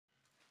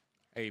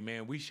Hey,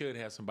 man, we should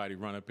have somebody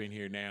run up in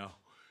here now,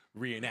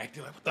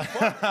 reenacting like, what the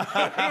fuck?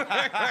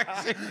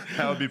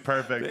 That would be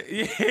perfect.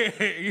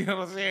 Yeah, you know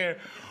what I'm saying?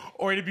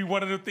 Or it'd be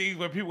one of the things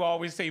where people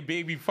always say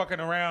Big be fucking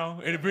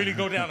around, and it really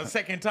go down a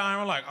second time.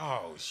 I'm like,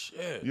 oh,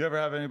 shit. You ever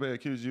have anybody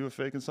accuse you of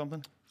faking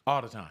something?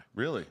 All the time.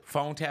 Really?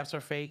 Phone taps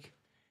are fake.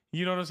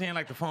 You know what I'm saying?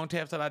 Like the phone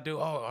taps that I do,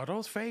 are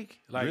those fake?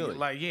 Like, Really?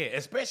 Like, yeah,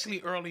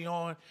 especially early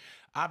on.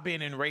 I've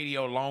been in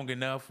radio long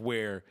enough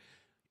where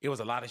it was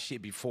a lot of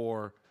shit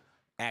before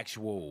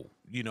actual,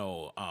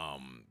 YouTube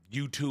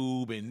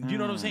and you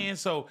know what I'm saying?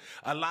 So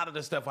a lot of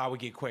the stuff I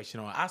would get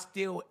questioned on. I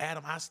still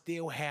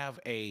have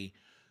a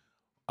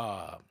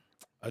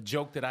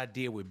joke that I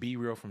did with Be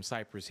Real from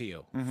Cypress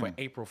Hill for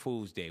April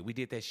Fool's Day. We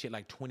did that shit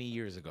like 20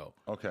 years ago.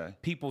 Okay.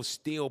 People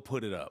still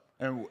put it up.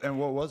 And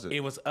what was it?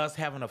 It was us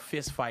having a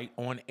fist fight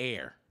on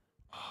air.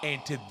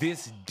 And to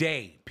this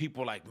day,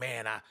 people like,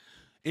 man,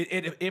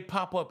 it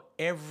pop up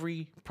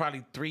every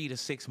probably 3 to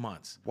 6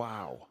 months.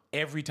 Wow.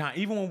 Every time.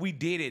 Even when we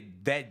did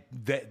it,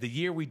 that the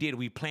year we did it,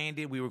 we planned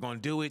it, we were going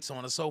to do it, so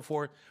on and so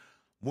forth.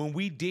 When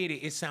we did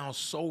it, it sounds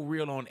so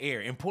real on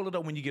air. And pull it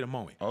up when you get a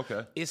moment.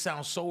 Okay. It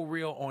sounds so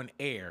real on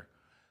air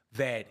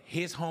that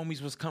his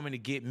homies was coming to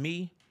get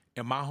me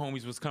and my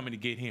homies was coming to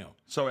get him.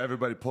 So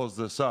everybody pulls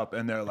this up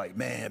and they're like,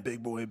 man,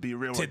 Big Boy, Be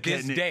Real, we're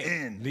getting it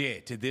in. Yeah,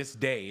 to this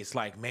day, it's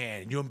like,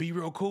 man, you and Be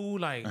Real cool?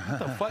 Like, what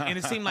the fuck? And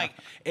it seemed like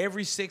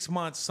every 6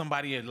 months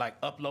somebody had like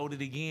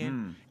uploaded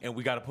again and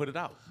we got to put it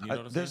out. You know what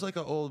I'm saying? There's like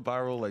an old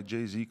viral like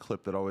Jay-Z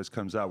clip that always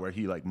comes out where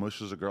he like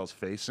mushes a girl's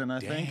face in, I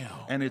think.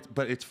 And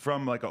it's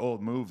from like an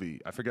old movie.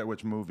 I forget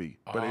which movie,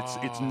 but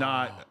it's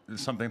not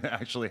something that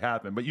actually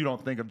happened. But you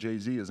don't think of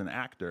Jay-Z as an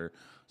actor,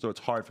 so it's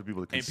hard for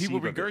people to conceive.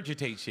 And people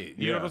regurgitate shit.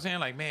 You know what I'm saying?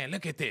 Like, man,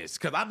 look at this.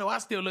 Because I know I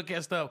still look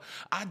at stuff.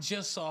 I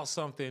just saw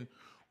something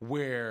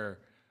where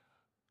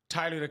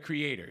Tyler, the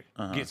Creator,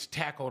 gets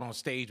tackled on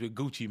stage with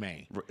Gucci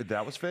Mane.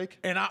 That was fake?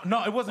 And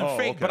no, it wasn't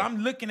fake, okay. but I'm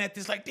looking at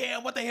this like,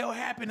 damn, what the hell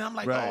happened? And I'm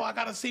like, oh, I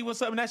got to see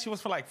what's up. And that shit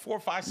was for like 4,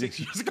 5, 6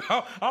 years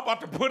ago. I'm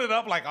about to put it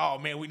up like, oh,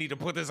 man, we need to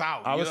put this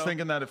out. I was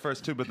thinking that at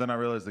first, too, but then I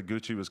realized that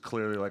Gucci was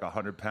clearly like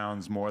 100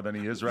 pounds more than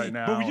he is right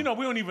now. But, we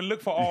don't even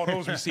look for all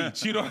those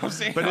receipts. You know what I'm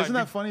saying? But isn't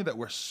that funny that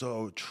we're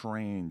so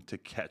trained to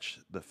catch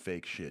the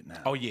fake shit now?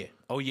 Oh, yeah.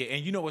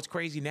 And you know what's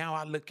crazy? Now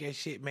I look at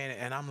shit, man,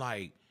 and I'm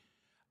like,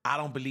 I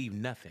don't believe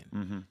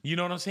nothing. You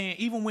know what I'm saying?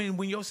 Even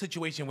when your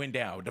situation went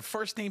down, the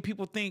first thing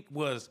people think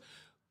was,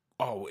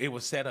 oh, it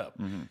was set up.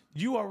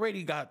 You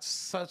already got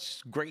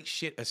such great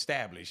shit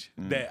established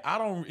that I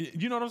don't,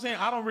 you know what I'm saying?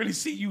 I don't really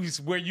see you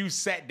where you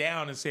sat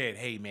down and said,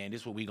 hey, man,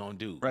 this is what we going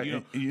to do.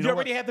 Right. You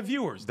already had the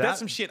viewers. That's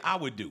some shit I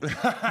would do.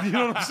 You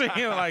know what I'm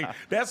saying? Like,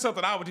 that's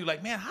something I would do.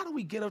 Like, man, how do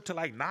we get up to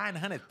like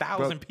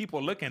 900,000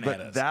 people looking at us?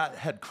 But that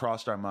had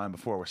crossed our mind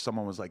before where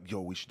someone was like,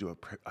 yo, we should do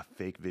a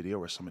fake video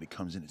where somebody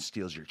comes in and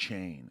steals your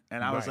chain.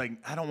 And I was like,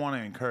 I don't want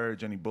to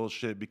encourage any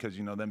bullshit because,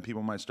 then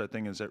people might start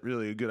thinking, is that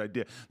really a good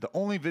idea? The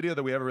only video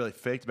that we ever really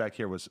faked back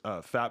here was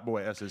Fat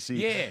Boy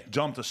SSE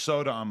dumped a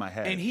soda on my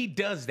head. And he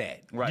does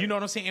that. Right. You know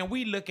what I'm saying? And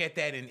we look at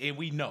that and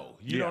we know.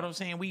 You know what I'm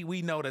saying?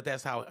 We know that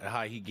that's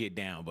how he get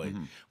down.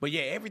 But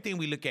yeah, everything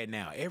we look at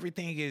now,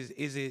 everything is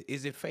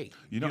it fake?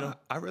 You know,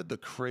 I read the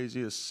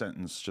craziest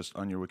sentence just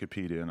on your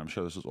Wikipedia, and I'm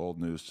sure this is old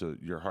news to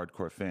your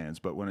hardcore fans,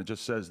 but when it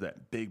just says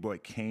that Big Boy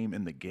came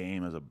in the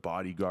game as a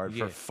bodyguard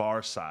for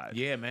Farside.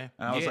 Yeah, man.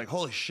 And I was like,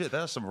 holy shit,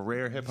 that's some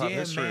rare hip-hop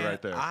history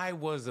right there. I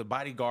was a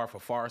bodyguard for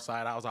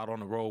Farside. I was out on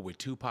the road with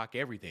Tupac,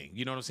 everything.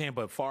 You know what I'm saying?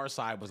 But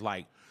Farside was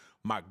like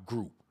my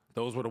group.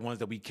 Those were the ones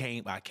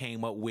that I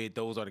came up with.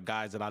 Those are the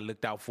guys that I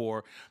looked out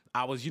for.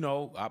 I was,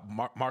 a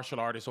martial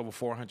artist over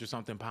 400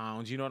 something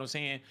pounds. You know what I'm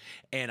saying?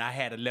 And I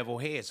had a level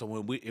head. So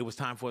when it was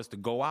time for us to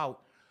go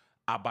out,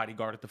 I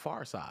bodyguarded the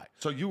Farside.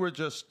 So you were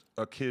just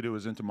a kid who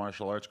was into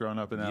martial arts growing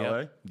up in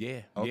LA?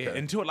 Yeah. Okay. Yeah.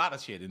 Into a lot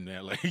of shit in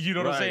LA. You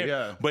know what I'm saying?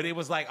 Yeah. But it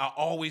was like I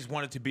always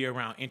wanted to be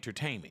around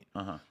entertainment.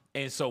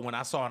 And so when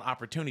I saw an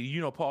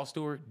opportunity, Paul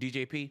Stewart,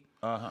 DJP?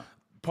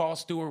 Paul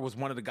Stewart was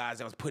one of the guys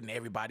that was putting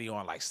everybody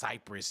on like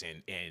Cypress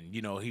and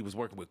he was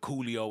working with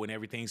Coolio and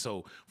everything.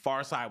 So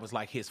Farside was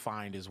like his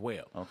find as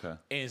well. Okay.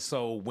 And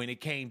so when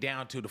it came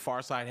down to the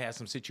Farside had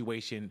some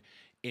situation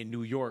in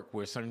New York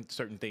where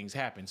certain things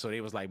happened. So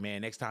they was like,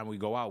 man, next time we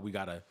go out, we're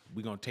gonna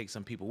take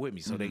some people with me.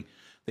 So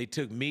they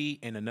took me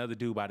and another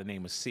dude by the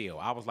name of Seal.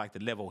 I was like the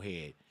level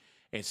head.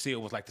 And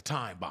Seal was like the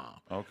time bomb.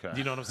 Okay.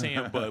 You know what I'm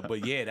saying?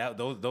 But yeah,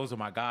 those are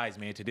my guys,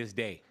 man, to this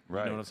day.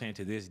 Right. You know what I'm saying?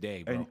 To this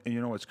day, bro. And you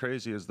know what's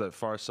crazy is that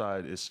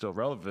Farside is still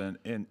relevant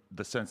in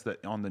the sense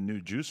that on the new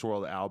Juice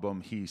WRLD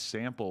album, he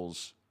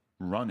samples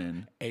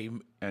Runnin'.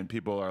 And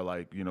people are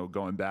like,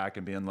 going back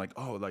and being like,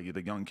 oh, like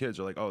the young kids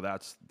are like, oh,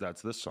 that's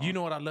this song. You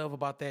know what I love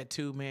about that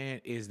too, man,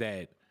 is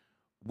that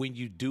when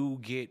you do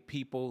get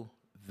people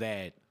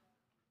that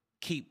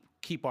keep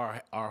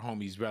our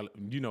homies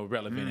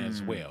relevant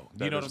as well.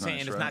 You know what I'm saying?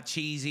 Nice, right? It's not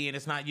cheesy and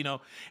it's not,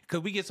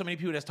 because we get so many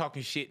people that's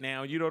talking shit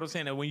now. You know what I'm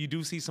saying? And when you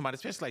do see somebody,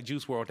 especially like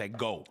Juice WRLD, that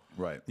go.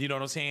 Right. You know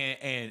what I'm saying?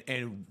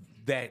 And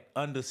that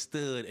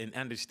understood and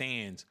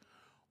understands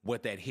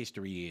what that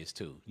history is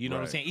too. You know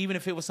what I'm saying? Even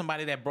if it was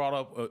somebody that brought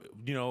up,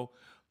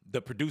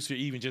 the producer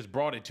even just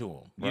brought it to him.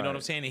 You know what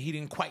I'm saying? And he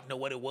didn't quite know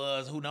what it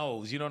was. Who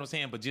knows? You know what I'm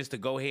saying? But just to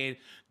go ahead,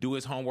 do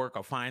his homework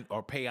or find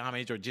or pay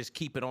homage or just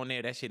keep it on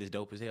there, that shit is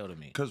dope as hell to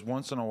me. Because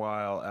once in a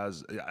while,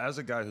 as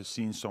a guy who's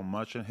seen so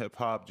much in hip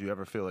hop, do you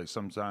ever feel like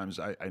sometimes,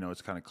 I know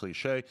it's kind of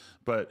cliche,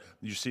 but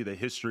you see the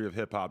history of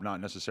hip hop not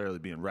necessarily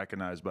being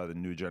recognized by the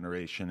new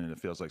generation, and it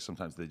feels like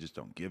sometimes they just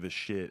don't give a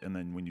shit. And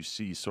then when you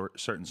see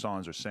certain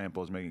songs or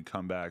samples making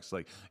comebacks,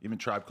 like even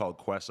Tribe Called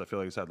Quest, I feel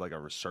like it's had like a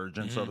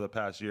resurgence over the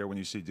past year when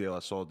you see De La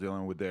Soul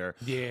dealing with their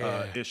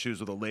issues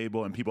with a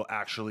label and people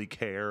actually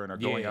care and are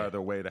going out of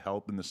their way to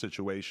help in the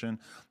situation.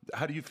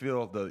 How do you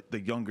feel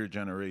the younger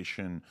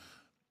generation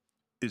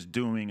is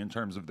doing in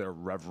terms of their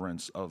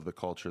reverence of the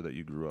culture that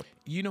you grew up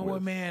You know with?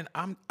 what, man?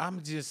 I'm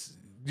just,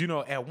 you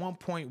know, at one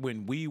point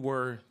when we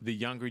were the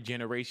younger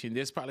generation,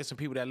 there's probably some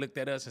people that looked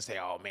at us and say,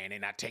 oh, man, they're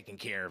not taking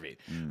care of it.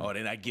 Or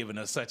they're not giving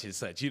us such and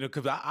such. You know,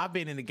 because I've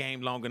been in the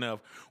game long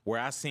enough where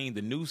I seen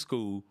the new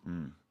school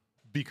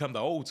become the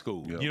old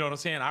school. You know what I'm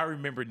saying? I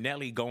remember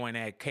Nelly going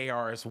at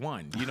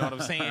KRS-One. You know what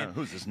I'm saying?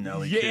 Who's this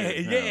Nelly kid?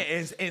 kid?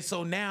 Yeah. And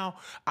so now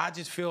I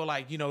just feel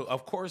like, you know,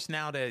 of course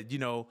now that, you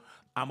know,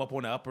 I'm up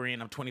on the upper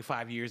end. I'm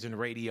 25 years in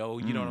radio.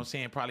 You know what I'm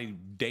saying? Probably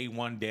day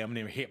one, damn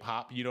near hip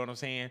hop. You know what I'm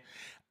saying?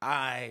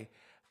 I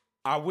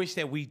wish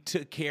that we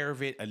took care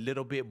of it a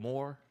little bit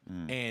more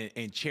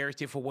and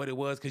cherished it for what it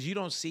was. Because you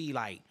don't see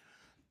like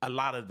a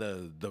lot of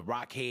the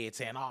rock heads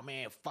saying, "Oh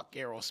man, fuck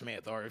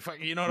Aerosmith," or fuck,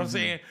 you know what I'm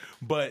saying?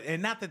 But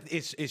and not that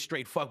it's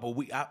straight fuck, but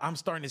I'm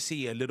starting to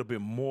see a little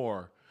bit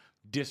more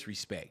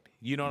disrespect.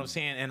 You know what I'm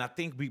saying? And I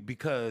think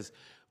because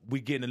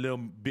we getting a little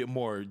bit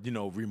more, you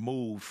know,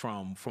 removed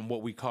from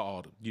what we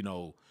called, you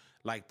know,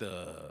 like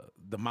the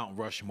Mount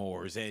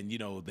Rushmores and, you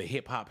know, the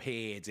hip hop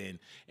heads and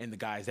the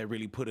guys that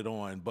really put it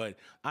on. But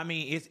I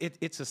mean,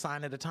 it's a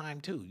sign of the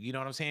time too. You know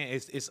what I'm saying?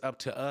 It's up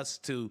to us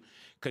to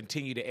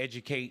continue to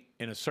educate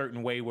in a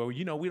certain way where,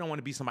 you know, we don't want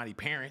to be somebody's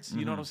parents.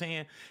 You know what I'm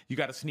saying? You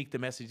got to sneak the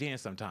message in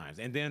sometimes.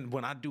 And then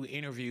when I do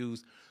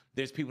interviews,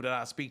 there's people that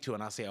I speak to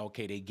and I say,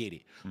 okay, they get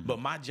it. But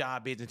my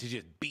job isn't to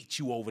just beat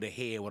you over the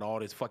head with all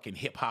this fucking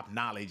hip hop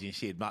knowledge and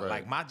shit.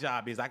 Like my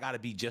job is I got to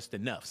be just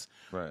enoughs.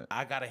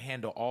 I got to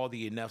handle all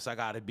the enoughs. I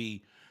got to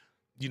be,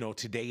 you know,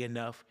 today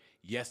enough,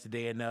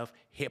 yesterday enough,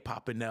 hip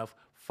hop enough,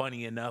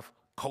 funny enough,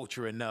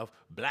 culture enough,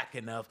 black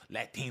enough,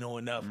 Latino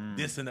enough,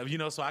 this enough, you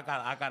know, so I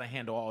got to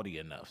handle all the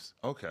enoughs.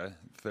 Okay.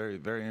 Very,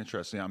 very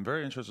interesting. I'm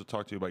very interested to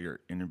talk to you about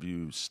your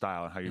interview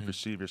style and how you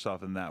perceive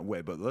yourself in that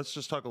way. But let's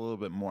just talk a little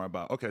bit more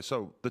about, okay,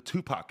 so the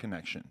Tupac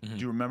connection. Do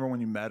you remember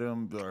when you met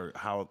him or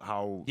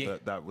how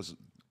that was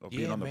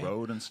being on the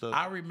road and stuff?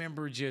 I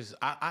remember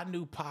I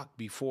knew Pac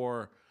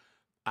before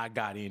I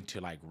got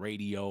into like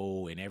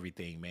radio and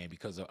everything, man,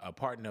 because a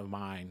partner of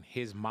mine,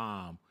 his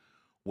mom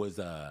was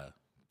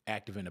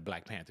active in the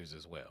Black Panthers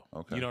as well.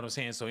 Okay. You know what I'm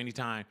saying? So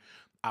anytime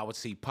I would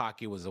see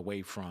Pac, it was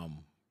away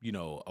from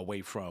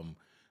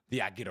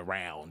the I Get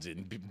Arounds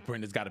and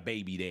Brenda's Got a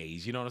Baby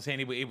days. You know what I'm saying?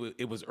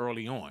 It was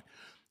early on.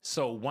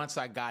 So once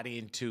I got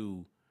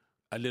into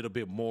a little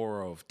bit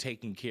more of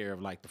taking care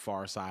of like the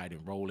Far Side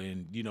and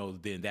rolling, you know,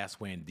 then that's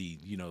when the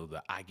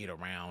I Get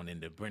Around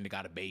and the Brenda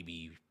Got a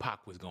Baby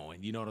Pac was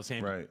going. You know what I'm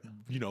saying? Right.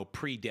 You know,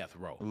 pre-death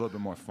row. A little bit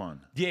more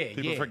fun. Yeah,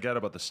 People forget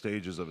about the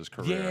stages of his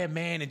career. Yeah,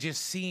 man, and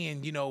just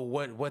seeing, you know,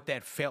 what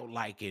that felt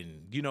like,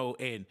 and you know,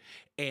 and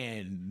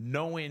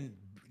knowing,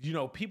 you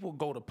know, people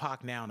go to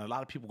Pac now, and a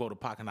lot of people go to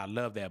Pac, and I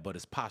love that, but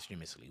it's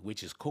posthumously,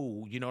 which is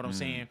cool. You know what I'm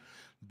saying?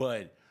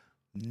 But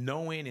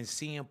knowing and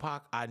seeing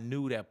Pac, I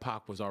knew that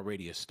Pac was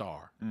already a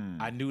star.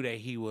 I knew that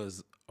he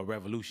was a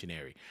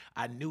revolutionary.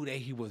 I knew that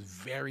he was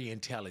very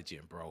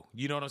intelligent, bro.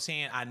 You know what I'm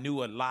saying? I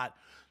knew a lot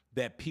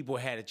that people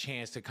had a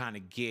chance to kind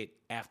of get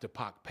after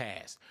Pac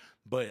passed.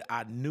 But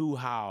I knew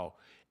how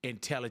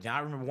intelligent. I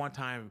remember one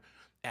time,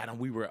 Adam,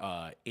 we were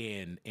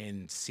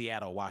in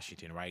Seattle,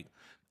 Washington, right?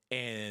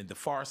 And the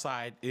Far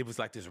Side, it was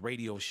like this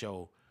radio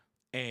show.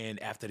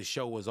 And after the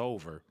show was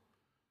over,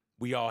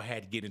 we all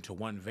had to get into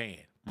one van.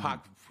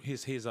 Pac,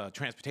 his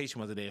transportation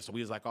wasn't there, so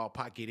we was like, "Oh,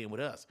 Pac, get in with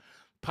us."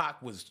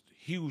 Pac was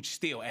huge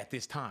still at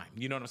this time.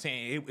 You know what I'm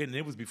saying?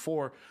 It was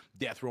before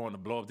Death Row on the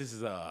blow up. This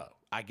is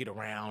I Get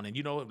Around, and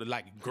you know,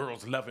 like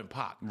girls loving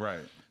Pac. Right.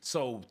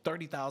 So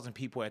 30,000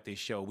 people at this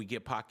show. We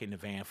get Pac in the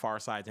van,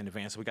 Far Side's in the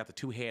van. So we got the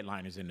two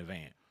headliners in the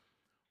van.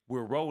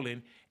 We're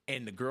rolling,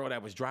 and the girl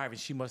that was driving,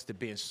 she must have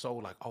been so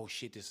like, "Oh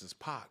shit, this is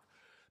Pac."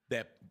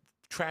 That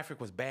traffic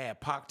was bad.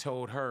 Pac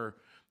told her.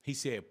 He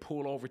said,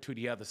 pull over to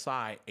the other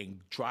side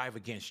and drive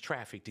against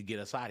traffic to get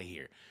us out of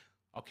here.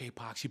 Okay,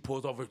 Pac, she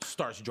pulls over,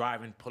 starts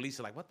driving. Police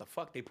are like, what the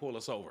fuck? They pull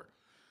us over.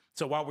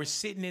 So while we're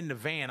sitting in the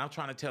van, I'm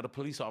trying to tell the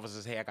police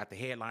officers, hey, I got the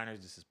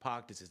headliners. This is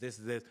Pac. This is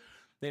this.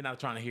 They're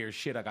not trying to hear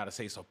shit I got to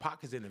say. So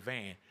Pac is in the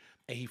van,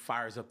 and he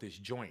fires up this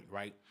joint,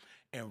 right?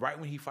 And right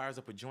when he fires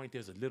up a joint,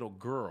 there's a little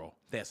girl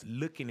that's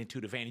looking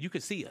into the van. And you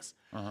can see us.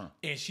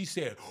 And she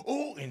said,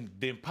 oh, and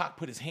then Pac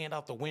put his hand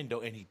out the window,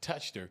 and he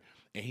touched her.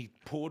 And he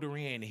pulled her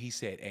in, and he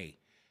said, hey,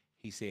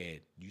 he said,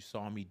 you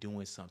saw me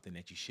doing something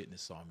that you shouldn't have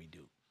saw me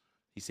do.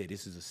 He said,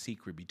 this is a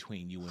secret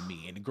between you and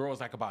me. And the girl was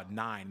like about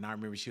 9, and I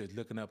remember she was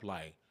looking up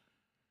like,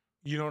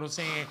 You know what I'm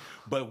saying?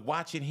 But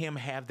watching him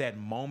have that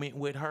moment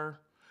with her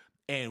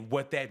and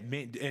what that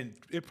meant, and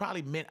it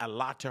probably meant a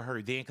lot to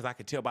her then because I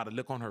could tell by the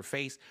look on her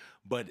face,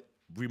 but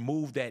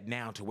remove that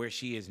now to where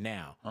she is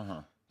now.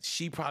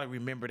 She probably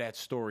remember that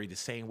story the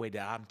same way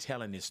that I'm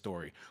telling this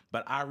story.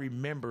 But I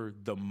remember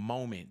the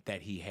moment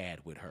that he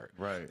had with her.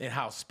 Right. And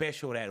how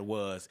special that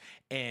was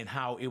and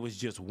how it was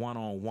just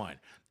one-on-one.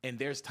 And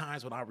there's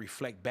times when I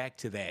reflect back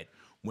to that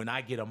when I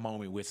get a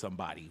moment with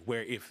somebody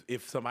where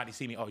if somebody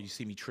see me, oh, you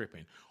see me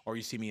tripping or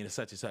you see me in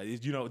such and such,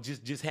 you know,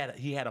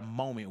 he had a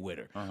moment with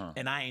her.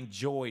 And I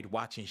enjoyed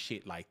watching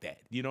shit like that.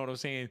 You know what I'm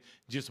saying?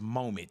 Just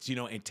moments, you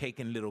know, and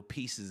taking little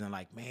pieces and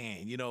like,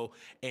 man, you know,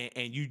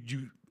 and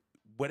you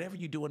whatever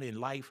you're doing in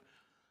life,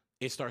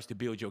 it starts to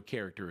build your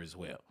character as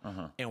well.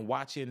 And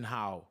watching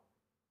how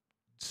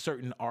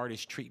certain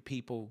artists treat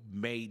people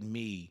made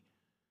me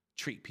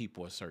treat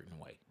people a certain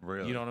way.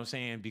 Really? You know what I'm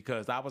saying?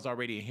 Because I was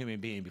already a human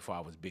being before I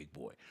was Big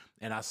Boy.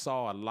 And I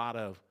saw a lot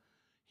of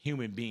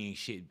human being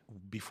shit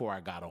before I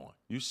got on.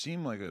 You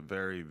seem like a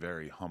very,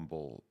 very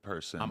humble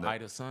person. I'm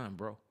Ida's son,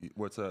 bro.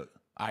 What's that?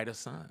 Ida's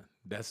son.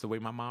 That's the way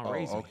my mom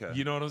raised me. Okay.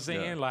 You know what I'm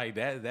saying? Yeah. Like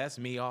that's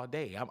me all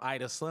day. I'm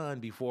Ida's son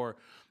before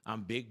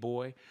I'm Big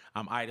Boy.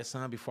 I'm Ida's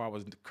son before I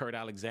was Kurt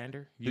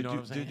Alexander. You know what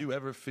I'm saying? Did you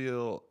ever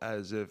feel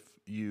as if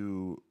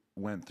you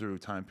went through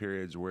time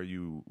periods where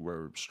you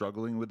were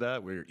struggling with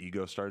that, where your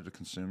ego started to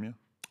consume you?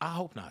 I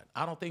hope not.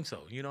 I don't think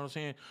so. You know what I'm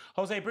saying?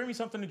 Jose, bring me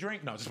something to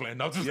drink. No, just playing.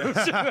 No,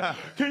 just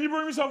Can you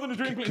bring me something to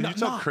drink? Can you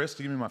tell Chris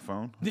to give me my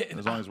phone? Yeah,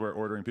 as long as we're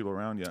ordering people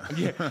around, yeah.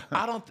 Yeah,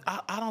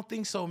 I don't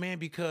think so, man,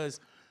 because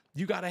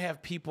you got to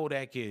have people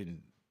that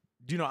can,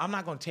 you know, I'm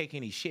not going to take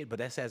any shit, but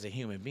that's as a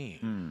human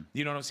being.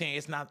 You know what I'm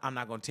saying? I'm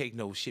not going to take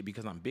no shit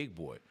because I'm Big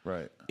Boy.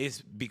 Right.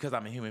 It's because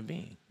I'm a human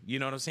being. You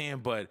know what I'm saying?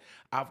 But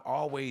I've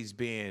always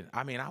been,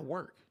 I mean, I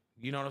work.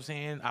 You know what I'm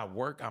saying? I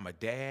work. I'm a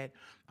dad.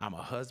 I'm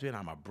a husband.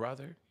 I'm a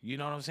brother. You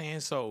know what I'm saying?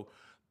 So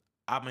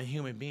I'm a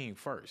human being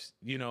first,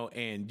 you know,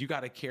 and you got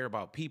to care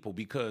about people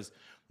because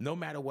no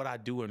matter what I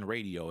do in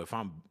radio, if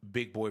I'm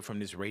Big Boy from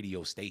this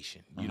radio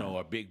station, you know,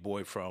 or Big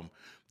Boy from,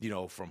 you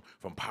know, from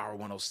Power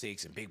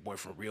 106 and Big Boy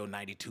from Real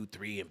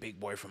 92.3 and Big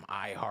Boy from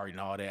iHeart and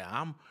all that,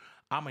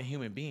 I'm a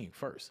human being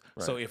first.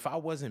 Right. So if I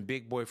wasn't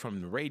Big Boy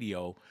from the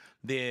radio,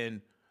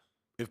 then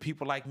if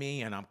people like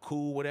me and I'm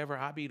cool, whatever,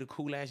 I'd be the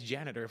cool ass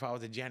janitor if I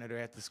was a janitor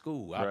at the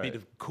school. I'd be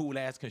the cool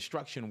ass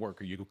construction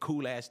worker, you're the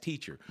cool ass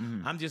teacher.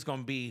 I'm just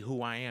gonna be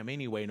who I am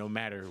anyway, no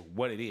matter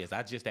what it is.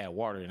 I just add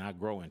water and I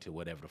grow into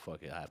whatever the fuck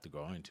I have to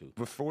grow into.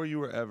 Before you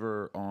were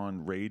ever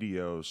on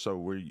radio,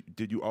 so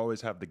did you always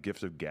have the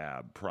gift of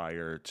gab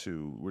prior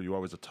to, were you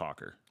always a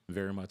talker?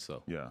 Very much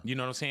so. Yeah. You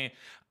know what I'm saying?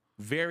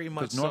 Very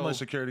much so. Normally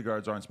security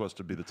guards aren't supposed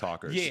to be the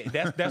talkers.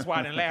 Yeah, that's why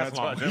I didn't last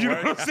long. You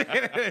know what I'm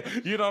saying?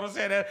 You know what I'm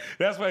saying?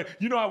 That's why,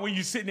 you know how when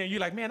you sitting there, you're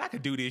like, man, I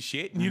could do this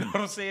shit. You know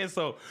what I'm saying?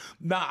 So,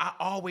 I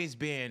always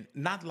been,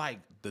 not like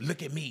the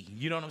look at me.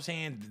 You know what I'm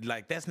saying?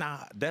 Like, that's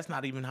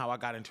not even how I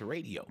got into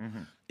radio.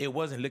 It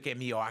wasn't look at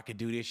me or I could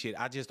do this shit.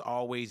 I just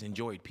always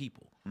enjoyed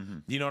people.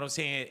 You know what I'm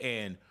saying?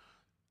 And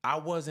I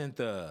wasn't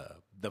the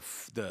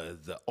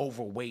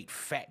overweight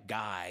fat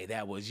guy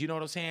that was, you know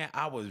what I'm saying?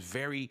 I was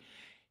very,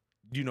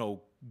 you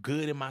know,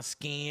 good in my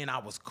skin. I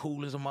was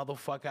cool as a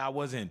motherfucker. I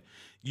wasn't,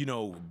 you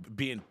know,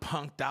 being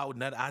punked out.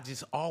 I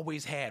just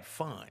always had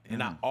fun.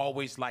 And I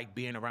always liked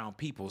being around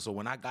people. So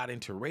when I got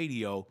into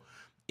radio,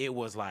 it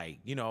was like,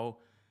 you know,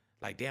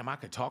 like, damn, I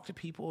could talk to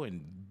people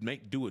and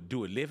do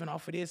a living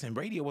off of this. And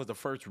radio was the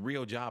first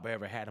real job I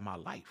ever had in my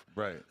life.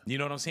 Right. You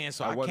know what I'm saying?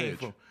 So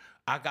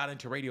I got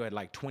into radio at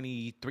like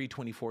 23,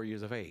 24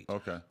 years of age.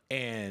 Okay.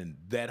 And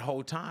that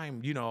whole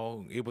time, you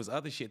know, it was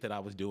other shit that I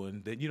was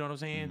doing that, you know what I'm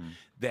saying?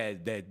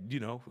 That, you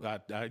know,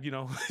 you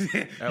know, you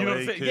know what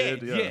I'm saying?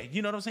 Kid, yeah.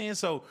 You know what I'm saying?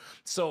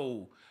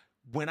 So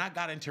when I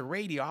got into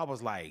radio, I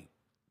was like,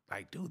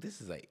 dude,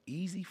 this is an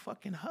easy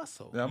fucking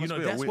hustle. That you know,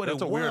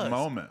 that's a weird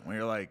moment when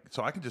you're like,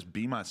 so I can just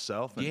be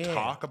myself and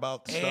talk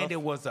about stuff. And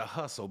it was a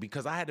hustle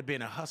because I had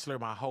been a hustler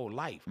my whole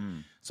life.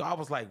 So I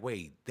was like,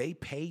 wait, they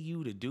pay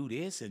you to do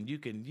this and you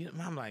can, you know,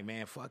 I'm like,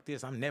 man, fuck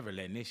this. I'm never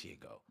letting this shit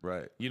go.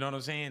 Right. You know what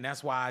I'm saying?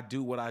 That's why I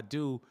do what I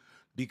do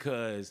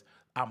because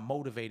I'm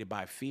motivated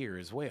by fear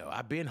as well.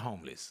 I've been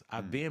homeless.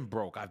 I've been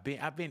broke. I've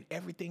been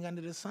everything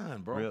under the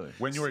sun, bro. Really?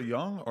 When you were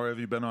young, or have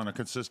you been on a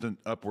consistent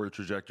upward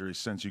trajectory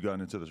since you got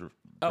into this radio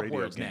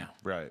upwards game? Now?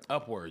 Right.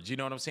 Upwards. You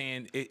know what I'm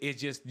saying?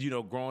 It's just, you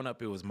know, growing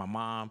up, it was my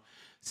mom,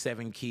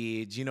 7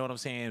 kids. You know what I'm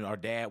saying? Our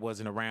dad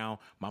wasn't around.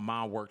 My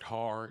mom worked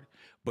hard.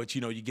 But,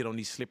 you know, you get on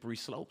these slippery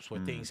slopes where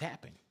things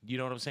happen. You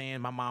know what I'm saying?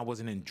 My mom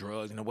wasn't in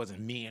drugs and it wasn't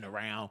men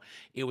around.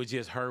 It was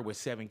just her with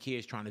 7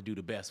 kids trying to do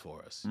the best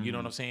for us. You know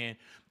what I'm saying?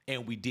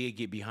 And we did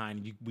get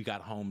behind. We got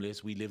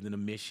homeless. We lived in a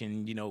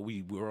mission. You know,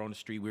 we were on the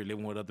street. We were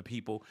living with other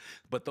people.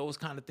 But those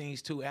kind of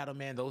things too, Adam,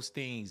 man, those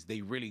things,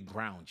 they really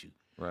ground you.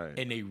 Right.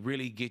 And they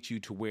really get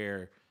you to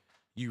where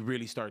you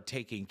really start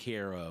taking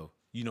care of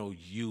you know,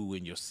 you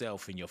and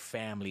yourself and your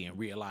family, and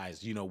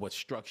realize, you know, what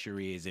structure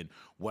is and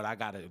what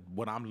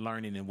I'm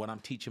learning and what I'm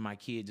teaching my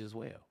kids as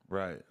well.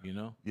 Right. You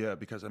know? Yeah,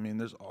 because I mean,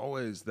 there's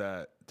always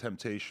that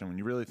temptation when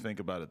you really think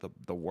about it.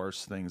 The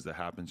worst things that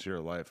happen to your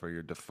life are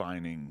your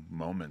defining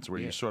moments where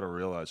you sort of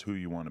realize who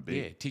you want to be.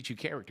 Yeah, teach you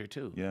character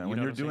too. Yeah, you when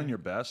know you're doing your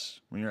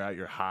best, when you're at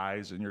your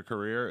highs in your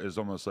career, is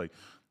almost like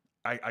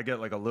I get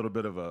like a little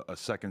bit of a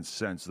second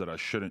sense that I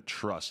shouldn't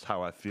trust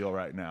how I feel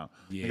right now.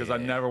 Yeah. Because I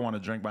never want to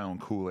drink my own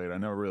Kool-Aid. I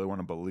never really want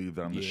to believe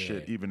that I'm the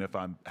shit, even if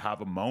I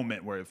have a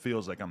moment where it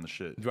feels like I'm the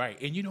shit. Right.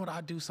 And you know what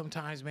I do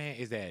sometimes, man,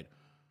 is that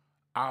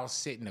I'll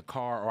sit in the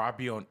car, or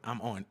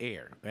I'm on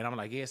air, and I'm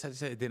like, yes, I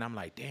said. Then I'm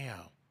like, damn.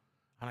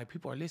 I'm like,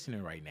 people are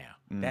listening right now.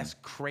 That's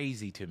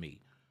crazy to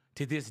me.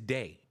 To this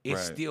day,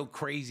 it's still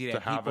crazy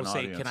that people say,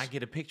 audience. Can I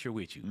get a picture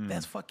with you?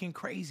 That's fucking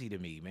crazy to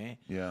me, man.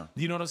 Yeah.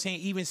 You know what I'm saying?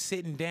 Even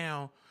sitting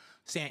down,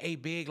 saying, hey,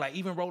 big, like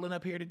even rolling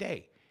up here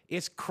today,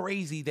 it's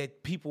crazy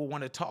that people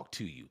want to talk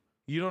to you.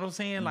 You know what I'm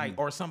saying? Like,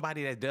 or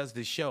somebody that does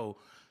the show,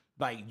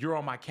 like you're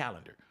on my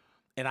calendar,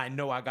 and I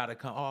know I got to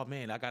come. Oh,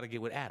 man, I got to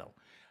get with Adam.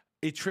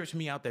 It trips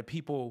me out that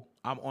people,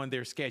 I'm on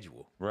their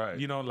schedule. Right.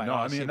 You know, like, no, oh,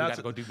 I mean, shit, we got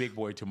to go do Big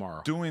Boy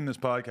tomorrow. Doing this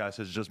podcast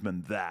has just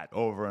been that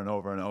over and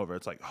over and over.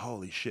 It's like,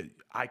 holy shit,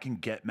 I can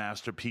get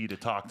Master P to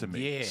talk to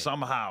me. Yeah.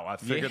 Somehow I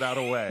figured out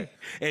a way.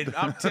 And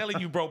I'm telling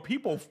you, bro,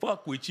 people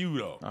fuck with you,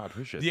 though. I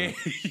appreciate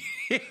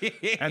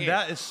that. And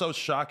that is so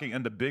shocking.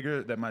 And the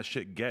bigger that my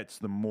shit gets,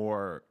 the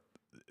more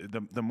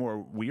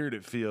weird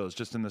it feels,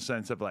 just in the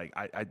sense of like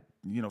I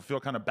feel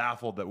kind of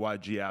baffled that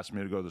YG asked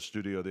me to go to the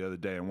studio the other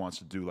day and wants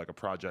to do like a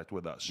project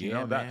with us. You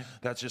know,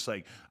 that's just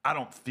like, I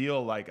don't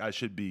feel like I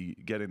should be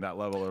getting that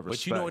level of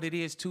respect. But you know what it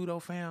is too, though,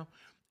 fam?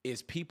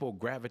 Is people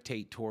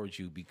gravitate towards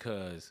you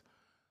because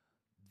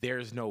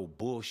there's no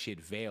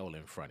bullshit veil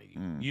in front of you.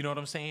 You know what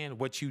I'm saying?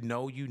 What you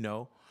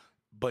know,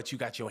 but you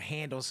got your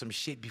hand on some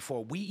shit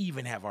before we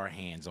even have our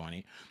hands on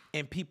it,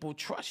 and people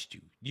trust you.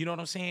 You know what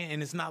I'm saying?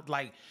 And it's not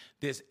like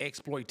this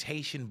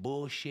exploitation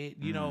bullshit.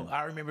 You know,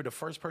 I remember the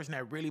first person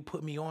that really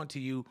put me on to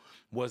you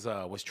was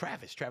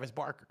Travis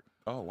Barker.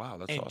 Oh, wow,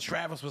 that's and awesome.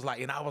 Travis was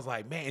like, and I was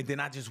like, man, and then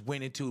I just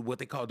went into what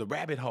they call the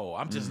rabbit hole.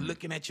 I'm just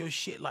looking at your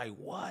shit like,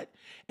 what?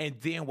 And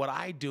then what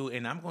I do,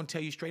 and I'm going to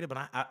tell you straight up,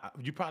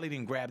 and you probably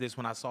didn't grab this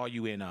when I saw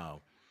you in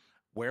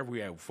wherever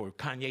we at for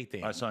Kanye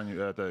thing. I saw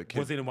you at the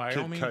was it in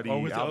Wyoming? Kid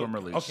Cudi album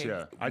release. Okay.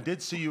 Yeah, I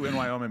did see you in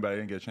Wyoming, but I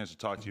didn't get a chance to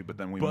talk to you. But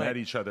then we met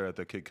each other at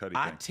the Kid Cudi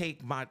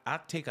thing. I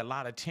take a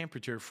lot of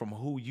temperature from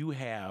who you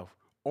have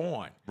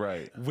on.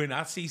 Right. When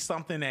I see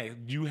something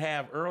that you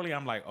have early,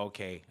 I'm like,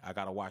 okay, I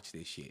gotta watch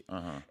this shit.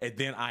 And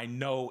then I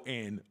know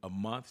in a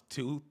month,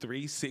 2,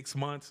 3, 6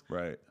 months,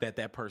 right,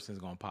 that person's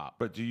gonna pop.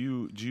 But do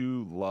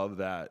you love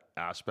that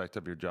aspect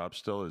of your job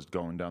still, is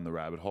going down the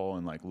rabbit hole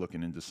and like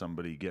looking into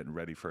somebody, getting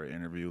ready for an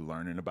interview,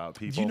 learning about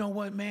people? You know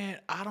what, man?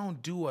 I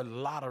don't do a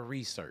lot of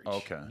research.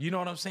 Okay. You know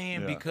what I'm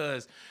saying? Yeah.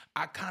 Because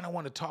I kind of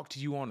want to talk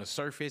to you on the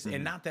surface,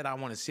 and not that I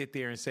want to sit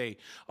there and say,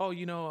 oh,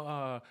 you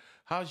know,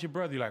 how's your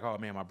brother? You're like, oh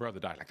man, my brother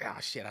died. Like,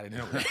 oh shit, I didn't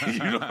know that. You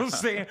know what I'm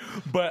saying?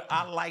 But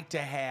I like to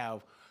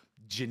have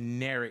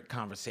generic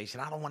conversation.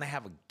 I don't want to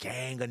have a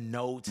gang of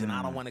notes, and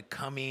I don't want to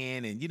come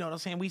in and, you know what I'm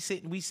saying? We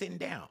sitting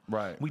down.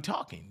 Right. We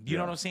talking. You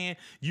know what I'm saying?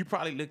 You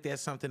probably looked at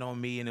something on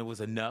me and it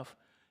was enough.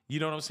 You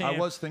know what I'm saying? I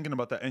was thinking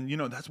about that. And, you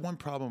know, that's one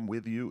problem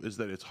with you, is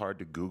that it's hard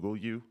to Google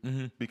you.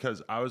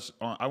 Because I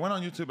went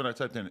on YouTube and I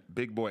typed in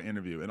Big Boy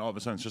interview, and all of a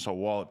sudden it's just a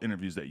wall of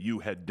interviews that you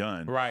had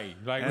done. Right.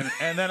 Like,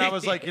 and then I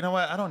was like, you know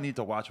what? I don't need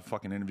to watch a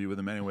fucking interview with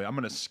him anyway. I'm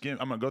going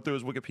to go through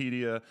his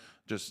Wikipedia,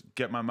 just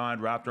get my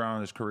mind wrapped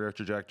around his career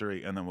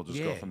trajectory, and then we'll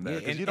just go from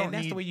there. And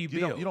that's the way you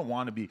build. You don't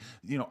want to be,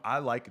 you know, I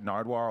like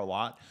Nardwuar a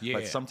lot. Yeah.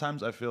 But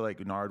sometimes I feel like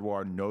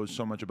Nardwuar knows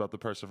so much about the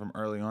person from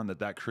early on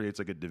that creates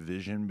like a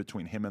division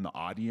between him and the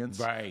audience.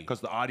 Right. Because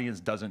the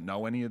audience doesn't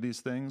know any of these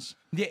things.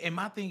 Yeah, and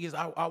my thing is,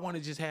 I want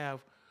to just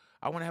have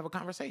a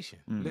conversation.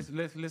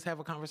 Let's have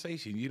a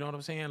conversation. You know what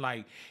I'm saying?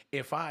 Like,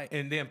 if I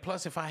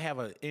have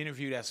an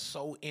interview that's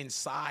so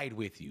inside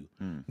with you,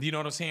 you know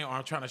what I'm saying? Or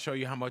I'm trying to show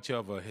you how much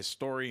of a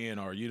historian,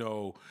 or, you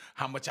know,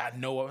 how much I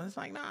know of. It's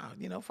like, nah,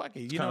 you know, fuck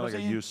it. You know what I'm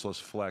saying? Kind of like a useless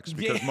flex,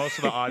 because most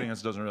of the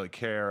audience doesn't really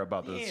care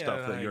about the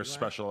stuff that you're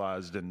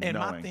specialized in knowing. And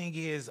my thing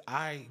is,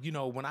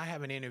 when I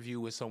have an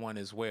interview with someone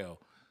as well,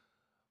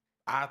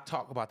 I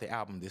talk about the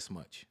album this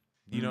much.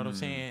 You know what I'm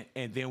saying?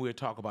 And then we'll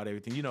talk about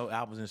everything. You know,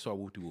 albums and so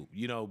whoop-de-whoop.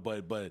 You know,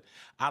 but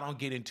I don't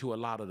get into a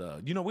lot of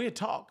the, you know, we'll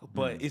talk,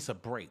 but it's a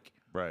break.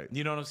 Right.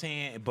 You know what I'm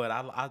saying? But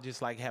I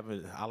just like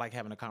having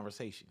a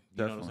conversation. You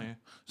Definitely. know what I'm saying?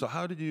 So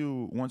how did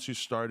you, once you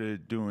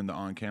started doing the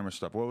on-camera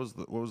stuff, what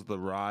was the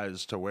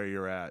rise to where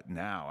you're at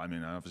now? I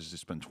mean, obviously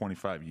it's been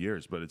 25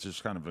 years, but it's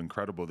just kind of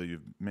incredible that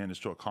you've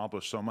managed to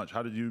accomplish so much.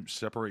 How did you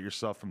separate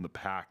yourself from the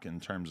pack in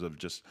terms of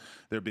just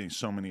there being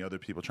so many other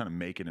people trying to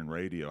make it in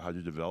radio? How did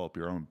you develop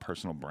your own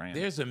personal brand?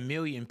 There's a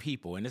million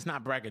people, and it's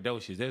not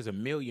braggadocious. There's a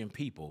million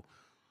people,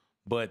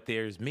 but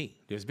there's me.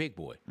 There's Big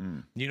Boy.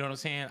 You know what I'm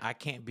saying? I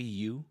can't be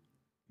you.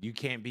 You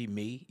can't be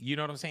me. You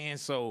know what I'm saying?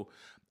 So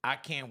I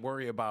can't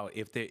worry about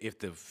if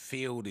the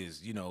field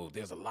is, you know,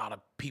 there's a lot of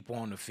people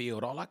on the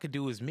field. All I could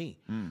do is me.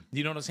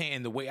 You know what I'm saying?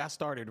 And the way I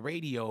started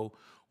radio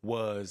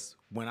was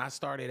when I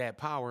started at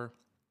Power,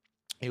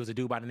 it was a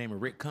dude by the name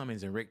of Rick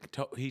Cummins, and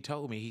he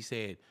told me, he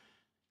said,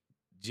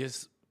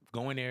 just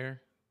go in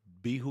there,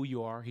 be who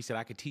you are. He said,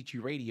 I could teach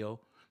you radio,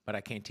 but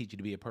I can't teach you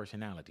to be a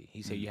personality.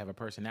 He said, you have a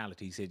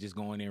personality. He said, just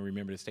go in there and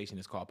remember the station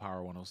is called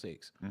Power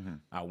 106.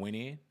 I went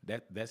in,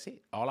 that's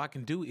it. All I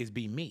can do is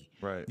be me.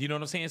 Right. You know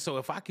what I'm saying? So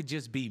if I could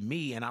just be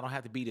me and I don't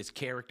have to be this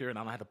character and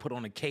I don't have to put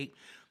on a cape,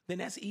 then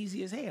that's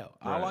easy as hell.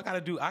 Right. All I got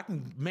to do, I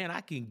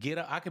can get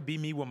up. I could be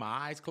me with my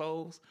eyes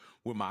closed,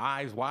 with my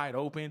eyes wide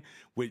open,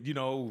 with, you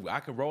know, I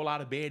could roll out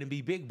of bed and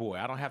be big boy.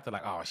 I don't have to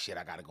like, oh shit,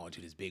 I got to go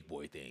into this big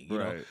boy thing. You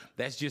know,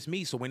 that's just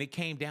me. So when it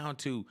came down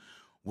to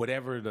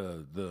whatever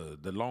the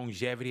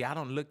longevity, I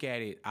don't look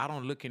at it. I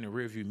don't look in the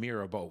rearview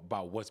mirror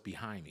about what's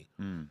behind me.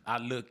 I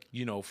look,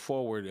 you know,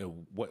 forward at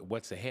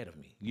what's ahead of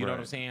me. You know what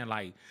I'm saying?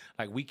 Like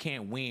we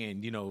can't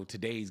win, you know,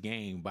 today's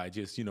game by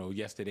just, you know,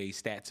 yesterday's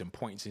stats and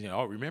points. And, you know,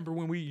 oh, remember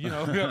when we, you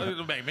know,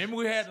 remember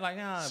we had like,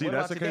 see,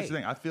 that's the crazy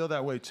thing. I feel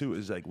that way too.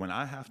 Is like when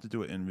I have to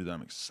do an interview that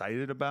I'm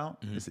excited about,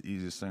 it's the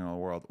easiest thing in the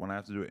world. When I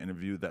have to do an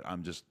interview that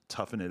I'm just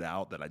toughing it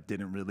out, that I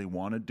didn't really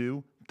want to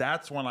do,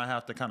 that's when I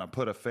have to kind of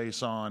put a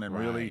face on and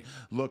really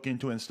look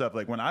into it and stuff.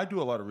 Like when I do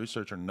a lot of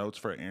research or notes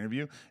for an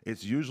interview,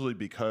 it's usually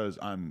because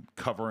I'm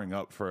covering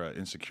up for an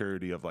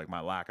insecurity of like my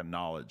lack of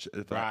knowledge.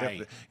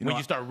 When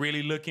you start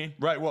really looking.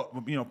 Right.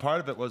 Well, you know, part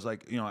of it was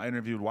like, you know, I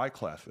interviewed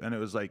Wyclef, and it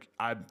was like,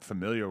 I'm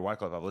familiar with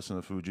Wyclef. I've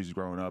listened to the Fugees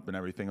growing up and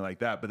everything like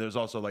that. But there's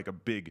also like a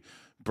big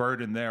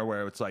burden there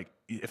where it's like,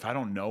 if I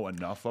don't know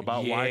enough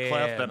about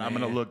Wyclef, then I'm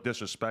going to look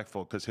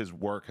disrespectful because his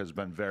work has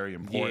been very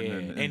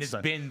important. And it's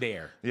been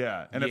there.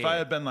 Yeah. And if I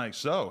had been like,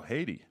 so,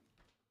 Haiti,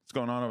 what's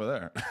going on over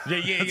there?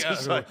 Yeah.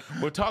 Like,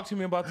 well, talk to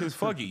me about those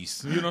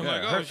Fuggies. You know,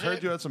 like, oh,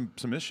 heard you had some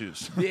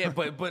issues. Yeah,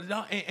 but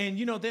no, and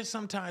you know, there's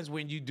sometimes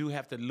when you do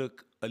have to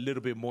look a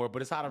little bit more,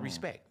 but it's out of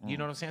respect. You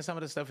know what I'm saying? Some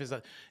of the stuff is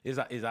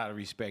out of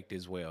respect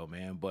as well,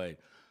 man. But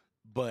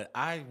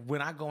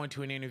when I go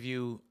into an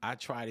interview, I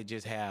try to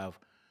just have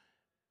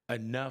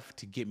enough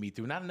to get me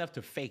through, not enough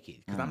to fake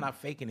it, because I'm not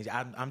faking it.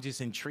 I'm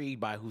just intrigued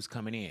by who's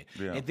coming in.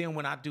 Yeah. And then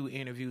when I do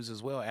interviews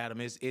as well,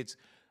 Adam, it's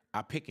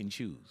I pick and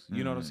choose.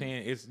 You know what I'm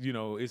saying? It's, you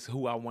know, it's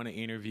who I want to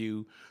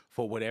interview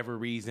for whatever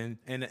reason.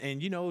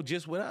 And you know,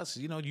 just with us,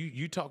 you know,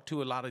 you talk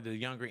to a lot of the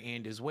younger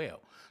end as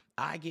well.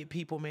 I get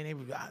people,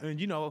 man,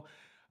 you know,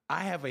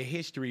 I have a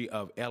history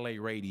of LA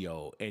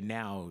radio and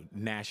now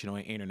national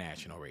and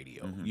international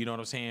radio. You know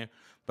what I'm saying?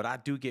 But I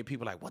do get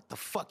people like, what the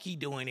fuck he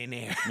doing in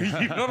there?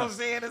 You know what I'm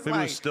saying? It's people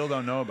like, still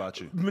don't know about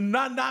you.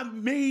 Not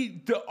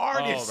me, the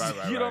artist. Oh,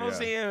 right, you know what I'm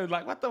saying?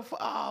 Like, what the fuck?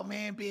 Oh,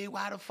 man, big,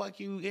 why the fuck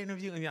you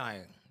interviewing?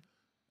 Like,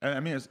 and I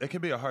mean, it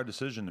can be a hard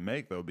decision to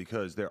make, though,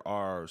 because there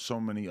are so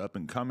many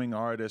up-and-coming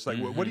artists. Like,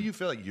 what do you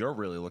feel like you're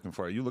really looking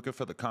for? Are you looking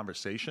for the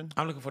conversation?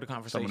 I'm looking for the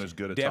conversation. Someone who's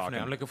good at Definitely.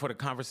 talking. I'm looking for the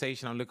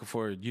conversation. I'm looking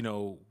for, you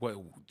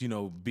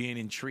know, being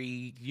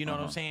intrigued. You know what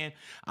I'm saying?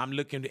 I'm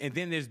looking, and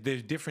then there's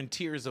different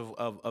tiers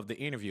of the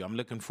interview. I'm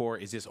looking for,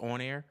 is this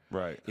on air?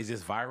 Right. Is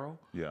this viral?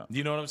 Yeah.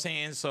 You know what I'm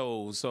saying?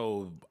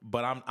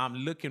 But I'm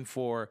looking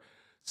for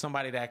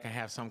somebody that I can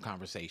have some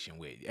conversation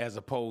with, as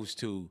opposed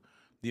to,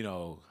 you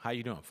know, how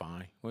you doing?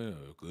 Fine. Well,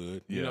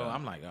 good. You know,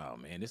 I'm like, oh,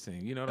 man, this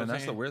thing, you know what I'm saying?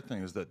 And that's the weird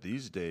thing is that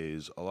these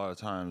days, a lot of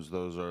times,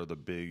 those are the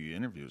big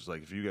interviews.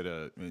 Like, if you get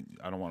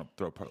I don't want to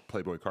throw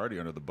Playboy Cardi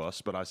under the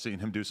bus, but I've seen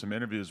him do some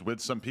interviews with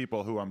some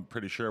people who I'm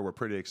pretty sure were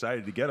pretty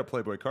excited to get a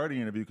Playboy Cardi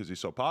interview because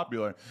he's so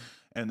popular.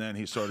 And then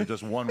he sort of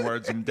just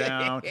one-words them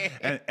down.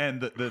 And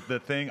the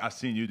thing, I've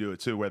seen you do it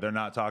too, where they're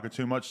not talking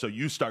too much, so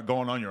you start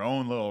going on your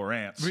own little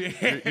rants.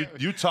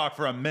 You talk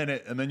for a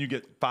minute, and then you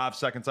get 5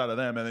 seconds out of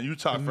them, and then you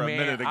talk for a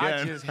minute again.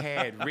 I just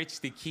had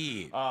Rich the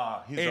Kid.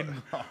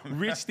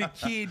 Rich the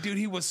Kid, dude,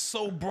 he was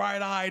so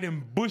bright-eyed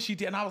and bushy,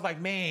 and I was like,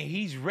 man,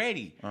 he's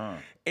ready.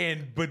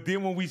 But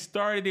then when we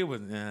started, it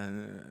was,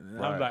 I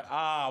was like,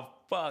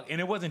 fuck. And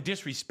it wasn't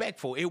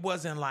disrespectful. It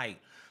wasn't like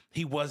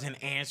he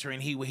wasn't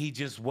answering. He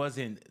just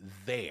wasn't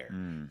there.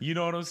 You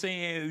know what I'm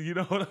saying? You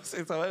know what I'm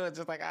saying? So it was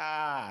just like,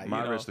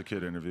 My Rich the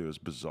Kid interview is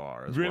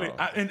bizarre as really?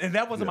 well. And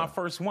that wasn't my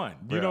first one.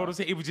 You know what I'm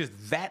saying? It was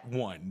just that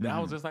one. I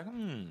was just like,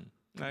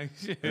 Like,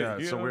 yeah,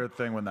 it's a weird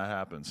thing when that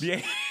happens.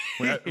 Yeah.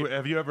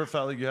 Have you ever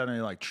felt like you had any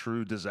like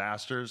true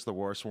disasters, the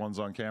worst ones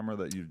on camera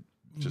that you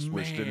just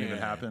wish didn't even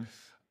happen?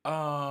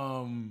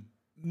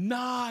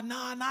 Nah,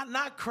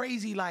 not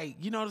crazy. Like,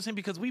 you know what I'm saying?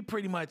 Because we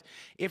pretty much,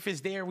 if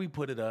it's there, we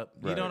put it up.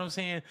 You know what I'm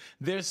saying?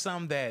 There's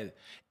some that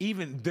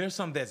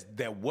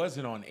that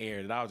wasn't on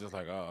air that I was just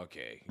like, oh,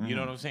 okay. You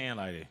know what I'm saying?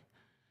 Like,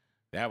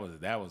 that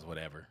was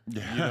whatever.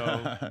 You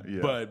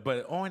know?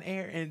 But on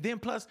air, and then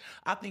plus,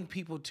 I think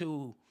people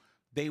too,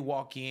 they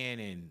walk in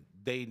and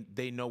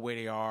they know where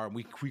they are.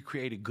 We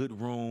create a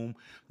good room.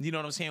 You know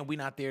what I'm saying? We're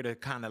not there to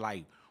kind of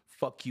like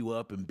fuck you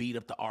up and beat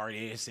up the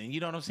artist, and you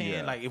know what I'm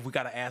saying? Like, if we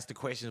gotta ask the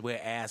questions, we'll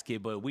ask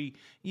it, but we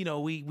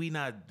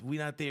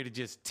not there to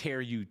just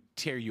tear you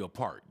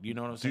apart. You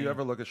know what I'm saying? Do you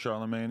ever look at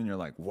Charlamagne and you're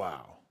like,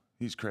 wow,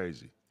 he's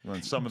crazy?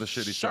 On some of the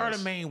shit he says.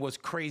 Charlemagne was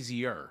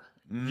crazier.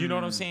 You know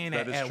what I'm saying?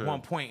 At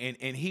one point,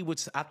 and he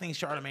would. I think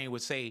Charlemagne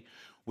would say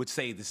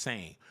the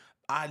same.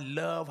 I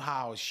love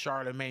how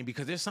Charlemagne,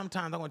 because there's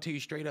sometimes, I'm going to tell you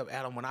straight up,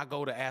 Adam, when I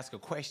go to ask a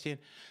question,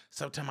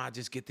 sometimes I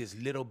just get this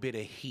little bit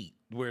of heat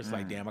where it's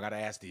like, damn, I got to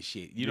ask this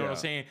shit. You know what I'm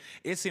saying?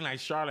 It seemed like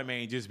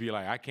Charlemagne just be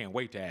like, I can't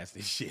wait to ask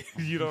this shit.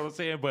 You know what I'm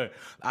saying? But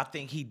I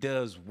think he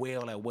does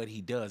well at what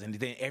he does. And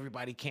then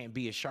everybody can't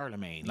be a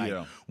Charlemagne. Like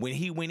when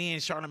he went in,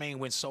 Charlemagne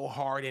went so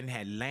hard and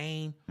had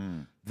lane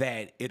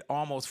that it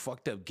almost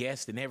fucked up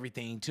guests and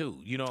everything too.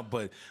 You know,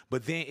 but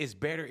then it's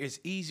better, it's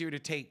easier to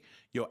take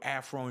your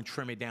afro and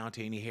trim it down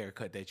to any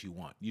haircut that you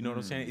want. You know what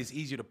I'm saying? It's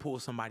easier to pull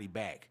somebody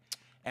back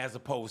as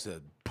opposed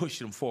to push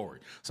them forward.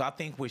 So I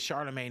think with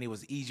Charlemagne, it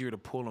was easier to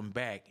pull him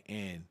back,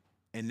 and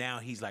now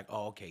he's like,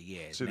 oh, okay,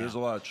 yeah. See, there's a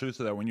lot of truth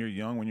to that. When you're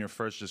young, when you're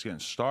first just getting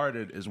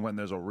started, is when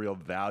there's a real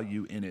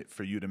value in it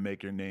for you to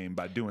make your name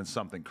by doing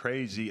something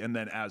crazy. And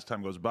then as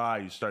time goes by,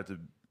 you start to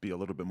be a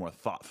little bit more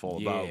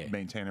thoughl about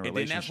maintaining relationships. And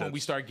then that's when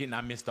we start getting,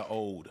 I miss the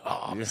old.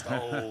 Oh, I miss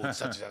the old,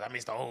 such and such. I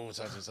miss the old,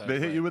 such and such. They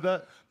hit you with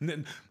that?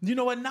 You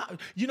know what?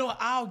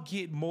 I'll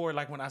get more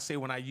like when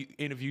I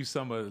interview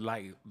some of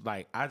like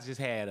I just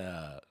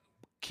had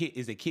Kid.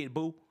 Is it Kid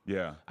Boo?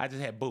 Yeah. I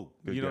just had Boo.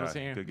 Good you know guy. what I'm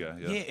saying? Good guy.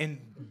 Yeah. And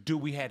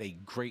dude, we had a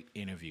great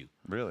interview.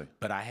 Really?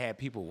 But I had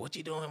people, what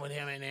you doing with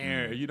him in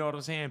there? You know what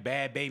I'm saying?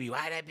 Bad baby,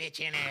 why that bitch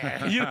in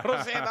there? You know what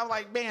I'm saying? I'm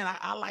like, man,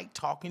 I like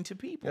talking to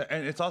people. Yeah,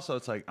 and it's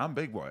like, I'm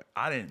Big Boy.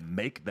 I didn't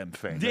make them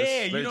famous.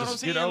 Yeah, you know what I'm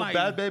saying? You know, like,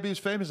 Bad Baby is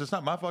famous. It's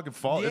not my fucking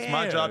fault. It's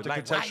my job to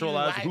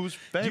contextualize who's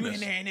famous. You in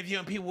there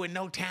interviewing people with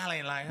no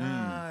talent. Like,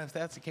 if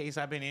that's the case,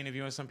 I've been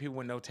interviewing some people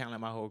with no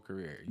talent my whole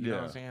career. You know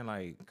what I'm saying?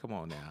 Like, come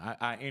on now.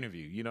 I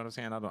interview. You know what I'm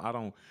saying? I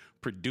don't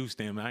produce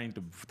them. I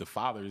ain't the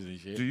fathers and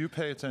shit. Do you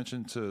pay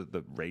attention to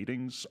the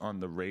ratings on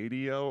the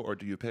radio, or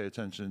do you pay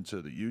attention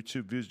to the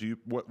YouTube views?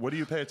 What do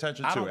you pay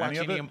attention to?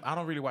 I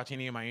don't really watch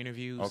any of my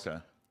interviews. Okay.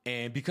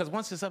 And because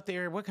once it's up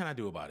there, what can I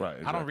do about it? Right,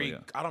 exactly,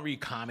 I don't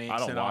read comments. I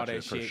don't and watch all that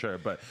it for shit. sure.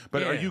 But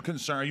are you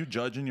concerned? Are you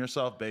judging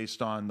yourself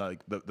based on like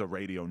the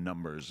radio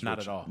numbers? Not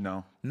at all.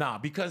 No. Nah,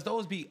 because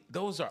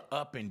those are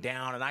up and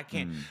down, and I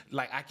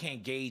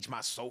can't gauge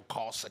my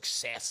so-called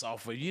success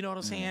off of, you know what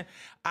I'm saying?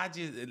 I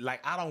just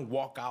I don't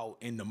walk out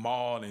in the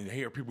mall and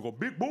hear people go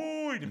big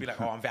boy and be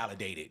like, oh, I'm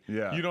validated.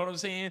 Yeah. You know what I'm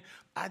saying?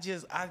 I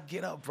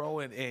get up,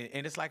 bro, and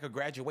it's like a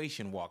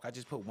graduation walk. I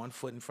just put one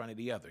foot in front of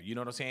the other. You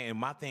know what I'm saying? And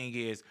my thing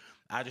is,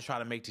 I just try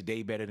to make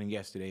today better than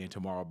yesterday and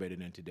tomorrow better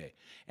than today.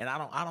 And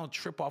I don't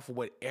trip off of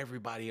what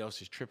everybody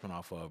else is tripping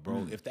off of,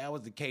 bro. If that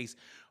was the case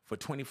for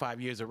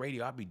 25 years of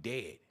radio, I'd be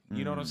dead.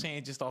 You know what I'm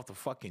saying? Just off the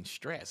fucking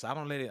stress. I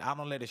don't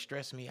let it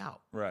stress me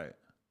out. Right.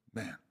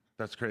 Man,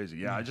 that's crazy.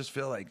 Yeah, I just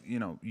feel like,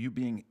 you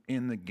being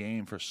in the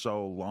game for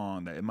so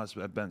long that it must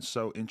have been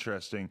so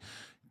interesting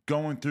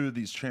going through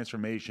these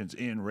transformations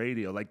in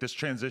radio, like this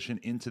transition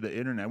into the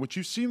internet, which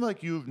you seem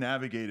like you've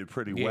navigated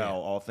pretty well,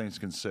 all things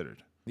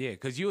considered. Yeah,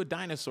 because you're a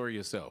dinosaur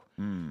yourself.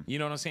 You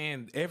know what I'm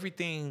saying?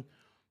 Everything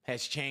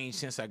has changed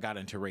since I got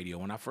into radio.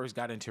 When I first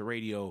got into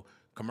radio,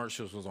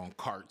 commercials was on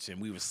carts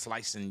and we were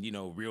slicing,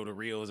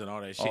 reel-to-reels and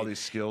all that shit. All these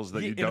skills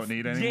that you don't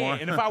need anymore. Yeah,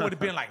 and if I would have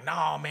been like,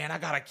 no, man, I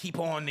got to keep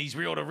on these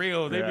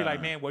reel-to-reels, they'd be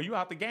like, man, well, you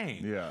out the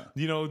game. Yeah.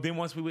 Then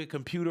once we went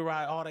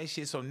computerized, all that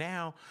shit. So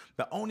now,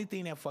 the only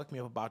thing that fucked me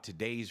up about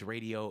today's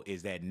radio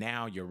is that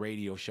now your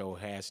radio show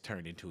has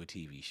turned into a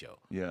TV show.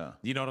 Yeah.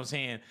 You know what I'm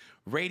saying?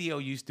 Radio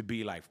used to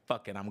be like,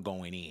 fuck it, I'm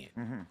going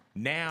in.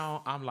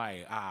 Now I'm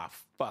like,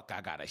 fuck,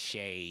 I gotta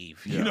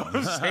shave. You know what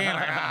I'm saying?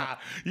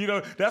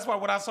 Like, that's why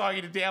when I saw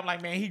you today, I'm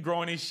like, man, he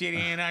growing his shit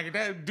in. I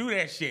could do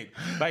that shit.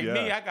 Like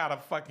me, I gotta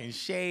fucking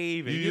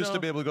shave. And, you used to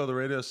be able to go to the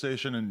radio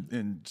station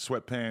in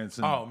sweatpants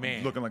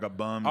and looking like a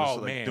bum,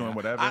 just doing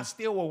whatever. I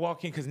still will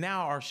walk in because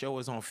now our show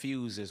is on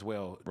Fuse as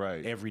well,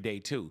 right? Every day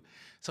too.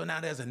 So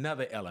now there's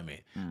another element,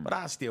 but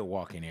I still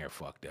walk in there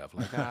fucked up.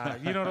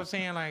 Like, you know what I'm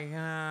saying? Like,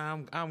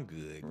 I'm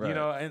good. Right.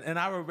 And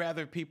I would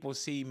rather people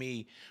see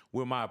me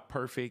with my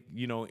perfect,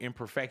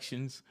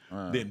 imperfections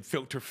than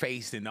filter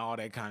face and all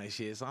that kind of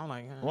shit. So I'm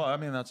like, well, I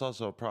mean, that's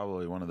also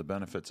probably one of the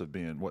benefits of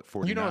being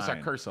 49. You notice I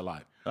curse a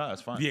lot. Oh,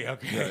 that's fine. Yeah,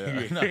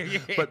 okay.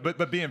 No,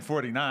 but being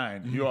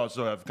 49, you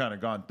also have kind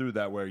of gone through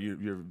that where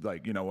you're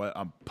like, you know what,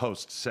 I'm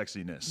post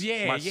sexiness.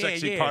 My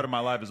sexy part of my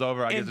life is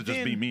over. I get to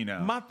just be me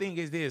now. My thing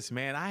is this,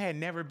 man. I had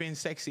never been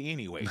sexy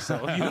anyway,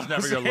 so it's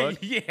never your look.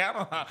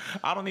 Yeah,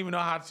 I don't even know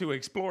how to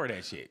explore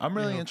that shit. I'm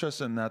really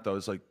interested in that though.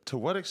 It's like, to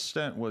what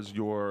extent was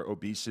your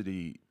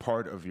obesity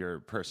part of your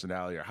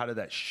personality, or how did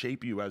that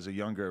shape you as a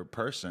younger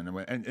person?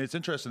 And it's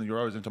interesting that you're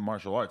always into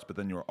martial arts, but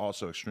then you're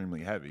also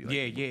extremely heavy.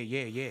 Like,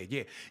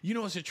 yeah. You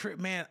know, it's a trip,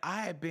 man.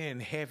 I had been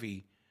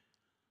heavy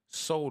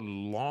so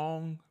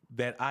long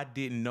that I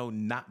didn't know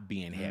not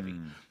being heavy.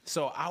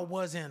 So I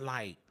wasn't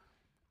like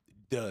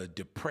the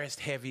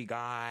depressed heavy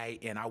guy,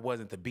 and I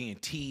wasn't the being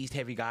teased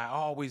heavy guy. I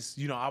always,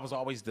 I was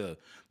always the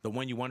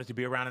one you wanted to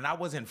be around, and I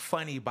wasn't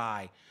funny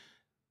by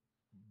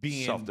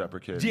being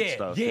self-deprecating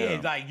stuff.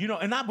 Like,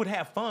 and I would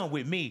have fun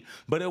with me,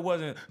 but it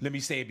wasn't, let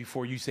me say it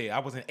before you say it, I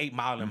wasn't 8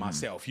 Mile in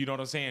myself. You know what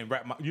I'm saying?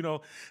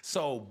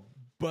 So,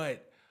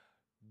 but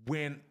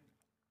when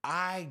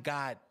I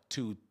got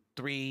to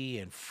 3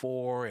 and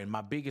 4, and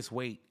my biggest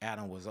weight,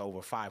 Adam, was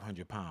over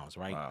 500 pounds,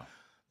 right? Wow.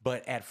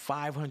 But at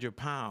 500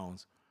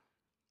 pounds,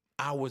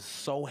 I was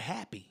so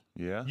happy.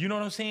 Yeah. You know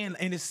what I'm saying?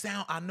 And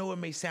I know it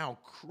may sound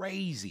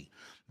crazy,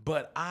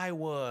 but I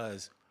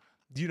was,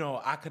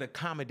 I could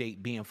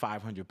accommodate being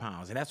 500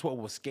 pounds. And that's what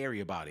was scary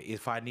about it.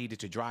 If I needed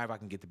to drive, I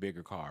can get the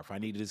bigger car. If I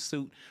needed a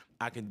suit,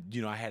 I can,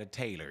 I had a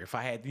tailor. If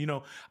I had,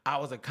 I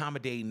was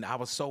accommodating. I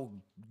was so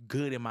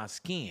good in my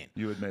skin.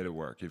 You had made it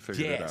work. You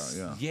figured it out.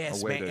 Yeah.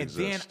 Yes, man. And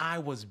then I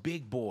was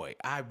big boy.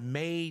 I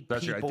made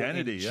That's people your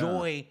identity,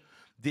 enjoy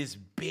this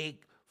big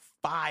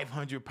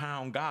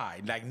 500-pound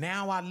guy. Like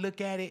now I look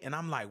at it and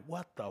I'm like,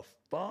 what the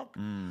fuck?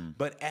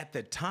 But at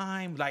the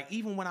time, like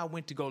even when I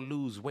went to go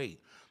lose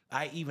weight,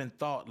 I even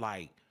thought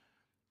like,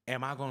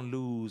 am I going to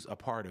lose a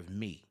part of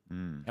me?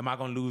 Am I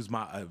going to lose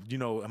my,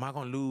 am I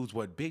going to lose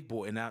what big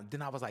boy? And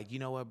then I was like, you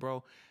know what,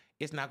 bro?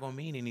 It's not going to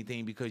mean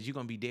anything because you're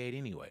going to be dead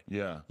anyway.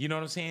 Yeah. You know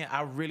what I'm saying?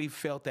 I really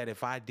felt that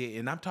if I did,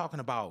 and I'm talking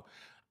about,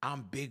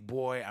 I'm big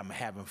boy, I'm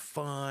having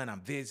fun,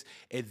 I'm this.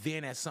 And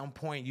then at some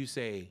point you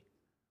say,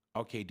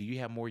 okay, do you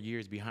have more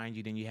years behind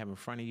you than you have in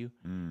front of you?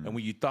 And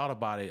when you thought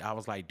about it, I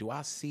was like, do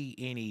I see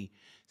any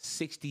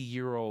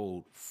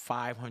 60-year-old,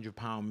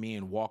 500-pound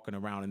men walking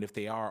around? And if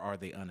they are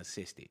they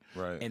unassisted?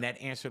 Right. And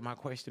that answered my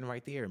question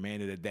right there,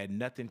 man, that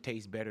nothing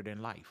tastes better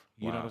than life.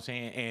 You know what I'm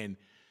saying?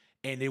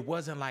 And it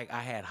wasn't like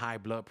I had high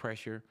blood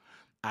pressure.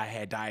 I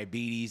had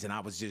diabetes, and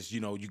I was just,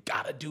 you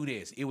got to do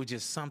this. It was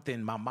just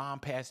something. My mom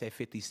passed at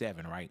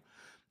 57, right?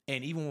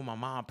 And even when my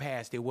mom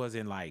passed, it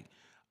wasn't like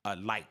a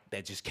light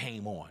that just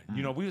came on.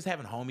 We was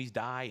having homies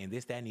die and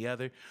this, that, and the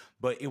other,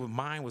 but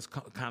mine was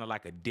kind of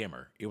like a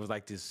dimmer. It was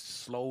like this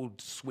slow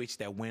switch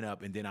that went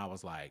up, and then I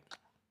was like,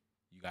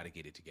 you got to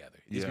get it together.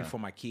 It's before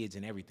my kids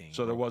and everything.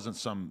 So there wasn't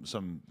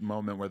some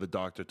moment where the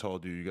doctor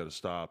told you got to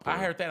stop? I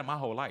heard that in my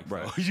whole life.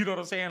 Right. You know what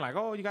I'm saying? Like,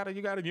 oh, you got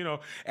to,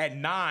 at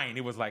 9,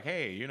 it was like,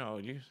 hey, you're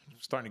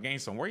starting to gain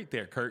some weight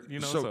there, Kurt.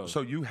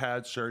 So you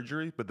had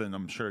surgery, but then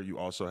I'm sure you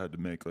also had to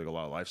make like a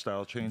lot of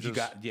lifestyle changes?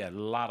 A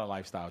lot of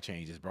lifestyle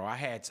changes, bro. I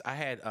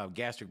had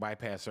gastric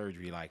bypass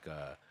surgery like,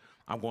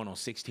 I'm going on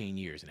 16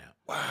 years now.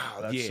 Wow,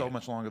 that's so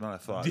much longer than I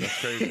thought. That's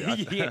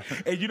crazy. Yeah,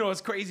 and what's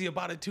crazy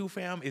about it too,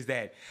 fam, is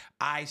that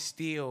I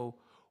still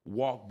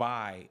walk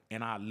by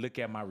and I look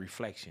at my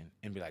reflection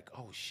and be like,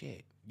 oh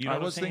shit. I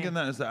was thinking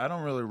that I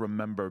don't really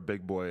remember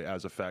Big Boy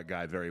as a fat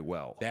guy very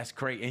well. That's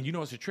great. And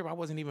it's a trip. I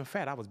wasn't even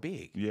fat. I was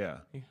big. Yeah.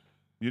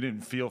 You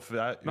didn't feel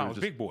fat? No, I was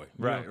big boy.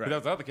 Right. But that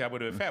was the other kid. I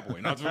would have been fat boy.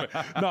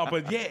 No,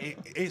 but yeah,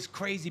 it's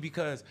crazy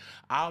because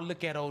I'll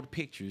look at old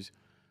pictures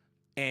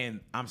and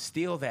I'm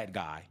still that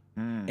guy.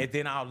 And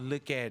then I'll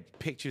look at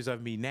pictures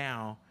of me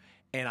now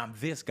and I'm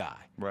this guy.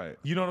 Right.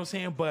 You know what I'm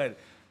saying? But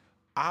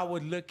I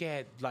would look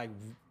at like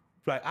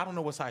I don't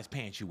know what size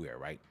pants you wear,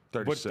 right?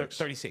 36.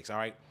 36, all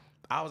right?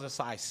 I was a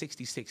size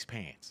 66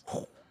 pants.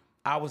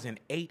 I was an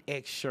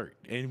 8X shirt.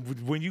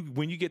 And when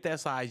you get that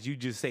size, you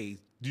just say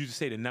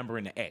the number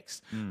in the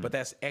X. But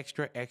that's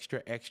extra,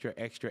 extra, extra,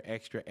 extra,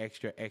 extra,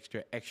 extra,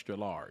 extra, extra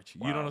large.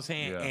 You know what I'm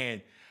saying? Yeah.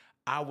 And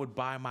I would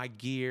buy my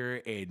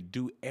gear and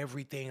do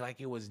everything like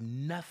it was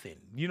nothing.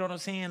 You know what I'm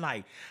saying?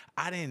 Like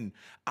I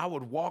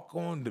would walk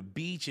on the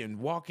beach and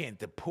walk in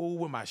the pool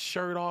with my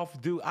shirt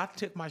off. Dude, I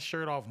took my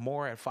shirt off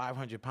more at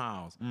 500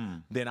 pounds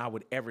than I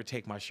would ever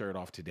take my shirt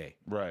off today.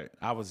 Right.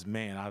 I was,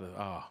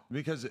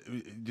 Because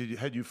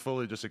had you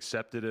fully just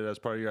accepted it as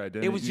part of your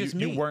identity? It was just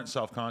me. You weren't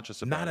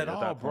self-conscious about it Not at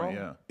all, that bro. point,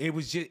 yeah.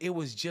 It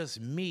was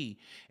just me.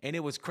 And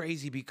it was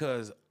crazy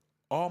because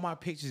all my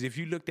pictures, if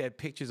you looked at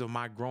pictures of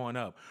my growing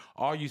up,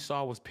 all you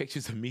saw was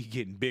pictures of me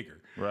getting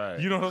bigger. Right.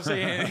 You know what I'm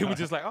saying? It was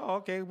just like, oh,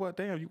 okay, well,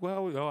 damn, I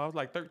was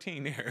like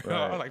 13 there. Right.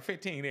 I was like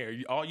 15 there.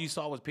 All you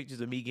saw was pictures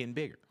of me getting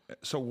bigger.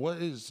 So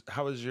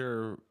how is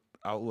your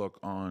outlook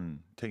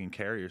on taking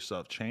care of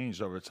yourself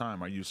changed over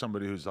time? Are you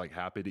somebody who's like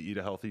happy to eat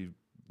a healthy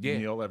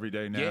meal every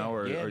day now?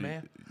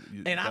 Man.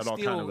 And that all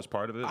kind of was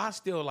part of it? I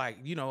still I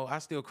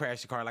still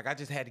crash the car. Like I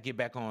just had to get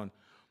back on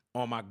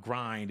my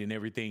grind and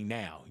everything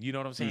now. You know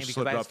what I'm saying?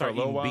 Because I started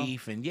eating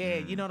beef and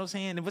you know what I'm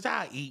saying? Which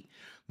I eat,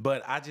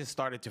 but I just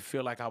started to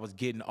feel like I was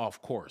getting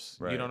off course.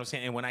 Right. You know what I'm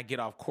saying? And when I get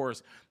off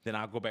course, then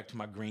I'll go back to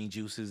my green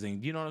juices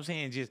and you know what I'm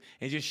saying?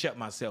 Just shut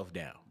myself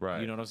down. Right.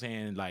 You know what I'm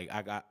saying? Like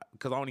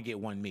because I only get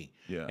one me.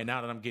 Yeah. And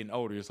now that I'm getting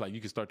older, it's like you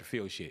can start to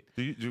feel shit.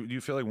 Do you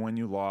feel like when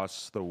you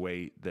lost the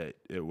weight that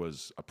it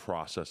was a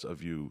process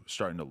of you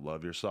starting to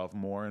love yourself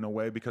more in a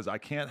way? Because I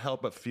can't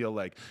help but feel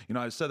like,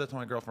 I said that to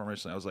my girlfriend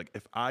recently. I was like,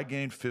 if I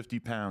gained 50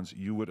 pounds,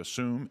 you would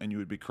assume and you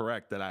would be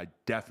correct that I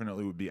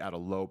definitely would be at a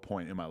low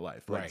point in my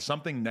life. Like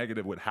something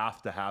negative would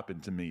have to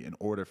happen to me in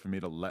order for me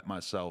to let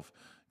myself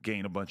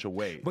gain a bunch of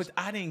weight. But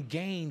I didn't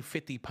gain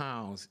 50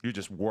 pounds. You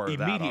just wore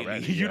immediately. That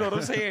already. You know what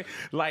I'm saying?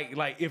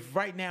 Like if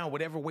right now,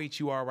 whatever weight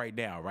you are right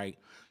now, right?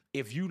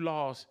 If you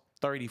lost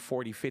 30,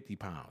 40, 50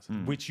 pounds,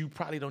 which you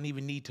probably don't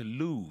even need to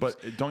lose.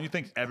 But don't you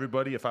think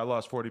everybody, if I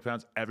lost 40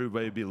 pounds,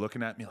 everybody would be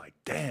looking at me like,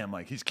 damn,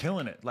 like he's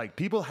killing it. Like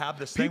people have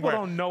this thing People where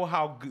don't know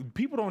how good,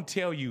 people don't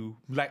tell you,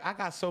 like I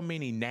got so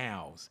many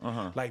nows.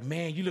 Like,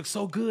 man, you look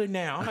so good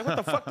now. I'm like, what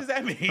the fuck does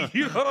that mean?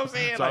 You know what I'm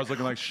saying? So I was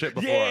looking like shit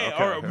before. Yeah,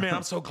 okay. or man,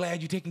 I'm so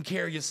glad you're taking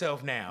care of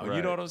yourself now. Right.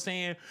 You know what I'm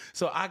saying?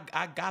 So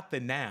I got the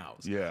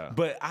nows. Yeah.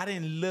 But I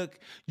didn't look,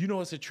 you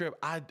know, it's a trip.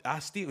 I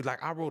still,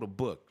 like I wrote a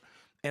book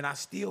and I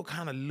still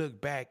kind of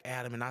look back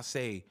at him and I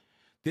say,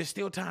 there's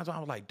still times where I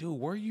was like, dude,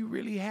 were you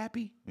really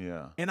happy?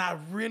 Yeah. And I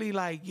really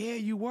like, yeah,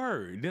 you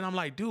were. Then I'm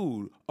like,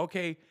 dude,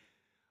 okay,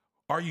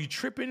 are you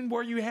tripping?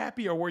 Were you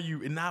happy or were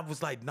you? And I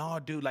was like, nah,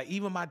 dude, like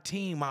even my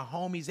team, my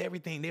homies,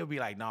 everything, they'll be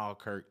like, nah,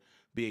 Kurt,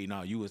 B,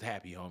 no, you was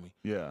happy, homie.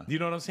 Yeah. You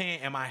know what I'm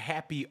saying? Am I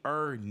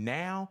happier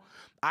now?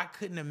 I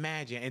couldn't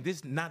imagine, and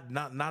this not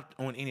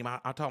on any, I'm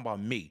talking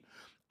about me.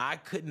 I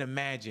couldn't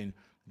imagine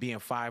being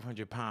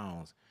 500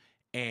 pounds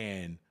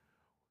and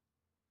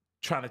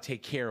trying to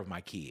take care of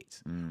my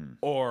kids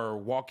or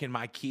walking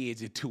my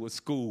kids into a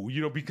school,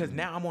 you know, because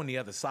now I'm on the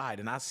other side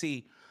and I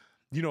see,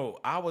 you know,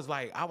 I was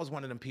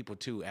one of them people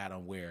too,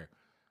 Adam, where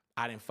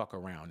I didn't fuck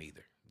around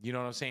either. You know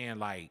what I'm saying?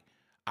 Like,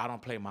 I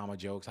don't play mama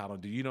jokes. I don't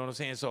do, you know what I'm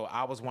saying? So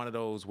I was one of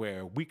those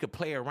where we could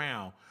play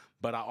around,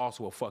 but I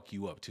also will fuck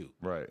you up too.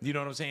 Right. You know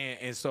what I'm saying?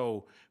 And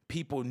so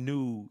people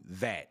knew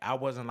that. I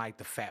wasn't like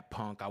the fat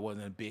punk. I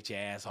wasn't a bitch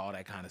ass, all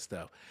that kind of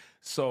stuff.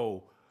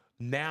 So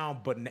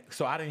now,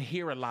 so I didn't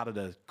hear a lot of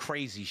the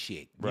crazy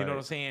shit. You know what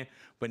I'm saying?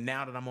 But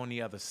now that I'm on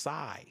the other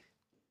side,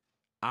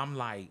 I'm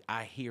like,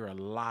 I hear a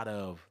lot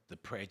of the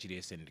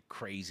prejudice and the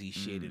crazy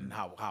shit and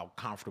how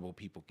comfortable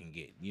people can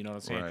get. You know what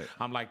I'm saying?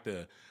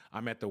 Right.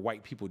 I'm at the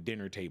white people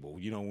dinner table,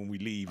 you know, when we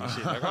leave and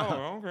shit. Like,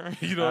 oh, okay.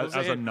 You know what I'm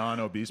saying? As a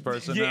non-obese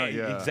person yeah, now?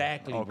 Yeah,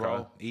 exactly, okay.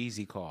 bro.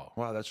 Easy call.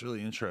 Wow, that's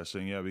really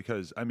interesting. Yeah,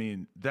 because I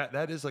mean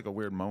that is like a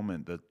weird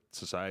moment that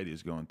society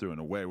is going through in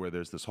a way where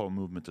there's this whole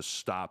movement to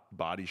stop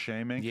body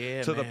shaming.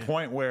 Yeah, to man. the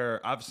point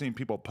where I've seen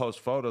people post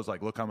photos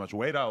like, look how much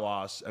weight I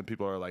lost, and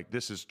people are like,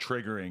 this is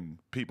triggering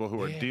people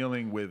who are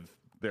dealing with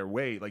their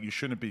weight. Like you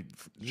shouldn't be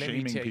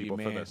shaming people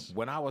for this.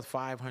 When I was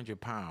 500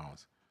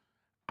 pounds,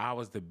 I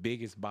was the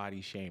biggest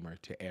body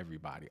shamer to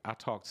everybody. I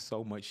talked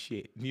so much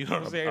shit. You know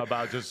what I'm saying?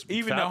 About just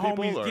even fat the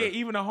homies, people, or? yeah,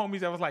 even the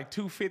homies that was like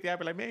 250. I'd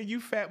be like, man, you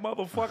fat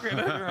motherfucker.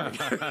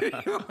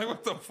 Like,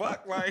 what the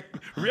fuck? Like,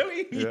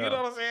 really? Yeah. You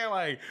know what I'm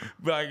saying?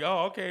 Like,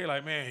 oh, okay.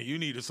 Like, man, you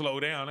need to slow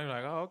down. They're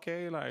like, oh,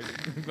 okay. Like,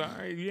 all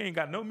right, you ain't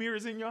got no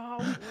mirrors in your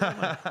house.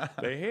 Like,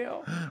 the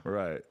hell?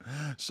 Right.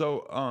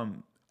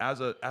 So, as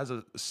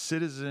a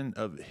citizen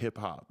of hip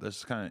hop,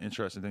 this kind of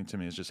interesting thing to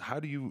me is just how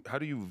do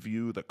you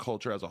view the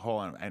culture as a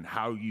whole and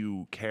how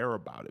you care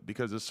about it?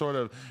 Because it's sort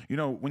of, you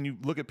know, when you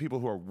look at people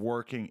who are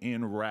working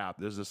in rap,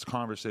 there's this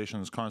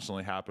conversation that's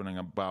constantly happening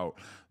about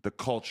the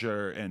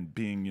culture and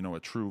being, you know, a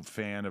true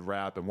fan of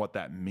rap and what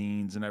that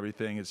means and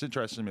everything. It's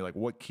interesting to me, like,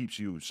 what keeps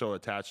you so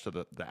attached to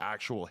the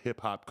actual hip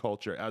hop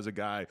culture as a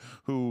guy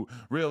who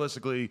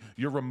realistically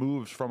you're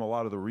removed from a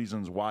lot of the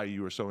reasons why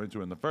you were so into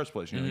it in the first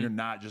place. You know, you're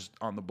not just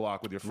on the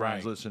block with your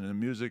friends listening to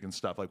music and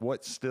stuff. Like,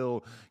 what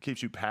still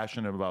keeps you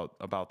passionate about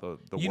the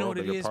you know world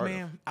what that it you're is, part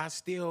man? I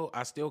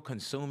still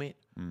consume it.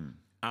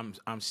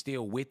 I'm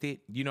still with it.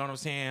 You know what I'm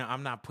saying?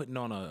 I'm not putting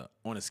on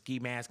a ski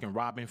mask and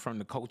robbing from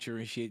the culture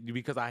and shit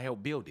because I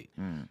helped build it.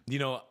 You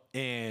know,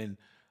 and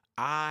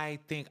I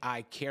think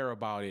I care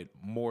about it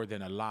more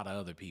than a lot of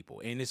other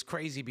people. And it's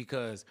crazy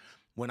because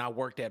when I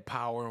worked at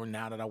Power and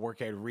now that I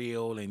work at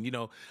Real, and, you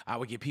know, I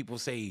would get people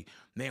say,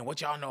 man, what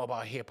y'all know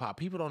about hip hop?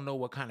 People don't know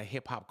what kind of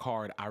hip hop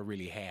card I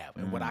really have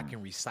and what I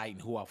can recite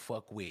and who I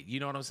fuck with. You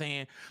know what I'm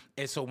saying?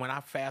 And so when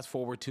I fast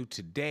forward to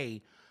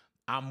today,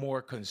 I'm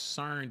more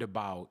concerned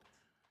about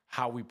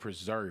how we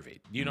preserve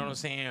it. You know what I'm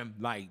saying?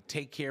 Like,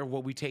 take care of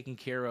what we taking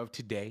care of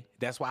today.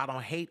 That's why I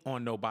don't hate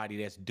on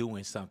nobody that's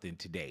doing something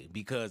today,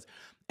 because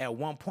at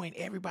one point,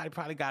 everybody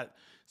probably got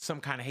some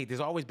kind of hate.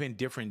 There's always been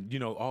different, you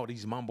know, all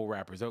these mumble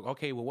rappers.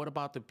 Okay, well, what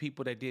about the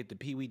people that did the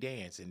Pee Wee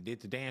dance and did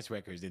the dance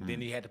records? And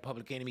then you had the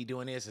Public Enemy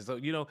doing this. And so,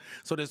 you know,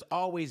 so there's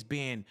always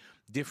been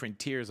different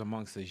tiers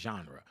amongst the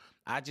genre.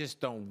 I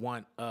just don't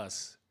want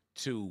us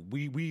to,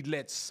 we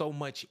let so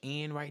much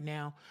in right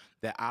now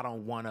that I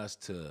don't want us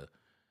to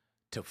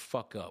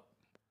fuck up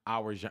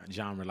our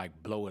genre,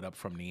 like blow it up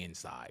from the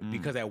inside.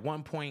 Because at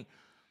one point,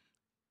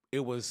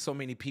 it was so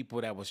many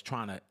people that was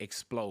trying to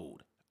explode.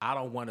 I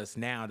don't want us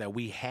now that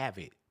we have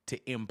it to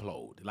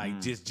implode.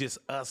 Like just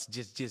us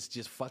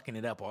just fucking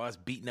it up, or us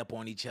beating up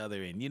on each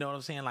other. And you know what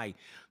I'm saying? Like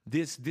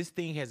this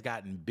thing has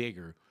gotten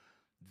bigger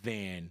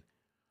than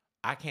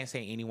I can't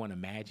say anyone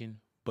imagined,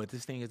 but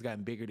this thing has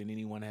gotten bigger than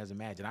anyone has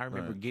imagined. I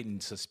remember getting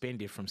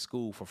suspended from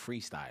school for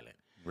freestyling.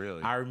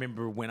 Really? I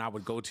remember when I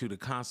would go to the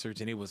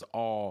concerts and it was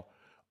all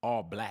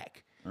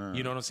black.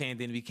 You know what I'm saying?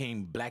 Then it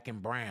became black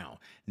and brown.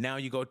 Now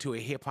you go to a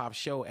hip hop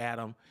show,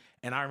 Adam.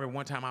 And I remember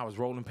one time I was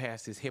rolling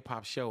past this hip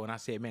hop show and I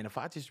said, man, if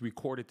I just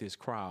recorded this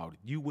crowd,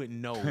 you wouldn't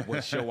know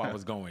what show I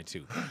was going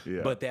to.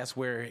 Yeah. But that's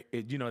where,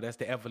 that's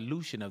the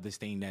evolution of this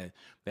thing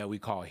that we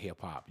call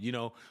hip hop,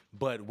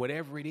 But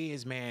whatever it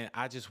is, man,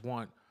 I just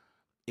want,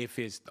 if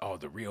it's,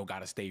 the real got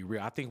to stay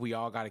real. I think we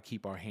all got to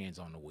keep our hands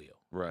on the wheel.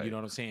 Right. You know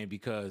what I'm saying?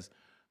 Because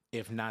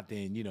if not,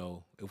 then,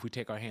 if we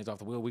take our hands off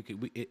the wheel,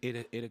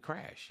 it'll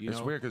crash. It's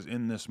weird because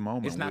in this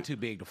moment, it's not too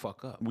big to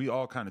fuck up. We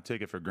all kind of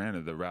take it for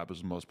granted that rap is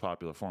the most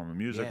popular form of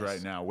music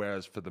right now.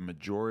 Whereas for the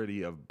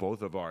majority of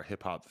both of our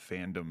hip hop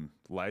fandom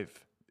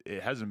life,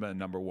 it hasn't been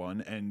number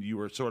one. And you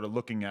were sort of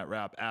looking at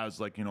rap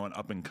as like, an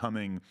up and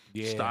coming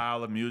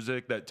style of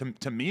music that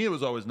to me, it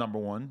was always number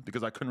one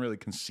because I couldn't really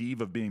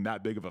conceive of being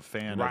that big of a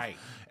fan of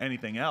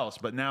anything else.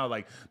 But now,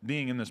 like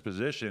being in this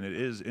position, it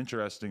is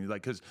interesting.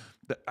 Like, because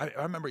I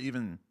remember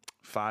even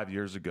 5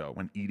 years ago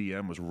when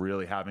EDM was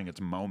really having its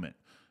moment.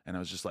 And I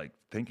was just like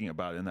thinking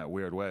about it in that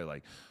weird way,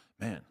 like,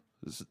 man,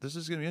 this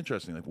is going to be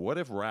interesting. Like, what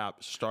if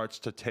rap starts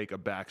to take a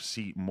back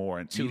seat more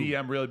and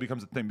EDM really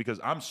becomes a thing? Because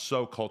I'm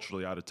so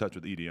culturally out of touch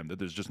with EDM that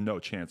there's just no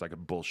chance I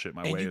could bullshit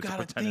my way into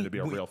pretending to be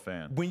a real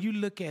fan. When you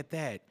look at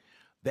that,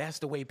 that's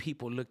the way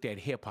people looked at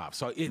hip hop.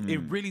 So I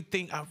really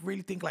think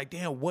like,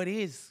 damn,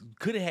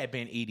 could it have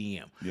been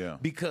EDM? Yeah.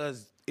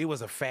 Because it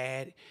was a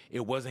fad. It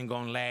wasn't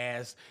going to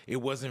last. It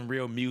wasn't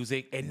real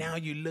music. And now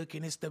you look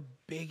and it's the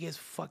biggest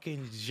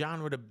fucking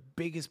genre, the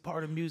biggest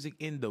part of music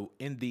in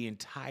the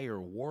entire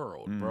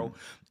world, bro.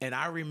 And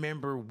I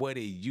remember what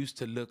it used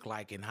to look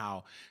like and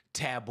how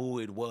taboo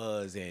it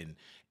was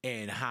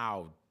and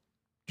how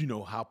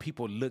how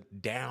people look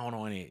down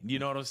on it. You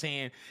know what I'm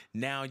saying?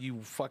 Now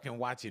you fucking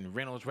watching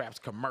Reynolds Rap's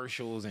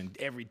commercials and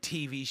every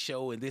TV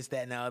show and this,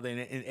 that, and the other,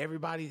 and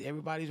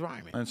everybody's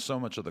rhyming. And so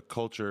much of the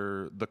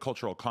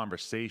cultural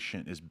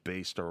conversation is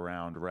based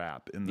around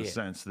rap in the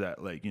sense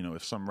that, like,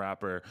 if some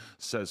rapper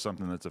says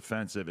something that's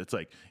offensive, it's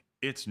like,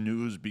 it's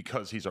news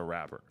because he's a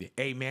rapper.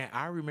 Hey, man,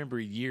 I remember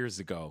years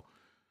ago,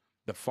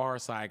 the Far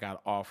Side got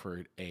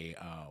offered a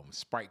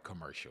Sprite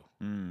commercial.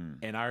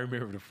 And I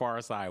remember the Far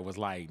Side was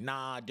like,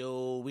 nah,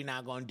 dude, we're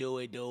not going to do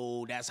it,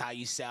 dude. That's how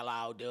you sell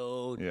out,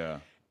 dude. Yeah.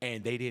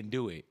 And they didn't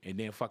do it. And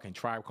then fucking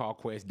Tribe Called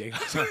Quest,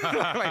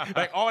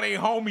 like all they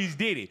homies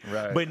did it.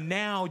 Right. But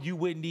now you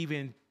wouldn't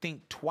even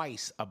think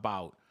twice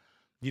about,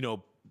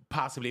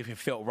 possibly if it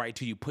felt right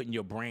to you, putting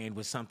your brand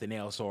with something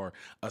else or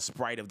a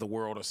Sprite of the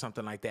world or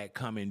something like that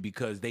coming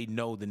because they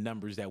know the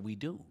numbers that we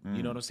do.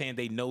 You know what I'm saying?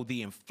 They know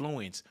the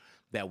influence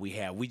that we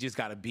have. We just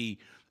got to be,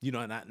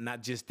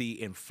 not just the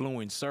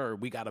influencer.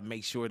 We got to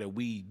make sure that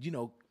we,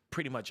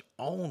 pretty much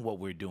own what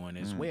we're doing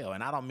as well.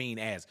 And I don't mean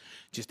as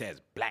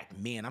black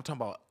men. I'm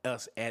talking about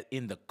us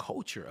in the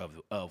culture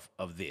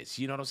of this.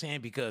 You know what I'm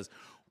saying? Because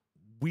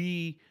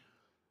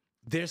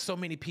there's so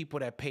many people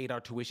that paid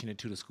our tuition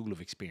into the school of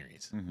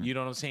experience. You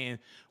know what I'm saying?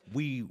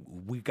 We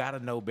got to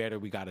know better.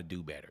 We got to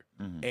do better.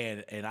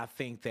 And I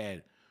think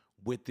that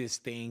with this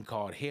thing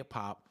called hip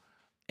hop,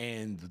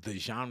 and the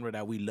genre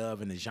that we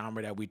love and the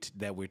genre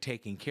that we're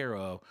taking care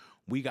of,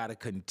 we got to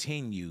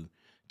continue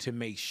to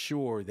make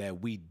sure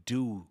that we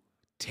do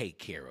take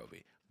care of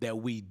it, that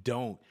we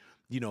don't,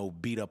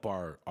 beat up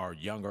our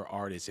younger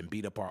artists and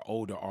beat up our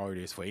older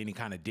artists for any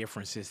kind of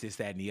differences, this,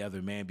 that, and the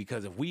other, man.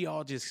 Because if we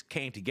all just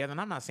came together, and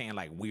I'm not saying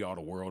like we are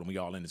the world and we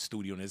all in the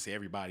studio and there's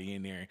everybody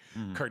in there,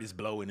 Curtis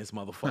Blow and this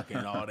motherfucker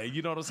and all that,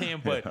 you know what I'm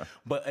saying?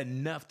 But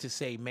enough to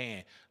say,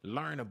 man,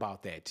 learn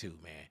about that too,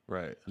 man.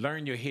 Right.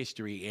 Learn your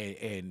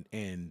history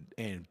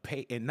and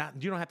pay, and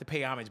not, you don't have to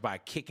pay homage by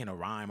kicking a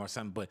rhyme or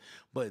something,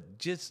 but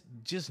just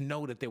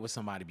know that there was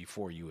somebody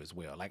before you as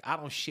well. Like, I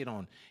don't shit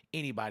on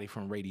anybody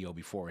from radio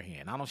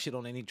beforehand. I don't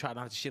try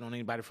not to shit on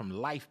anybody from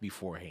life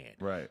beforehand.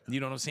 Right. You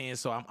know what I'm saying?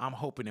 So I'm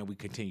hoping that we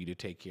continue to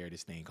take care of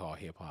this thing called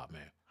hip hop,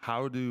 man.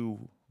 How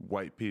do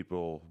white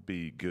people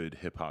be good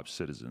hip hop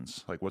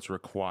citizens? Like, what's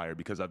required?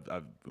 Because I've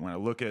when I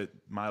look at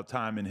my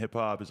time in hip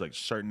hop, it's like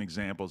certain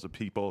examples of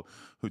people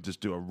who just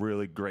do a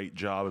really great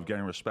job of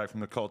getting respect from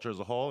the culture as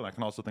a whole. And I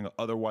can also think of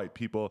other white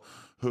people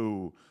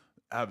who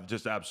have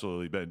just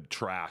absolutely been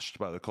trashed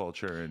by the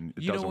culture and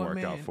it doesn't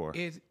work out for.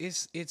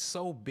 It's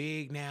so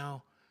big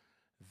now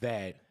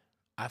that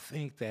I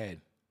think that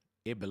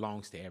it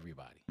belongs to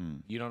everybody.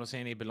 You know what I'm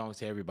saying? It belongs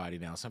to everybody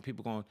now. Some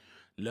people gonna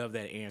love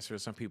that answer.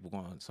 Some people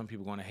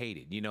gonna hate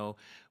it.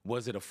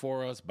 Was it a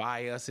for us,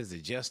 by us? Is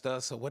it just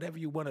us, or whatever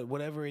you want?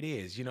 Whatever it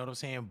is, you know what I'm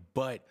saying?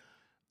 But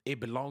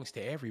it belongs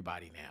to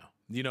everybody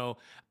now.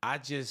 I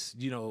just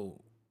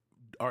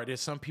are there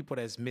some people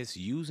that's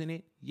misusing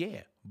it?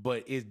 Yeah,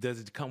 but does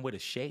it come with a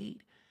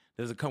shade?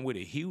 Does it come with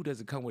a hue?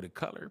 Does it come with a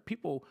color?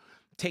 People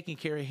taking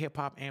care of hip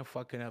hop and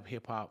fucking up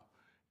hip hop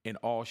in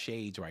all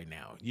shades right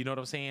now. You know what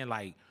I'm saying?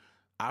 Like,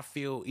 I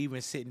feel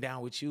even sitting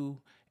down with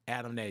you,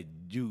 Adam, that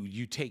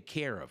you take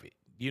care of it.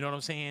 You know what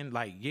I'm saying?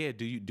 Like, yeah,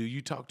 do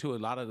you talk to a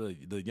lot of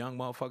the young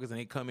motherfuckers and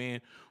they come in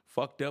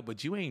fucked up,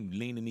 but you ain't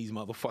leaning these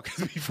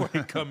motherfuckers before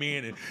they come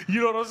in, and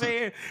you know what I'm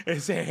saying,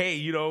 and say, hey,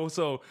 you know,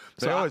 so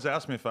they always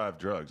ask me if I have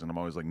drugs, and I'm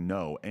always like,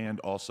 no, and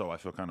also I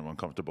feel kind of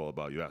uncomfortable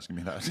about you asking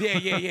me that. Yeah,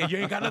 you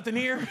ain't got nothing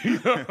here, you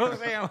know what I'm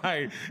saying,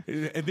 like,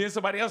 and then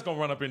somebody else gonna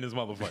run up in this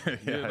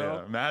motherfucker. You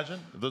know? Imagine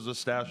those are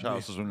stash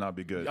houses would not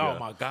be good. Oh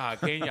my God,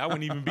 can you? I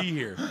wouldn't even be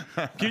here.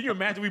 Can you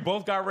imagine? We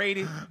both got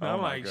raided.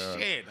 I'm like, God.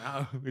 Shit.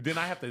 Then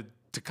I have to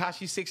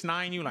Tekashi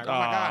 6ix9ine you, like, oh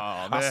my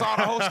God, man. I saw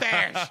the whole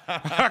stash.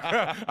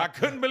 I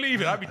couldn't believe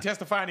it. I'd be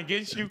testifying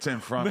against you. It's in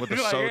front with the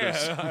like,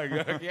 sodas.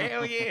 Yeah,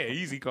 hell yeah,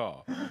 easy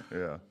call.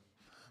 Yeah,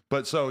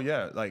 but so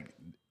yeah, like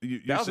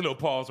that was a little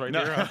pause right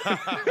there.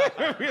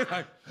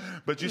 Huh?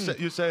 But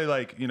you say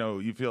like, you know,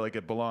 you feel like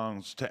it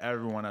belongs to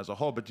everyone as a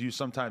whole. But do you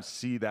sometimes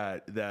see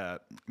that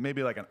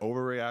maybe like an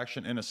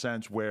overreaction in a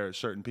sense where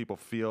certain people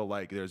feel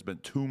like there's been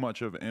too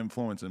much of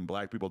influence and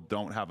black people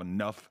don't have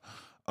enough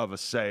of a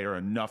say or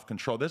enough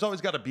control? There's always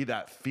got to be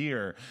that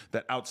fear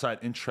that outside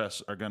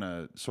interests are going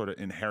to sort of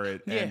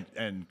inherit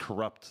and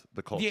corrupt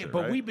the culture. Yeah,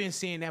 but right? we've been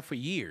seeing that for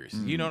years.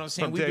 You know what I'm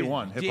saying? From day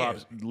one, hip-hop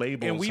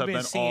labels have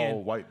been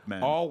all white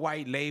men. All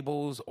white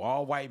labels,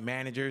 all white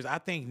managers. I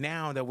think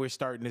now that we're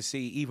starting to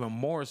see even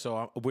more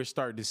so, we're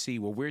starting to see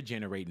where we're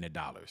generating the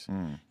dollars.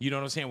 You know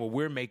what I'm saying? Where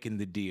we're making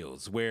the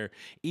deals, where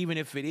even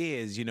if it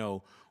is, you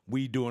know,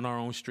 we doing our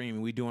own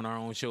streaming, we doing our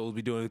own shows,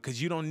 we doing it because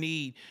you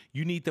need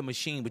the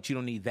machine, but you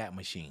don't need that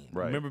machine.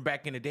 Right. Remember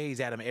back in the days,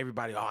 Adam,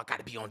 everybody, I got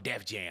to be on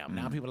Def Jam.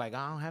 Now people are like,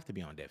 I don't have to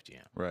be on Def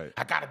Jam. Right.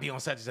 I got to be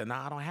on such and such. No,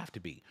 I don't have to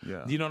be.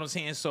 Yeah. You know what I'm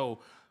saying? So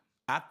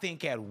I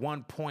think at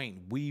one point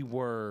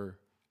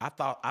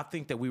I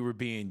think that we were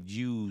being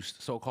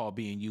used, so-called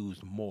being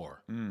used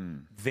more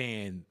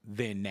than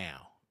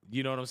now.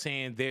 You know what I'm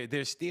saying?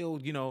 There's still,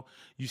 you know,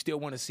 you still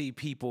want to see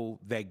people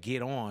that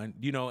get on,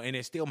 you know, and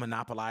they're still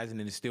monopolizing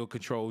and it's still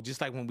controlled.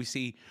 Just like when we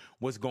see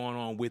what's going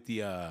on with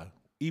the,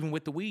 even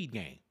with the weed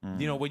game.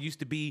 You know, what used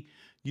to be,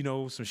 you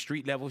know, some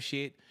street level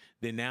shit.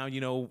 Then now, you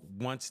know,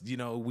 once, you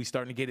know, we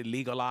starting to get it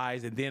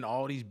legalized, and then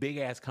all these big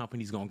ass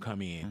companies gonna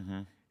come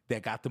in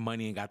that got the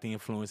money and got the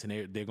influence,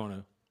 and they're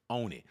gonna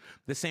own it.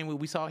 The same way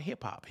we saw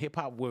hip hop. Hip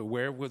hop,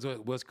 where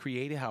it was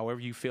created, however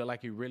you feel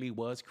like it really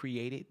was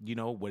created, you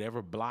know,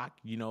 whatever block,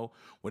 you know,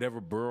 whatever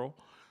borough,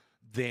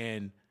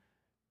 then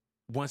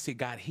once it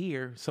got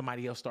here,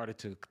 somebody else started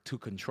to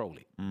control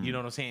it. You know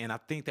what I'm saying? And I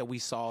think that we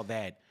saw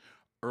that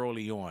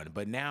early on.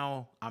 But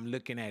now I'm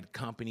looking at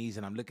companies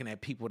and I'm looking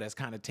at people that's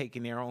kind of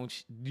taking their own,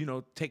 you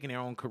know, taking their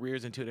own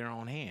careers into their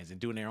own hands and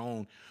doing their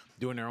own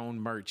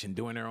merch and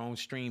doing their own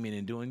streaming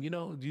and doing, you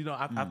know,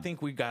 I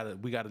think we got a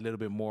little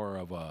bit more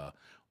of a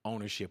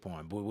ownership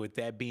on. But with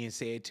that being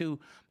said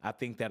too, I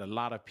think that a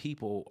lot of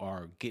people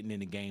are getting in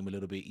the game a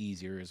little bit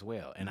easier as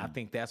well. And I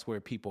think that's where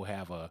people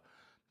have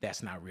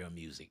that's not real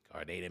music,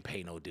 or they didn't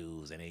pay no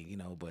dues, and they, you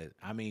know, but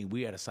I mean,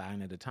 we at a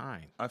sign at a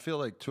time. I feel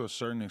like to a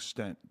certain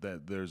extent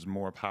that there's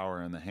more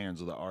power in the hands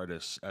of the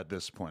artists at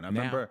this point. I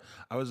remember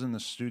I was in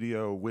the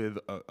studio with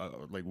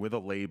a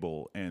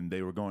label, and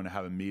they were going to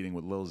have a meeting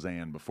with Lil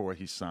Xan before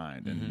he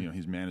signed, and you know,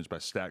 he's managed by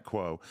Stat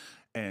Quo,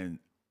 and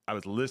I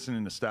was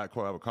listening to Stat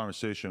Quo have a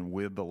conversation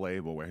with the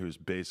label where he was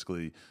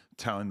basically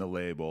telling the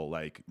label,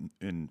 like,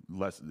 in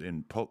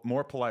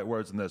more polite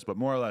words than this, but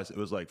more or less it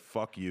was like,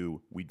 fuck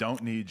you, we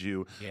don't need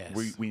you.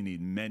 Yes. We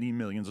need many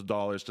millions of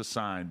dollars to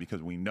sign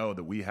because we know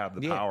that we have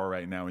the power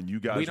right now and you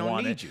guys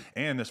want it.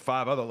 And there's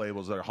 5 other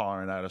labels that are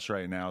hollering at us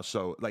right now.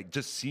 So like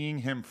just seeing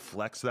him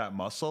flex that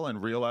muscle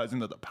and realizing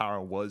that the power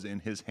was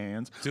in his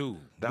hands, dude,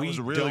 that was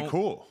really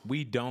cool.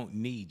 We don't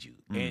need you.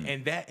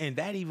 And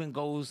that even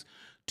goes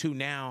to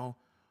now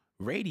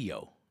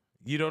radio.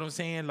 You know what I'm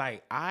saying?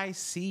 Like, I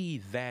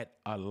see that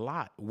a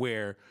lot,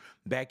 where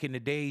back in the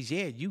days,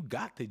 you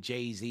got the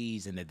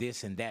Jay-Z's and the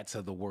this and that's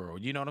of the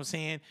world. You know what I'm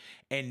saying?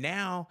 And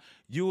now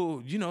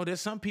you know,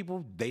 there's some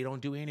people, they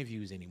don't do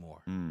interviews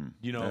anymore.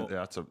 You know,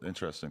 that's an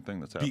interesting thing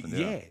that's happened.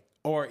 Yeah.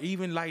 Or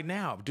even like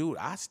now, dude,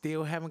 I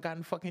still haven't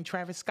gotten fucking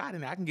Travis Scott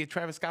in there. I can get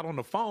Travis Scott on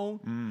the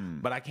phone,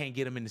 but I can't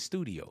get him in the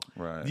studio.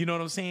 Right. You know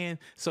what I'm saying?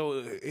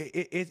 So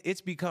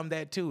it's become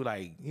that too.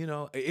 Like, you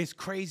know, it's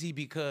crazy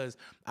because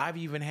I've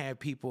even had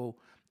people,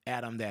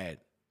 Adam,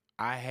 that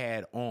I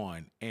had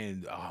on,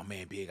 and oh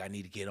man, Big, I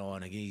need to get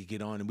on.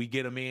 And we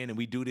get them in, and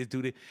we do this,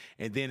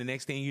 and then the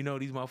next thing you know,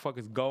 these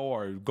motherfuckers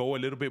go a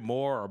little bit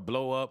more or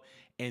blow up,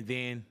 and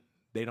then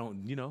they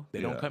don't, you know, they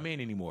don't come in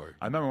anymore.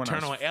 I remember when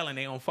turn on Ellen,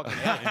 they on fucking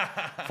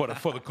Ellen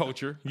for the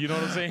culture. You know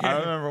what I'm saying? I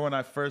remember when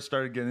I first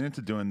started getting into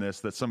doing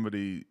this, that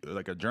somebody,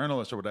 like a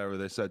journalist or whatever,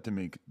 they said to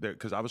me,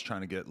 because I was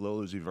trying to get Lil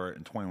Uzi Vert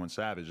and 21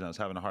 Savage, and I was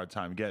having a hard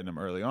time getting them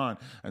early on,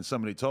 and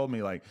somebody told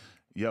me like,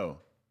 yo,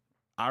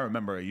 I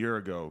remember a year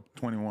ago,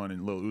 21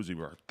 and Lil Uzi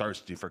were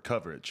thirsty for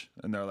coverage.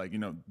 And they're like, you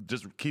know,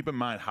 just keep in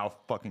mind how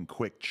fucking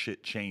quick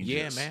shit changes.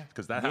 Yeah, man.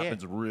 Because that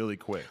happens really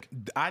quick.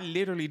 I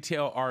literally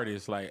tell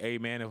artists, like, hey,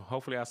 man,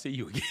 hopefully I'll see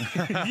you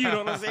again. You know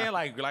what I'm saying?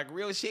 Like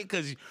real shit,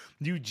 because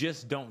you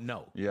just don't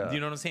know. Yeah. You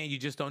know what I'm saying? You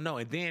just don't know.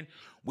 And then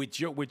with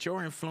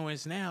your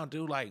influence now,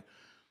 dude, like,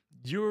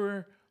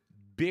 you're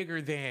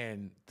bigger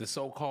than the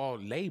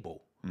so-called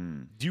label.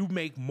 You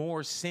make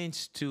more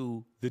sense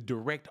to the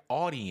direct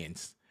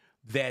audience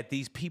that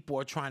these people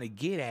are trying to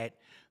get at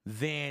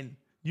than,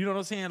 you know what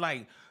I'm saying?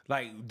 Like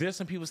there's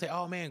some people say,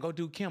 oh man, go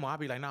do Kimmel. I'll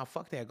be like, nah,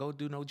 fuck that. Go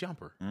do No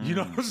Jumper. You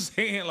know what I'm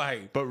saying?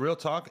 Like, but real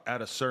talk,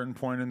 at a certain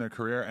point in their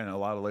career, and a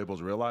lot of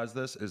labels realize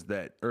this, is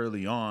that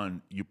early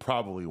on, you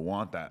probably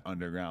want that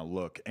underground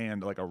look,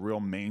 and like a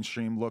real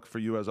mainstream look for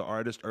you as an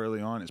artist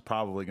early on is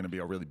probably going to be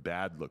a really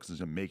bad look. 'Cause it's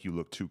going to make you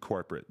look too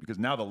corporate, because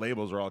now the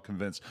labels are all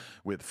convinced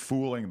with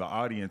fooling the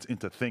audience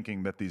into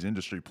thinking that these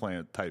industry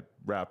plant type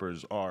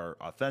rappers are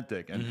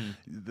authentic. And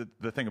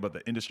the thing about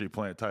the industry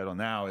plant title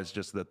now is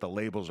just that the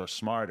labels are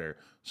smarter.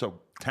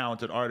 So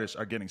talented artists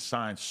are getting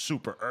signed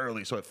super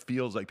early, so it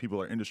feels like people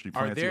are industry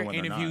plants. Are there when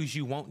interviews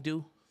you won't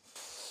do?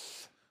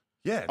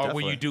 Yeah, or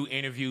definitely. will you do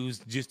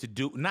interviews just to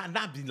do,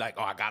 not be like,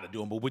 oh, I got to do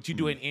them, but would you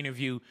do an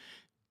interview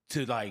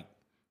to like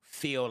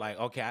feel like,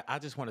 okay, I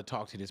just want to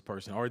talk to this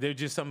person? Or they're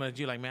just something that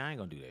you're like, man, I ain't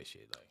gonna do that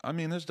shit. Like, I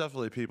mean, there's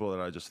definitely people that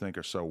I just think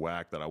are so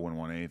whack that I wouldn't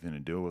want anything to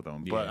do with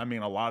them. But Yeah. I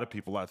mean, a lot of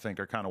people I think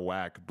are kind of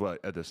whack,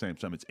 but at the same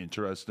time, it's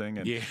interesting.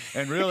 And, Yeah.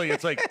 and really,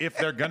 it's like, if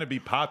they're going to be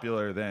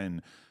popular,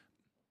 then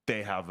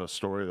they have a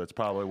story that's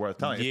probably worth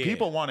telling. Yeah. If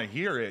people want to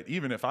hear it,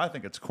 even if I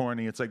think it's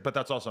corny, it's like, but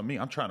that's also me.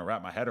 I'm trying to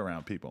wrap my head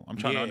around people. I'm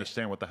trying to Yeah.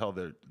 understand what the hell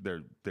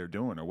they're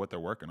doing or what they're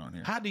working on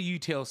here. how do you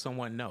tell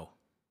someone no?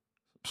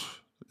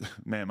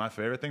 Man, my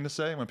favorite thing to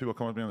say when people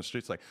come up to me on the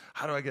streets, like,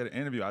 how do I get an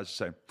interview? I just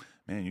say,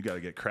 man, you got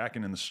to get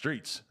cracking in the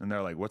streets. And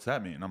they're like, what's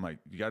that mean? And I'm like,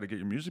 you got to get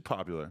your music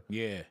popular.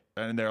 Yeah.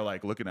 And they're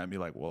like looking at me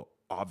like, well,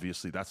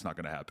 obviously that's not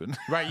going to happen.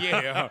 Right,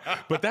 yeah.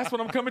 But that's what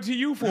I'm coming to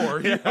you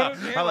for. You know what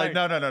I'm saying? I'm like,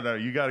 no.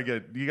 You got to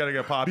get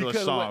a popular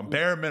Because song.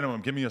 Bare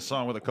minimum, give me a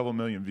song with a couple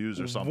million views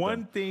or something.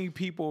 One thing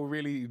people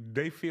really,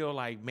 they feel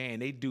like, man,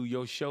 they do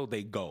your show,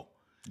 they go.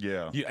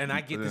 Yeah. And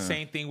I get the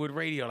same thing with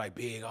radio. Like,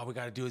 big, all we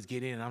got to do is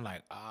get in. And I'm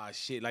like,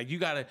 shit. Like, you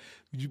gotta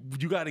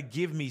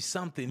give me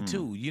something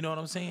too. You know what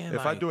I'm saying?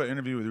 If I do an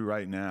interview with you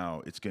right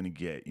now, it's going to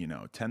get,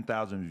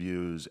 10,000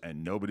 views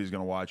and nobody's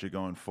going to watch it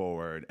going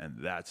forward. And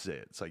that's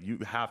it. It's like, you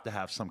have to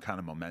have some kind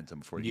of momentum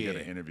before you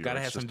get an interview.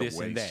 Gotta It's have some just a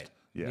this and waste. that.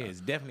 Yeah.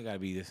 It's definitely got to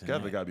be this and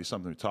Definitely that. got to be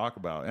something to talk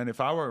about. And if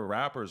I were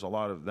rappers, a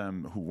lot of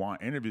them who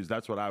want interviews,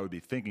 that's what I would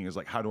be thinking is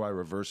like, how do I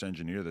reverse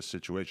engineer this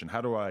situation?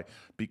 How do I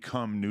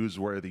become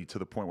newsworthy to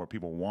the point where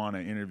people want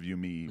to interview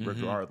me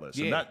regardless?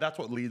 Yeah. And that's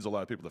what leads a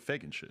lot of people to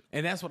faking shit.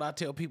 And that's what I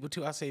tell people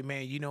too. I say,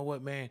 man, you know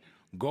what, man?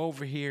 Go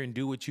over here and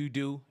do what you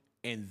do,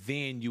 and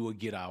then you will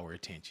get our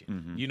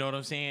attention. You know what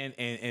I'm saying?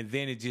 And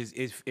then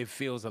it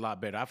feels a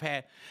lot better.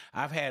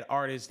 I've had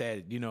artists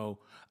that,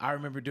 I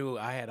remember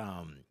I had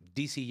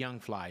DC Young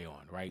Fly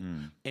on, right?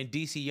 And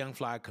DC Young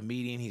Fly,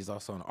 comedian, he's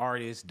also an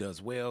artist, does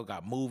well,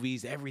 got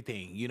movies,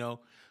 everything,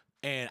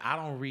 And I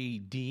don't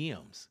read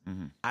DMs.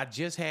 I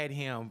just had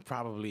him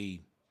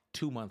probably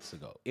 2 months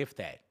ago, if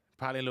that,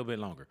 probably a little bit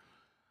longer.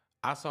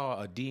 I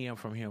saw a DM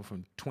from him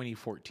from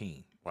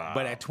 2014. Wow.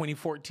 But at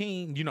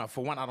 2014,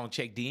 for one, I don't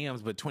check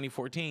DMs, but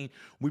 2014,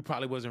 we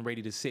probably wasn't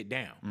ready to sit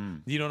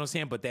down. You know what I'm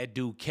saying? But that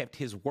dude kept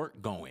his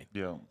work going.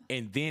 Yeah.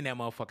 And then that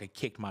motherfucker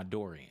kicked my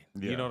door in.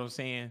 Yeah. You know what I'm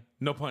saying?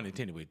 No pun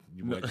intended with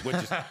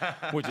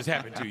what just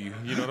happened to you.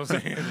 You know what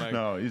I'm saying? Like,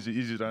 No,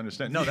 easy to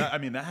understand. No,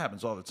 that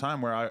happens all the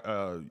time where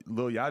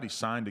Lil Yachty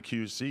signed to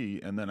QC,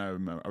 and then I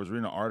was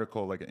reading an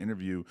article, like an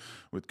interview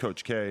with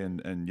Coach K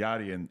and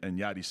Yachty, and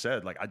Yachty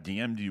said, like, I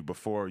DM'd you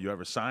before you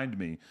ever signed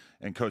me,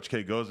 and Coach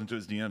K goes into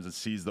his DMs and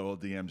sees the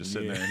old DM just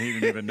sitting there, and he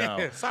didn't even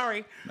know.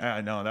 Sorry. I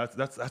know,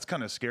 that's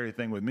kind of a scary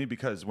thing with me,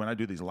 because when I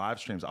do these live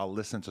streams, I'll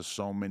listen to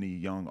so many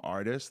young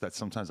artists that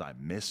sometimes I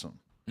miss them.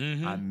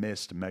 I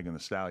missed Megan Thee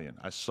Stallion.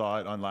 I saw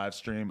it on live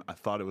stream. I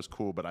thought it was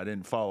cool, but I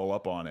didn't follow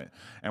up on it.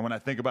 And when I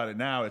think about it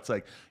now, it's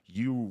like,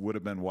 you would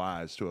have been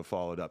wise to have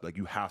followed up. Like,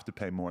 you have to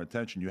pay more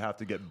attention. You have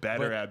to get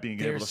better at being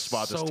able to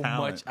spot this talent. There's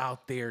so much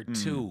out there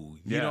too.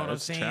 You know what I'm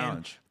it's a saying?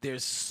 challenge.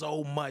 There's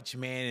so much,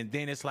 man. And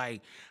then it's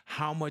like,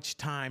 how much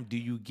time do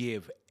you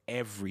give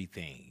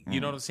everything?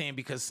 You know what I'm saying?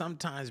 Because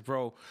sometimes,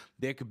 bro,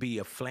 there could be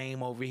a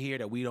flame over here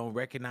that we don't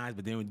recognize,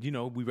 but then,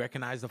 we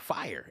recognize the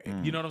fire.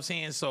 You know what I'm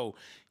saying? So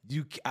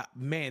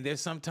man,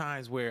 there's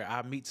sometimes where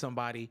I meet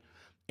somebody,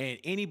 and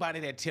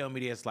anybody that tell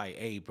me this, like,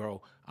 hey,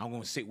 bro, I'm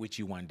going to sit with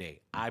you one day,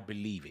 I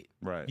believe it.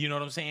 Right. You know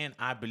what I'm saying?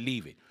 I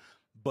believe it.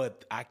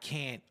 But I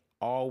can't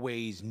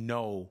always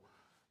know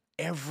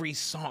every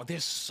song.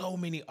 There's so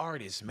many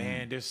artists,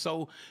 man. There's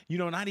so,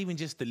 not even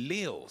just the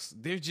Lils.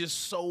 There's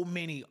just so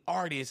many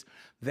artists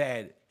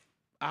that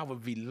I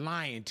would be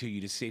lying to you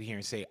to sit here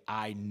and say,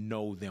 I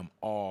know them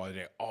all.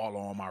 They're all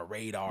on my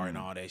radar and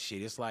all that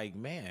shit. It's like,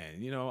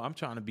 man, I'm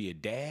trying to be a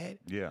dad.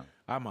 Yeah.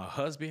 I'm a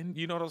husband.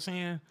 You know what I'm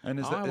saying? And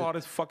I don't have all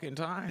this fucking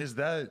time. Is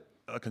that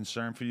a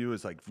concern for you,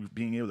 is like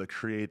being able to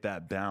create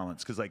that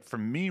balance? Because like for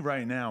me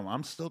right now,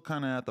 I'm still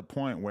kind of at the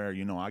point where,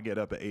 I get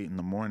up at 8 in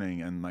the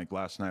morning, and like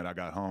last night I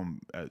got home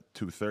at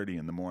 2:30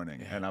 in the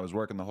morning, and I was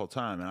working the whole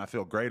time, and I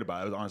feel great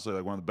about it. It was honestly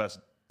like one of the best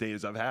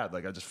days I've had.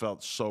 Like, I just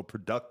felt so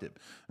productive,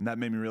 and that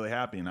made me really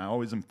happy. And I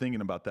always am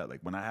thinking about that, like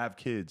when I have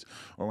kids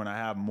or when I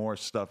have more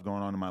stuff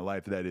going on in my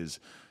life that is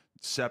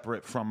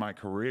separate from my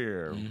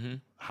career,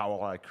 how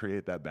will I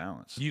create that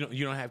balance? You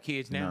don't have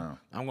kids now?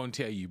 No. I'm going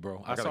to tell you,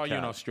 bro. I got a saw you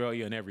in cat.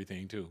 Australia and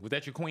everything too. Was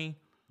that your queen?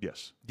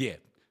 Yes. Yeah.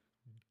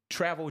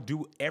 Travel,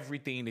 do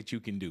everything that you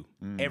can do.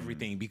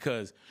 Everything.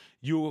 Because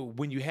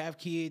when you have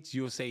kids,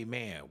 you'll say,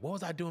 man, what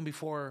was I doing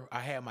before I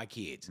had my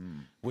kids?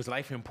 Was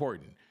life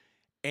important?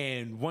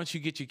 And once you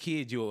get your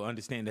kids, you'll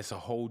understand it's a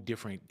whole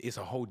different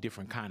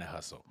kind of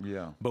hustle.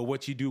 Yeah. But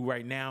what you do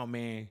right now,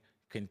 man,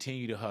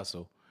 continue to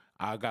hustle.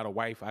 I got a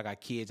wife, I got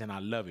kids, and I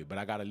love it, but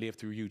I got to live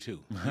through you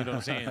too. You know what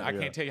I'm saying? I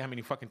can't tell you how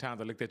many fucking times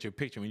I looked at your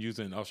picture when you was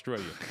in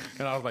Australia,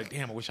 and I was like,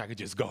 damn, I wish I could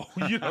just go.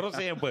 You know what I'm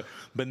saying?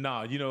 But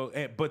nah, you know.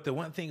 But the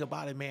one thing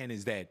about it, man,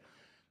 is that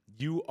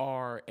you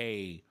are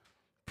a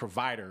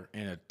provider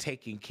and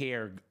taking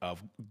care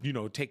of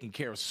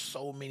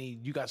so many.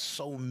 You got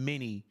so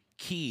many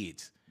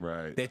kids.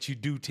 Right. That you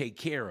do take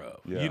care of.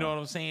 Yeah. You know what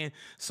I'm saying?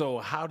 So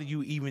how do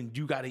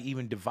you got to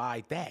even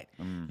divide that?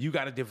 You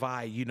got to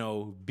divide,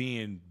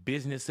 being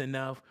business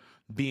enough,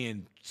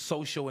 being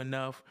social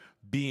enough,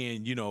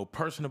 being,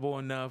 personable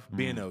enough,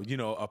 being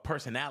a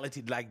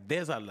personality. Like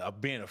there's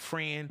being a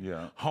friend,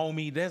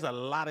 homie. There's a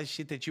lot of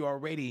shit that you're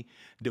already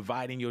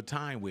dividing your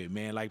time with,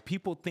 man. Like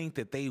people think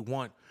that they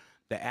want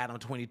the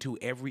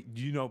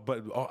Adam22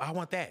 but I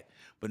want that.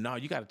 But no,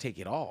 you got to take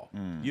it all.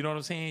 You know what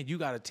I'm saying? You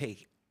got to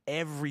take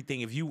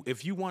everything.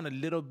 If you want a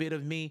little bit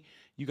of me,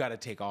 you got to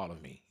take all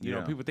of me. You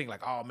know, people think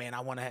like, oh man,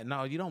 I want to have.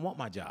 No, you don't want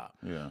my job.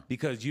 Yeah.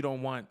 Because you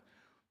don't want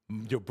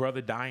your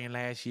brother dying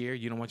last year.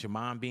 You don't want your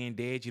mom being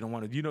dead. You don't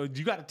want to.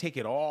 You got to take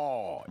it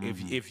all.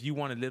 If you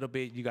want a little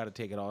bit, you got to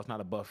take it all. It's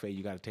not a buffet.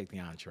 You got to take the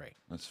entree.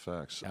 That's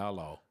facts.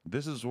 Hello.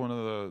 This is one of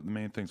the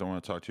main things I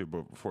want to talk to you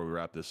about before we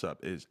wrap this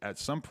up. Is at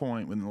some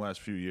point within the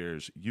last few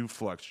years, you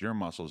flexed your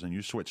muscles and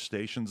you switched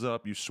stations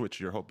up. You switched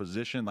your whole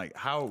position. Like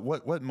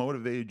what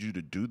motivated you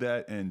to do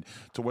that, and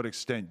to what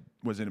extent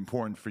was it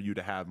important for you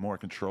to have more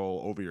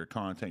control over your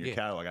content, your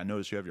catalog? I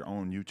noticed you have your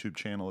own YouTube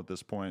channel at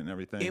this point and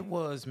everything. It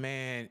was,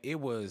 man. It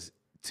was,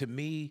 to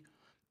me,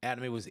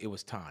 Adam. It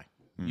was time.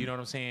 You know what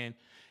I'm saying?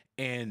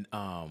 And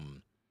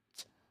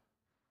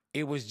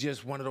it was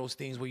just one of those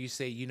things where you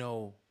say,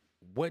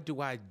 what do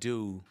I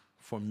do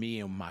for me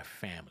and my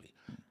family?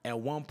 At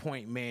one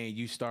point, man,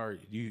 you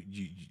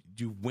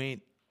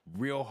went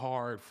real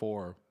hard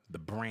for the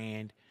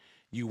brand.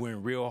 You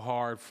went real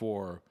hard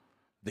for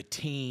the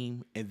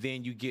team, and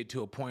then you get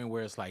to a point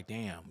where it's like,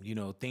 damn,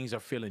 things are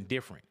feeling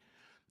different.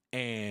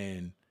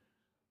 And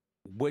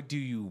what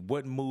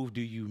move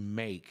do you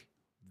make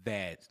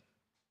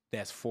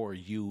that's for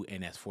you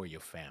and that's for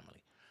your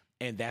family?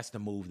 And that's the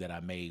move that I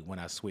made when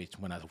I switched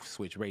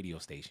radio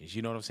stations.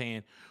 You know what I'm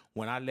saying?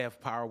 When I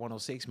left Power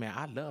 106, man,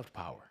 I loved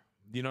Power.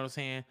 You know what I'm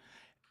saying?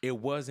 It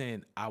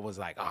wasn't, I was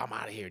like, oh, I'm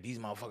out of here. These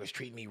motherfuckers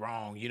treat me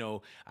wrong.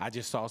 I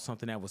just saw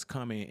something that was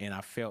coming, and I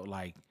felt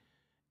like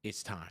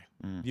it's time.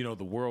 The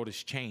world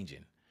is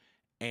changing,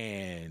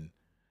 and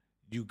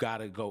you got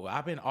to go.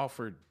 I've been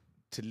offered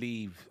to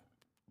leave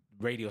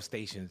radio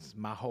stations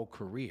my whole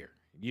career.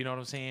 You know what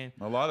I'm saying?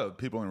 A lot of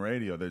people in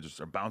radio, they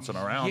just are bouncing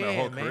around their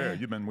whole career.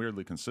 You've been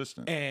weirdly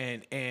consistent.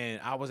 And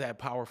I was at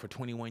Power for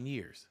 21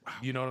 years. Wow.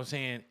 You know what I'm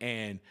saying?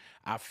 And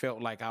I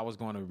felt like I was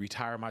going to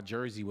retire my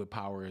jersey with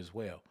Power as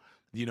well.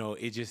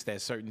 It's just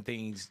that certain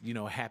things,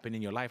 happen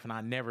in your life. And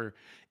I never,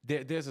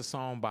 there's a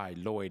song by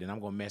Lloyd, and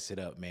I'm going to mess it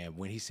up, man.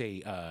 When he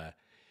say,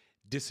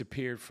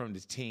 disappeared from the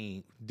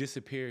team,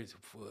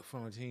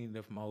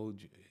 left my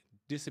old,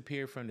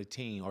 disappeared from the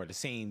team, or the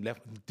scene,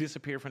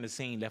 disappeared from the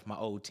scene, left my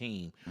old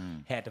team,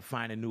 had to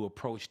find a new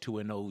approach to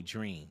an old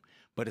dream.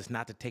 But it's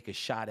not to take a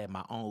shot at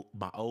my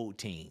old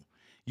team.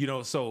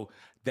 So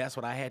that's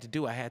what I had to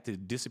do. I had to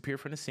disappear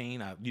from the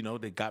scene.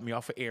 They got me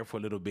off of air for a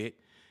little bit.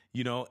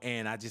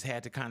 And I just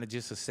had to kind of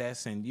just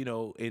assess and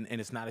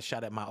it's not a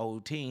shot at my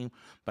old team,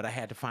 but I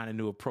had to find a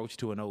new approach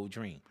to an old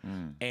dream.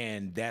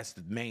 And that's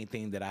the main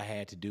thing that I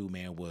had to do,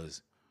 man,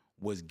 was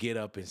get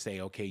up and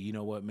say, okay, you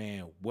know what,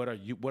 man, what are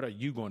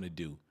you going to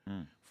do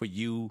for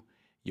you,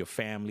 your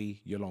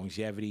family, your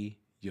longevity,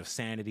 your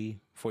sanity,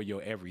 for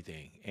your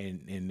everything?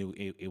 And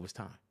it was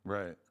time.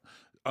 Right.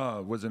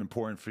 Was it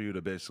important for you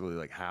to basically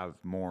like have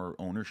more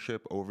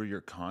ownership over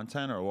your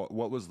content, or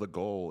what was the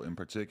goal in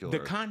particular?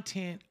 The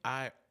content,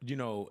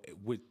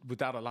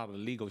 without a lot of the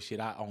legal shit,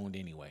 I owned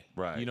anyway.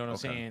 Right. You know what I'm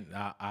saying?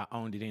 I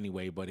owned it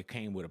anyway, but it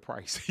came with a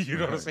price. You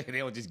know what I'm saying? They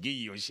don't just give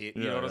you your shit.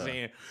 You know what I'm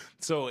saying?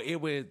 So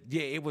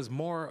it was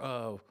more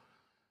of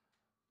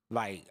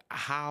like,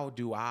 how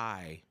do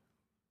I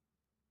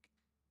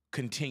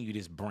continue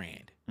this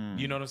brand?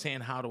 You know what I'm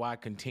saying? How do I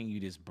continue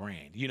this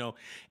brand?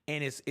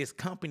 And it's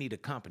company to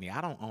company.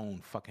 I don't own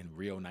fucking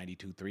Real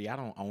 92.3. I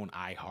don't own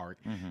iHeart.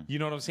 You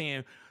know what I'm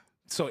saying?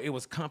 So it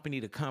was company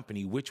to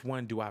company. Which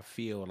one do I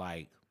feel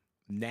like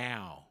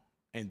now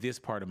in this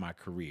part of my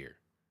career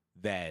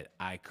that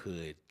I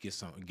could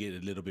get a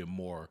little bit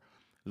more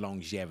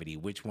longevity?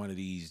 Which one of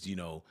these,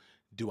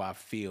 do I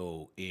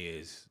feel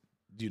is,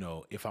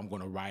 if I'm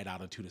going to ride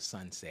out into the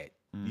sunset?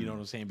 You know what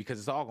I'm saying? Because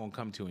it's all going to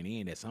come to an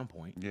end at some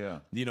point. Yeah.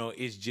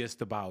 It's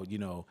just about,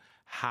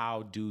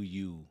 how do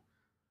you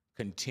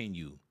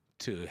continue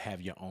to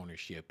have your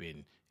ownership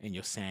and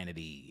your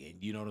sanity,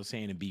 and you know what I'm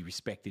saying, and be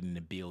respected in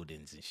the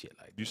buildings and shit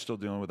like that. You still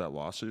dealing with that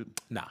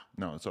lawsuit? Nah.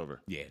 No, it's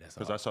over. Yeah, that's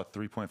because I saw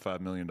 $3.5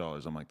 million.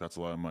 I'm like, that's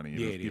a lot of money,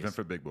 even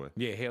for Big Boy.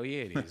 Yeah, hell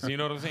yeah, it is. You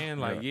know what I'm saying?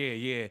 Like,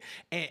 yeah.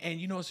 And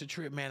you know, it's a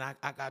trip, man.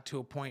 I got to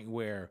a point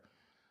where,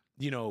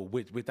 you know,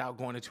 without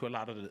going into a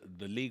lot of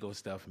the legal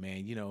stuff,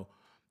 man, you know,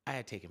 I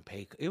had taken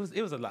pay. It was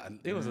a lot.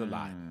 It was a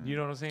lot. You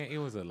know what I'm saying? It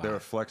was a lot. They were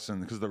flexing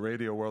because the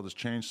radio world has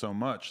changed so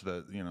much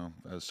that, you know,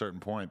 at a certain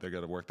point they got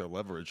to work their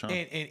leverage. Huh?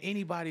 And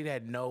anybody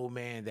that know,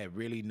 man, that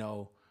really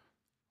know,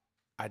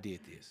 I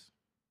did this.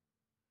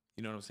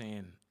 You know what I'm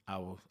saying?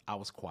 I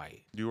was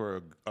quiet. You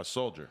were a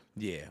soldier.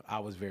 Yeah, I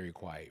was very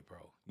quiet, bro.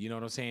 You know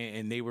what I'm saying?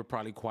 And they were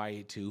probably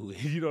quiet too.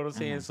 You know what I'm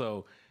saying?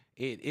 So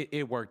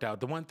it worked out.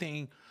 The one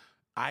thing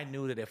I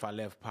knew that if I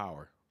left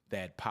Power,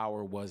 that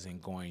Power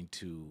wasn't going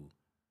to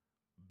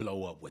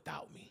blow up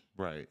without me.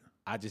 Right.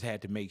 I just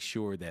had to make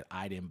sure that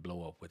I didn't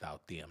blow up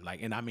without them.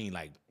 Like, and I mean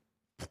like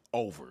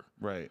over.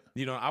 Right.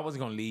 You know, I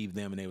wasn't gonna leave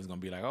them and they was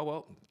gonna be like, oh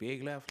well,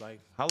 Big left. Like,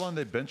 how long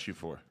did they bench you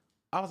for?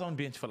 I was on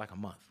bench for like a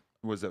month.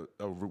 Was it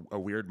a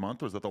weird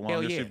month? Was that the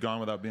longest you've gone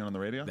without being on the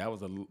radio? That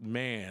was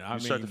man. You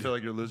start to feel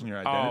like you're losing your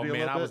identity. Oh man, a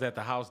little I bit? was at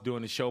the house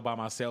doing the show by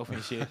myself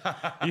and shit.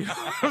 You know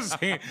what I'm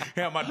saying?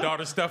 Had my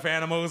daughter stuffed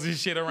animals and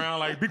shit around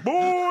like, big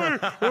boy,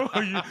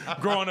 you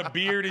growing a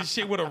beard and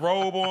shit with a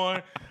robe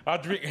on. I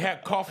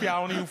had coffee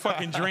I don't even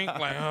fucking drink.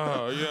 Like,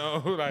 you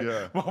know,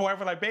 like my wife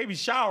was like, baby,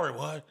 shower.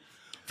 What?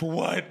 For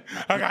what?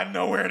 I got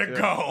nowhere to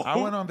go. I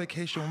went on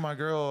vacation with my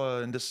girl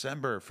in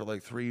December for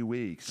like 3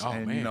 weeks. Oh,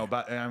 and, man. you know,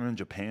 I'm in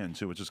Japan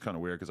too, which is kind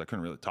of weird because I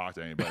couldn't really talk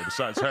to anybody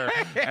besides her.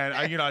 And,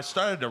 I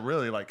started to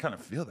really like kind of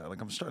feel that. Like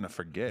I'm starting to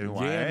forget who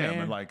I am. Man.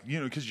 And like, you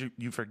know, because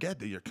you forget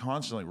that you're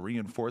constantly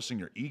reinforcing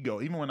your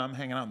ego. Even when I'm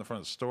hanging out in the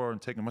front of the store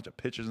and taking a bunch of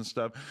pictures and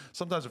stuff,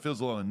 sometimes it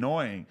feels a little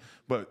annoying.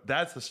 But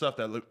that's the stuff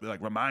that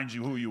like reminds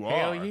you who you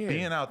are. Yeah.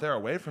 Being out there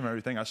away from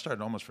everything, I started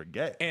to almost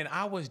forget. And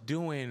I was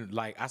doing,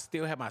 like, I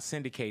still had my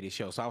syndicated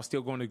show. So I was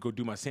still going to go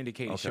do my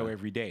syndicated show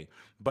every day.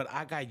 But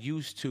I got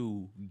used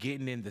to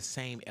getting in the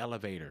same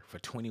elevator for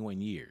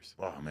 21 years.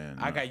 Oh, man.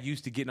 I got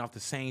used to getting off the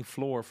same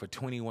floor for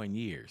 21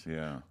 years.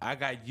 Yeah. I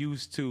got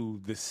used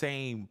to the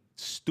same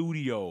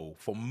studio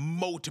for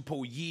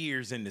multiple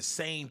years and the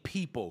same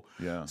people.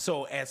 Yeah.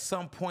 So at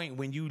some point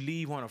when you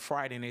leave on a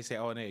Friday and they say,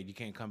 oh, no, you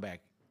can't come back,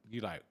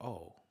 you're like,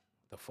 oh,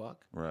 the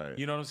fuck? Right.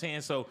 You know what I'm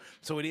saying? So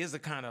it is a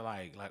kind of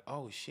like,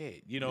 oh,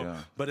 shit, you know? Yeah.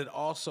 But it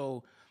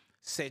also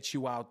sets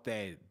you out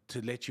that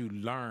to let you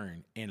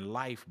learn in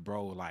life,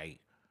 bro. Like,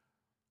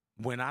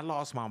 when I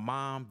lost my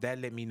mom,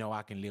 that let me know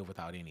I can live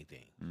without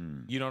anything.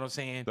 You know what I'm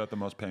saying? Is that the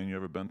most pain you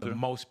ever been through? The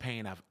most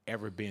pain I've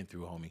ever been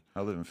through, homie.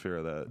 I live in fear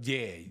of that.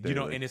 Yeah, you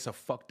know, daily. and it's a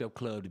fucked up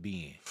club to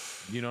be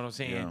in. You know what I'm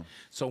saying? Yeah.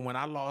 So when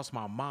I lost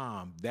my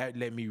mom, that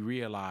let me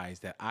realize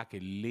that I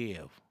could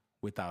live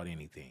without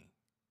anything.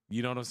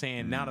 You know what I'm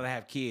saying? Now that I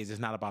have kids, it's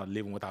not about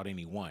living without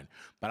anyone,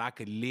 but I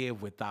could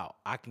live without.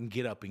 I can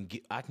get up and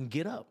I can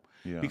get up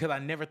because I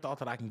never thought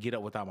that I can get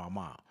up without my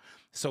mom.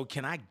 So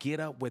can I get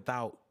up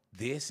without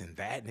this and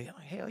that? And they're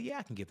like, hell yeah,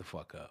 I can get the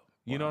fuck up.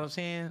 You know what I'm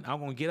saying? I'm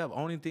gonna get up.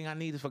 Only thing I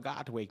need is for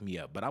God to wake me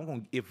up. But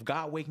if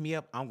God wake me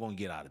up, I'm gonna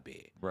get out of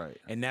bed. Right.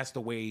 And that's the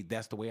way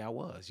I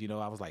was. You know,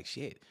 I was like,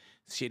 shit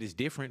is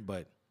different,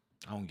 but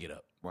I don't get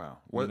up. Wow.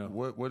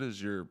 What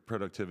is your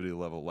productivity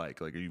level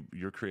like? Like,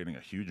 you're creating a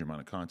huge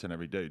amount of content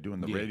every day, doing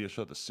the radio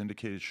show, the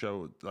syndicated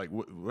show. Like,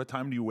 what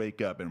time do you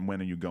wake up and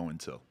when are you going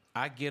till?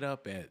 I get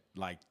up at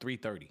like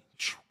 3:30.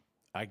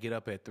 I get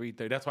up at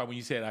 3:30. That's why when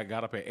you said I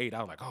got up at 8, I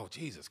was like, oh,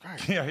 Jesus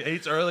Christ. Yeah,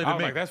 8's early to I was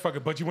me. like, that's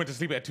fucking, but you went to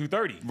sleep at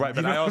 2:30. Right, but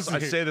You know I what I'm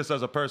saying? say this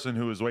as a person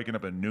who was waking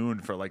up at noon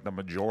for like the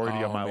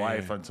majority of my man.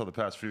 life until the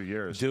past few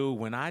years. Dude,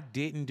 when I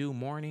didn't do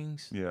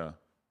mornings, Yeah.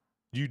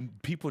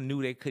 people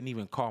knew they couldn't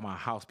even call my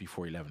house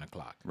before 11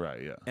 o'clock.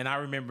 Right, yeah. And I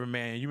remember,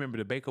 man, you remember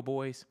the Baker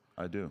Boys?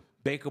 I do.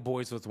 Baker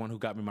Boys was the one who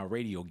got me my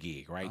radio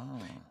gig, right? Oh.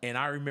 And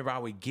I remember I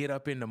would get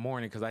up in the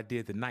morning because I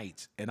did the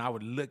nights, and I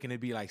would look and it'd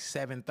be like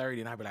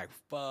 7:30, and I'd be like,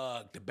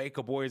 fuck, the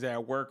Baker Boys are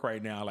at work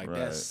right now. Like,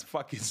 that's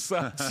fucking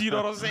sucks. You know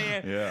what I'm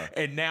saying? Yeah.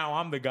 And now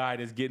I'm the guy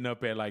that's getting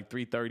up at like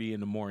 3:30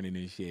 in the morning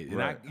and shit. And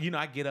Right.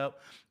 I get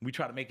up, we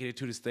try to make it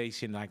into the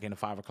station like in the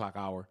 5 o'clock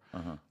hour.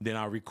 Then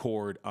I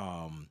record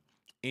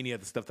any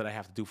of the stuff that I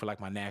have to do for like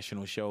my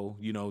national show,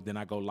 you know, then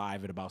I go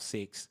live at about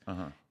 6.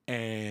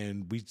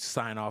 And we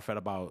sign off at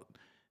about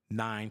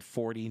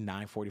 9:40,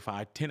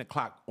 9:45, 10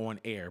 o'clock on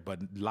air,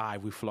 but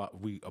live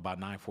we about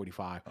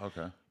 9:45.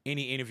 Okay.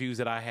 Any interviews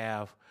that I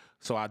have,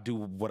 so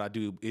what I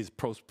do is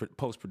post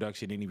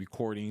production, any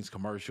recordings,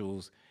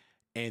 commercials,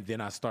 and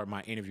then I start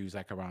my interviews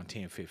like around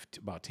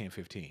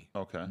 10:15.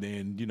 Okay.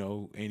 Then, you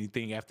know,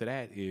 anything after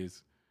that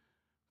is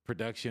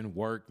production,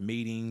 work,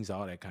 meetings,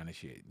 all that kind of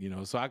shit. You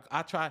know, so I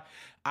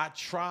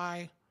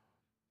try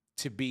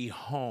to be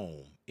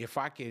home. If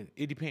I can,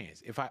 it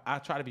depends. If I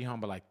try to be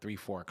home by like 3,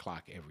 4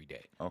 o'clock every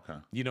day. Okay.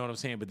 You know what I'm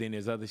saying? But then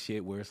there's other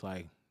shit where it's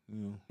like, you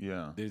know,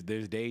 Yeah.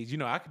 there's days, you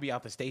know, I could be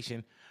out the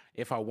station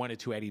if I wanted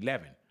to at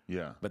 11.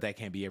 Yeah. But that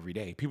can't be every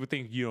day. People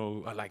think, you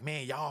know, like,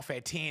 man, y'all off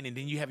at 10 and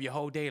then you have your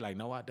whole day. Like,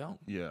 no, I don't.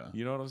 Yeah.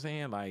 You know what I'm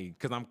saying? Like,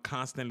 because I'm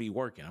constantly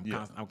working.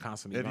 I'm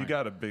constantly If learning. you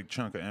got a big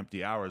chunk of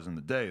empty hours in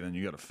the day, then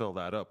you got to fill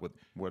that up with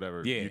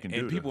whatever you can do.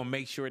 And people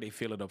make sure they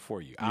fill it up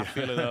for you. I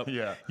fill it up.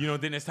 Yeah. You know,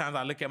 then there's times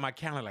I look at my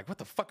calendar like, what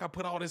the fuck I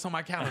put all this on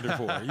my calendar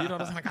for? You know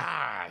what I'm saying?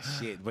 Like,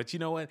 shit. But you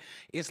know what?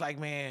 It's like,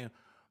 man,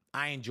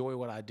 I enjoy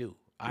what I do.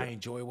 I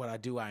enjoy what I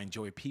do. I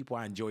enjoy people.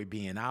 I enjoy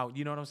being out.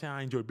 You know what I'm saying?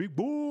 I enjoy big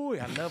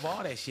boy. I love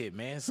all that shit,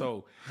 man.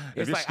 So if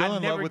it's you're like still I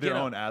in never love with get your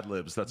up. own ad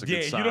libs, that's a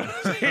good sign. You know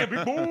what I'm saying?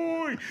 Big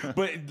boy.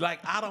 But like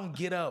I don't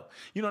get up.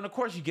 You know, and of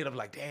course you get up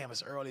like, damn,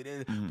 it's early.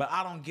 But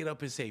I don't get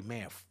up and say,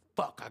 man,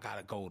 fuck, I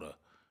gotta go to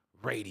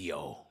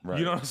radio. Right.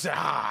 You know what I'm saying?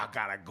 I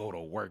gotta go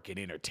to work and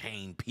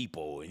entertain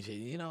people and shit.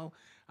 You know,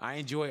 I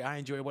enjoy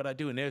what I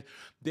do. And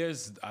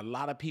there's a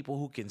lot of people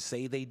who can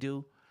say they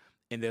do.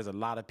 And there's a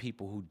lot of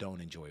people who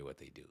don't enjoy what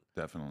they do.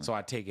 Definitely. So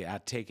I take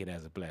it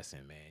as a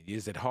blessing, man.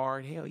 Is it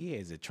hard? Hell yeah.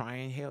 Is it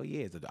trying? Hell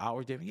yeah. Is it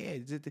hours different?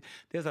 Yeah.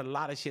 There's a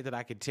lot of shit that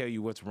I could tell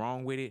you what's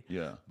wrong with it.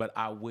 Yeah. But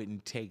I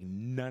wouldn't take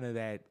none of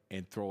that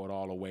and throw it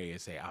all away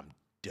and say, I'm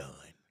done.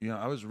 You know,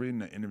 I was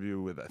reading an interview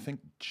with, I think,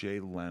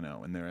 Jay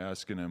Leno, and they're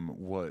asking him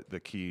what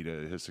the key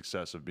to his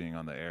success of being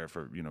on the air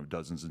for, you know,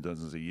 dozens and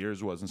dozens of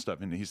years was and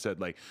stuff. And he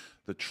said, like,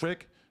 the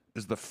trick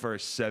is the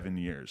first 7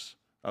 years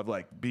of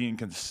like being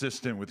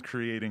consistent with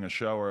creating a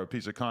show or a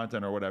piece of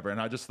content or whatever. And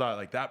I just thought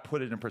like that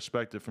put it in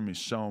perspective for me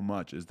so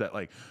much, is that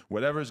like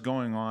whatever's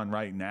going on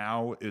right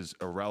now is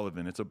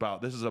irrelevant.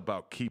 This is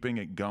about keeping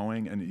it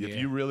going. And if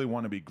you really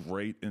want to be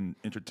great in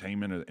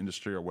entertainment or the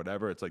industry or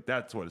whatever, it's like,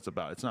 that's what it's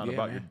about. It's not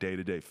about your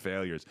day-to-day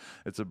failures.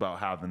 It's about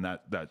having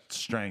that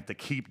strength to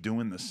keep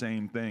doing the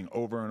same thing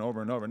over and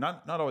over and over.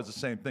 Not always the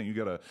same thing. You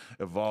got to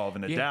evolve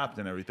and adapt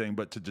and everything,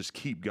 but to just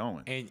keep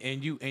going.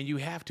 And you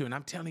have to. And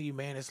I'm telling you,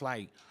 man, it's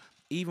like,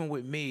 even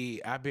with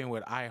me, I've been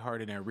with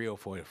iHeart and Real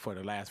for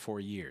the last 4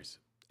 years.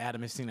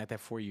 Adam has seen that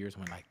 4 years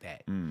went like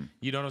that.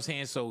 You know what I'm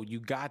saying? So you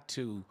got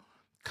to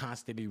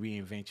constantly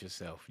reinvent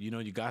yourself. You know,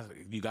 you got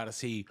to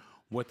see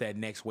what that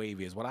next wave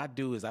is. What I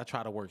do is I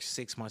try to work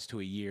 6 months to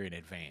a year in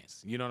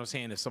advance. You know what I'm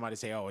saying? If somebody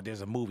say, oh,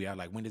 there's a movie, I'm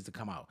like, when does it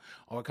come out?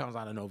 Oh, it comes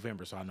out in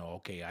November. So I know,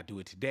 okay, I do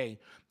it today.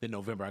 Then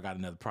November, I got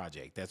another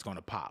project that's going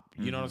to pop.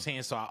 You know what I'm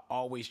saying? So I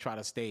always try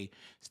to stay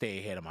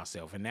ahead of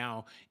myself. And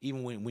now,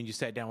 even when you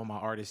sat down with my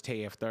artist,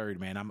 TF3rd,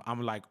 man,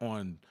 I'm like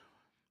on,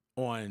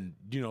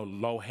 you know,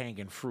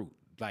 low-hanging fruit.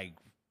 Like,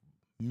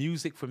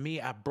 music for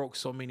me, I broke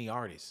so many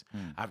artists.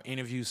 I've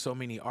interviewed so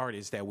many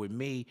artists that with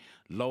me,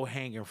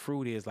 low-hanging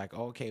fruit is like,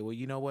 okay, well,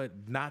 you know what?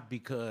 Not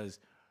because,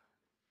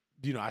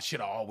 you know, I should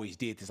have always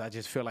did this. I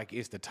just feel like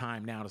it's the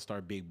time now to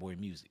start big boy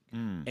music.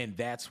 And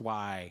that's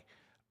why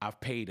I've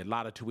paid a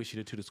lot of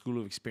tuition to the School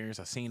of Experience.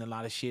 I've seen a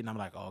lot of shit, and I'm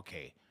like,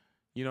 okay.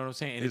 You know what I'm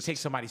saying? And it takes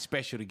somebody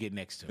special to get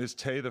next to. Is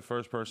Tay the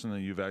first person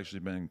that you've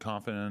actually been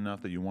confident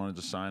enough that you wanted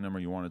to sign him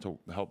or you wanted to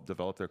help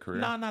develop their career?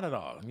 No, not at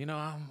all. You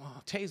know,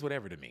 Tay's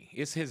whatever to me.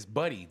 It's his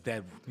buddy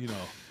that, you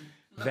know,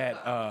 that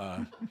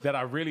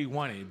I really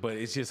wanted, but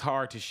it's just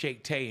hard to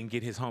shake Tay and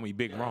get his homie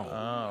Big Rome.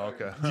 Oh,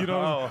 okay. You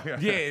know,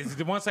 yeah.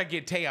 Once I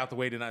get Tay out the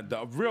way, then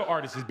the real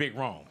artist is Big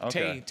Rome.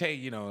 Okay. Tay,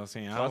 you know what I'm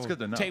saying? Well, that's good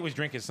to know. Tay was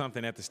drinking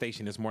something at the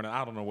station this morning.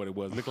 I don't know what it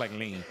was. Looked like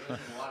lean.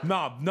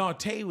 No,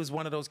 Tay was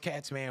one of those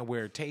cats, man,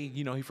 where Tay,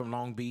 you know, he from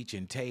Long Beach,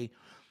 and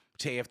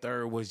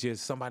TF3rd was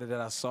just somebody that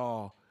I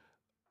saw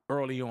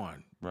early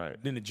on. Right.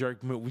 Then the jerk.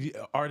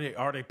 Are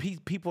there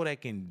people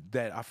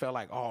that I felt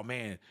like, oh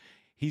man,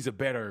 he's a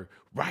better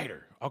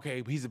writer.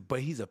 Okay, but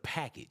he's a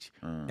package.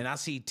 And I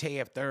see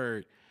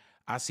TF3rd,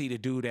 I see the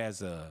dude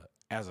as a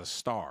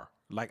star.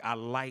 Like, I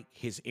like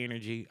his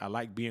energy. I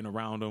like being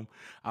around him.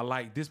 I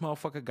like this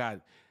motherfucker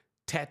got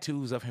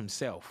tattoos of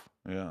himself.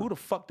 Yeah. Who the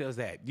fuck does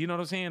that? You know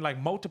what I'm saying? Like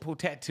multiple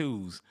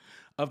tattoos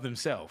of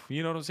themselves.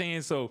 You know what I'm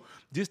saying? So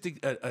just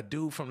a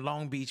dude from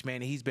Long Beach,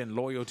 man, he's been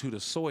loyal to the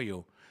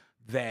soil,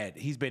 that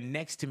he's been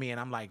next to me, and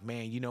I'm like,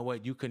 man, you know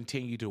what? You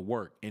continue to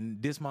work.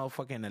 And this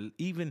motherfucker,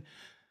 even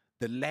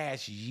the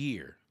last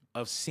year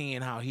of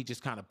seeing how he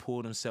just kind of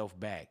pulled himself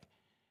back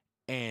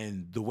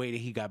and the way that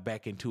he got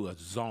back into a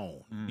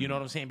zone. You know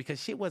what I'm saying?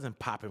 Because shit wasn't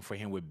popping for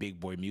him with big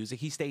boy music.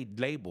 He stayed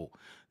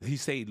he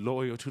stayed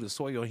loyal to the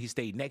soil, and he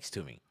stayed next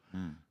to me.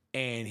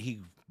 And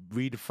he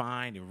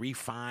redefined and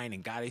refined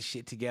and got his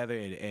shit together.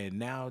 And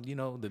now, you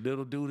know, the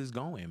little dude is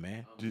going,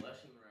 man. I'm blushing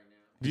right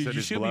now.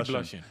 You should be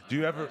blushing. Do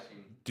you ever...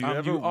 Do you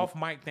ever you off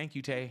mic? Thank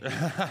you, Tay.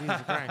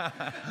 Jesus Christ.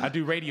 I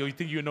do radio. You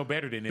think you know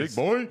better than this?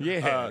 Big boy?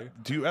 Yeah.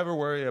 Do you ever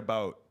worry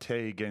about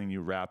Tay getting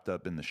you wrapped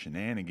up in the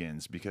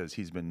shenanigans, because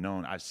he's been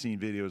known? I've seen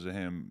videos of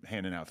him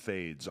handing out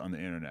fades on the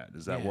internet.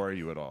 Does that worry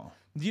you at all?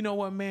 You know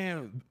what,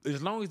 man?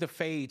 As long as the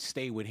fades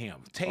stay with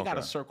him, Tay got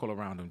a circle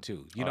around him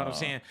too. You know what I'm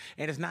saying?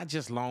 And it's not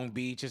just Long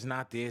Beach. It's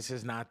not this.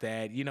 It's not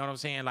that. You know what I'm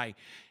saying? Like,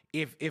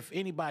 if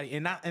anybody,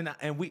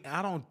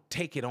 I don't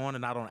take it on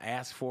and I don't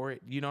ask for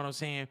it. You know what I'm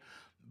saying?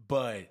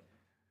 But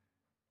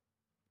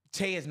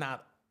Tay is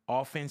not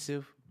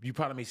offensive. You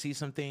probably may see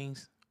some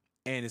things,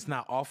 and it's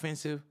not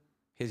offensive.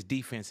 his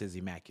defense is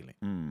immaculate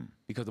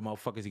because the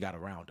motherfuckers he got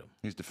around him.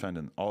 He's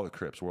defending all the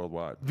Crips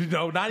worldwide.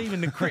 No, not even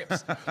the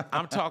Crips.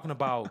 I'm talking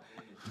about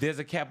there's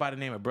a cat by the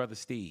name of Brother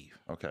Steve.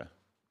 Okay.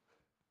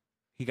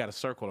 He got a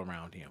circle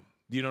around him.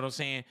 You know what I'm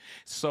saying?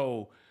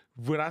 So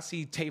when I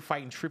see Tay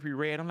fighting Trippie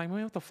Redd, I'm like,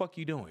 man, what the fuck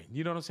you doing?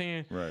 You know what I'm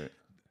saying? Right.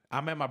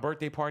 I'm at my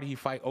birthday party. He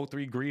fight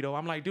 03 Greedo.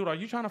 I'm like, dude, are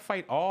you trying to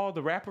fight all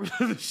the rappers?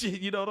 Shit,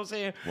 you know what I'm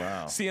saying?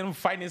 Wow. Seeing him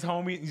fighting his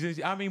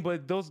homie. I mean,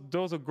 but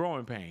those are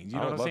growing pains. You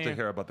know what I'm saying? I would love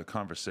to hear about the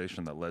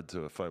conversation that led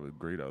to a fight with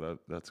Greedo.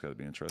 That's got to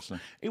be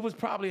interesting. It was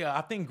probably, I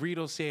think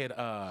Greedo said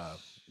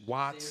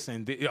Watts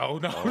and you know,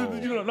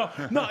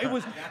 no. It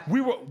was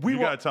we were. You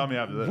gotta tell me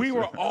after this. We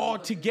were all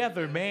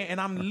together, man, and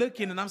I'm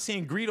looking and I'm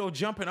seeing Greedo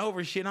jumping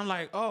over shit. And I'm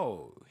like,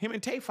 oh, him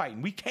and Tay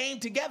fighting. We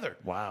came together.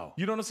 Wow.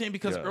 You know what I'm saying?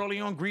 Because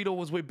early on, Greedo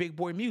was with Big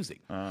Boy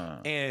Music,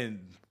 and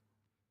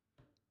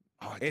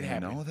I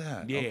didn't know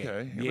that. Yeah,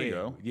 okay, here we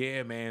go.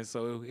 Yeah, man.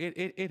 So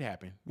it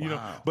happened. You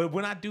know, but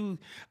when I do,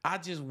 I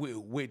just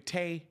with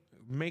Tay.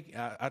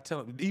 I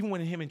tell him, even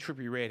when him and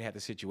Trippie Redd had the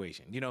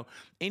situation, you know,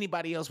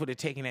 anybody else would have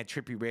taken that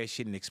Trippie Redd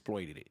shit and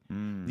exploited it.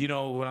 You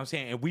know what I'm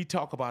saying? And we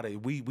talk about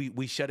it.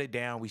 We shut it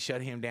down. We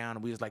shut him down.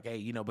 And we was like, hey,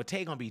 you know, but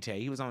Tay gonna be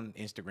Tay. He was on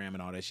Instagram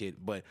and all that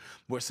shit. But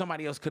where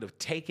somebody else could have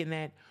taken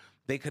that,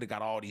 they could have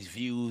got all these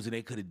views and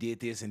they could have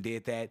did this and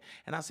did that.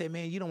 And I said,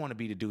 man, you don't want to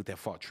be the dude that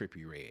fought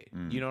Trippie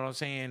Redd. You know what I'm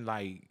saying?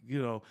 Like,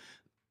 you know,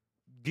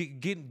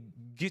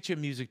 get your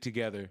music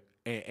together.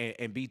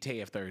 And be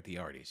Tay after the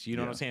artist. You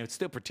know what I'm saying?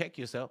 Still protect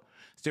yourself.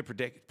 Still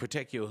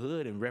protect your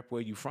hood and rep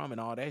where you from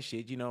and all that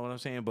shit. You know what I'm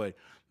saying? But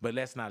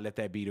let's not let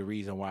that be the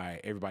reason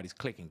why everybody's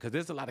clicking. Because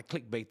there's a lot of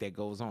clickbait that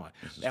goes on.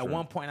 At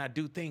one point, I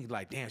do think,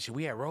 like, damn, should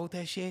we have wrote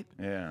that shit?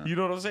 Yeah. You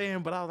know what I'm saying?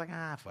 But I was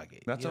like, fuck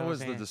it. That's you know always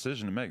the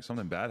decision to make.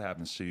 Something bad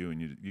happens to you,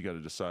 and you got to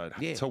decide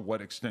to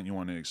what extent you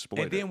want to exploit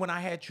it. And then when I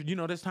had, you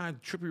know, this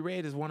time, Trippie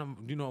Redd is one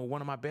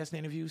of my best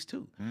interviews,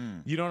 too.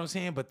 You know what I'm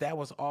saying? But that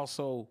was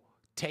also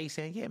Tay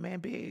saying, yeah, man,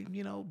 big,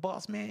 you know,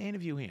 boss man,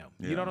 interview him.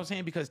 You know what I'm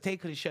saying? Because Tay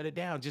could have shut it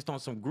down just on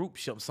some group,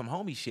 some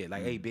homie shit.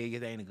 Like, hey, big,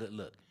 it ain't a good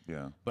look.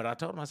 Yeah. But I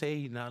told him, I said,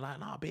 hey, no,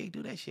 big,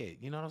 do that shit.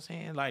 You know what I'm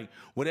saying? Like,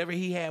 whatever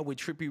he had with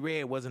Trippie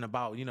Redd wasn't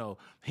about, you know,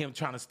 him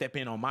trying to step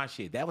in on my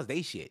shit. That was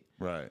they shit.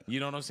 Right. You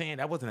know what I'm saying?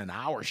 That wasn't an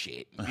our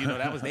shit. You know,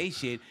 that was they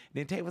shit.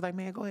 Then Tay was like,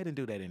 man, go ahead and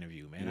do that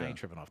interview, man. I ain't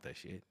tripping off that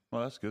shit.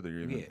 Well, that's good that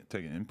you're even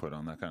taking input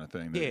on that kind of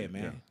thing. Yeah,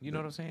 man. You know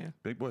what I'm saying?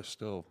 Big Boy's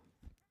still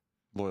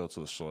loyal to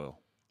the soil.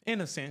 In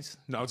a sense.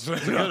 No,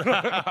 just, you know,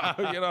 I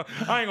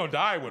ain't gonna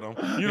die with him.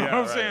 You know what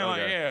I'm saying?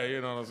 Like,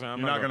 you know what I'm saying?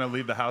 You're not gonna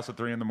leave the house at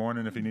 3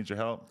 a.m. if he needs your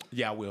help?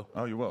 Yeah, I will.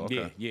 Oh, you will?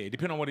 Okay. Yeah.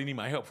 Depending on what he need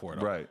my help for,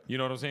 though. Right. You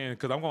know what I'm saying?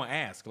 Because I'm gonna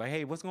ask, like,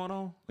 hey, what's going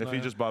on? If like, he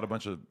just bought a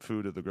bunch of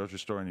food at the grocery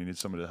store and you need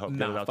somebody to help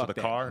get it out to the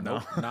that. car?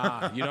 Nope.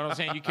 Nah. You know what I'm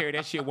saying? You carry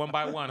that shit one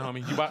by one,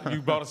 homie. You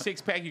bought a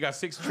 6-pack, you got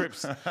 6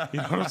 trips.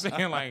 You know what I'm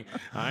saying? Like,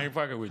 I ain't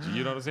fucking with you.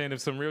 You know what I'm saying?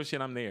 If some real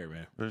shit, I'm there,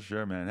 man. For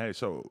sure, man. Hey,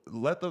 so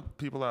let the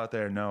people out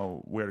there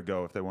know where to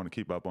go if they want to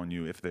keep up on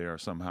you, if they are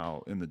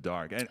somehow in the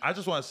dark. And I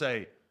just want to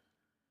say,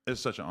 it's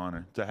such an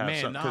honor to have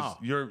some, because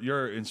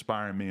you're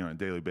inspiring me on a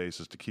daily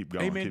basis to keep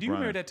going. Hey man, keep do you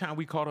running. remember that time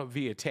we caught up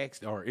via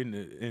text or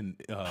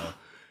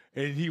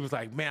and he was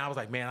like, man, I was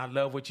like, man, I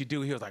love what you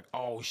do. He was like,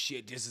 oh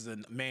shit, this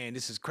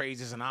is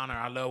crazy. It's an honor.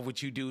 I love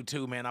what you do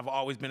too, man. I've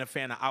always been a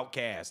fan of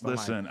Outkast.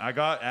 Listen, I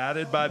got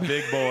added by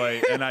Big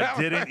Boy and I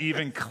didn't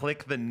even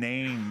click the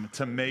name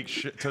to make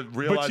sure to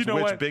realize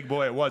which Big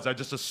Boy it was. I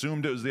just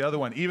assumed it was the other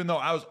one, even though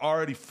I was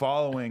already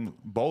following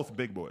both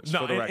Big Boys. No,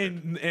 for the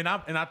record. And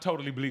I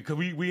totally believe, because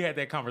we had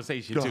that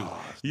conversation too.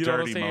 You know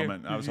what I'm saying?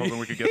 Moment. I was hoping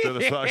we could get through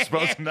this without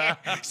exposing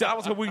that. So I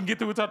was hoping we can get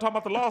through without talking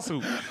about the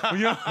lawsuit. You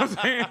know what I'm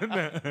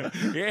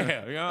saying?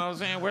 Yeah, you know what I'm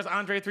saying? Where's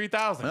Andre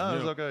 3000? No,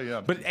 it's okay,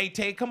 yeah. But hey,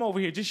 Tay, come over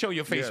here. Just show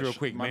your face real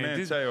quick, my man.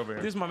 man Tay over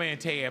here. This is my man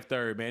Tay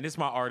F3rd, man. This is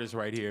my artist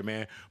right here,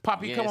 man.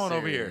 Poppy, come on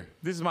over here.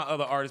 This is my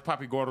other artist,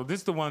 Poppy Gordo. This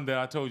is the one that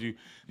I told you.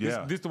 This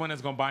is the one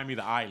that's gonna buy me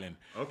the island.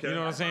 Okay. You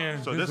know what I'm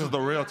saying? So this is the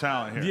real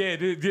talent here.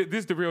 Yeah, this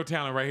is the real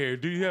talent right here.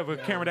 Do you have a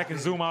camera that can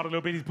zoom out a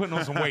little bit? He's putting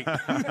on some weight.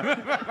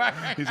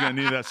 He's gonna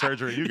need that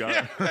surgery you got.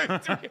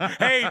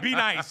 Hey, be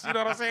nice. You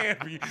know what I'm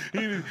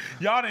saying?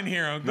 Y'all didn't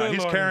hear him. No,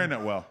 he's carrying it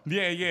well.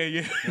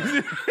 Yeah.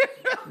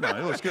 No,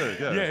 it looks good.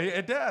 Yeah,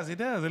 it does. It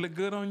look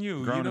good on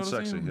you. Grown you know and what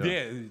I'm sexy.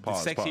 saying? Yeah.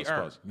 Sexy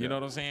Pause. You know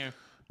what I'm saying?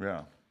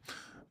 Yeah.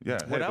 Yeah.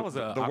 Well, hey, that was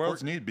the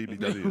world's need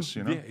BBWs,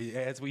 you know? Yeah,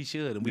 as we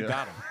should, and we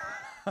got them.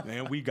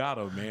 Man, we got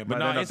them, man. But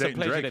Might no, end it's up a dating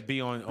pleasure Drake. to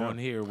be on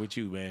here with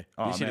you, man.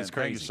 Oh, This shit man, is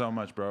crazy. Thank you so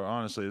much, bro.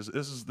 Honestly, this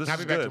is I'll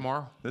be back good.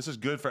 tomorrow. This is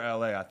good for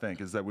LA, I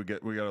think, is that we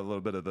got a little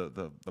bit of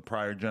the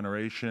prior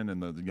generation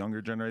and the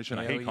younger generation.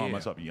 I hate calling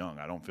myself young.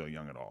 I don't feel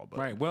young at all. But.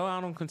 Right. Well,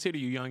 I don't consider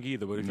you young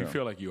either, but if you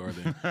feel like you are,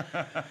 then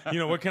you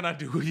know, what can I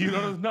do? You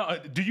know, no.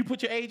 Do you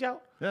put your age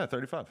out? Yeah,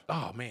 35.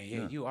 Oh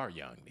man, you are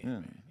young,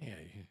 man. Yeah.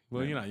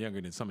 Well, you're not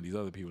younger than some of these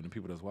other people, the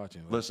people that's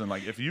watching. Listen,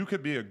 like if you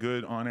could be a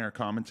good on-air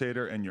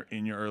commentator and you're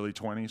in your early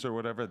 20s or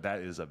whatever,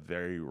 that is a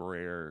very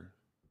rare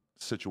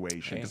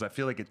situation? Because I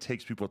feel like it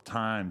takes people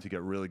time to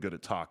get really good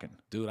at talking.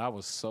 Dude, I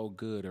was so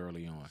good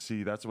early on.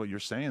 See, that's what you're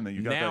saying, that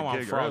you got now that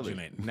gig I'm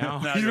fraudulent. early. Now,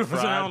 Now you know you're what I'm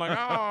saying? I'm fried.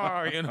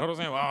 like, oh, you know what I'm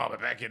saying? Oh, but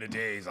back in the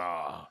days,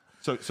 oh.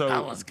 So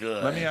that was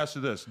good. Let me ask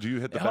you this: do you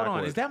hit the Hold backwood?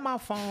 on, is that my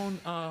phone,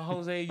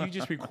 Jose? You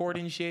just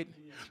recording shit?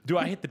 Do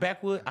I hit the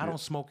backwood? I don't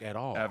smoke at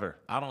all. Ever?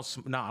 I don't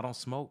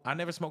smoke. I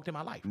never smoked in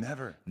my life.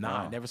 Never? Nah,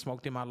 Wow. I never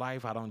smoked in my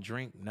life. I don't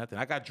drink, nothing.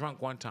 I got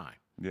drunk one time.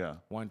 Yeah.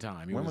 One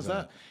time. When was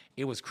that?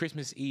 It was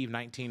Christmas Eve,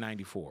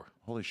 1994.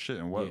 Holy shit!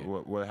 And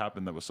what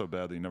happened that was so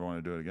bad that you never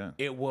want to do it again?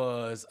 It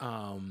was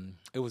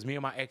me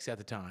and my ex at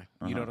the time.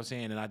 You know what I'm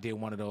saying? And I did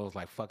one of those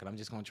like, fuck it, I'm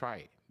just gonna try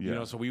it. Yeah. You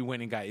know, so we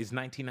went and got, it's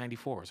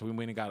 1994, so we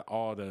went and got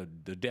all the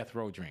death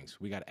row drinks.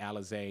 We got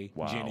Alizé,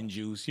 Wow. gin and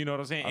juice. You know what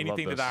I'm saying? I love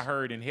Anything that this. I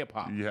heard in hip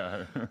hop.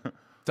 Yeah.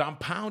 So I'm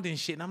pounding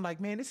shit, and I'm like,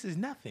 man, this is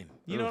nothing.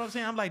 You know what I'm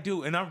saying? I'm like,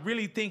 dude, and I'm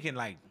really thinking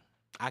like,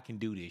 I can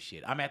do this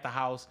shit. I'm at the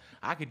house.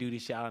 I could do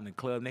this shit out in the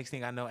club. Next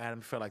thing I know,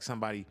 Adam, felt like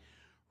somebody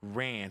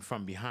ran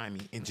from behind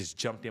me and just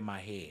jumped in my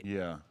head.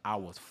 Yeah. I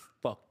was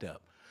fucked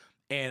up.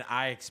 And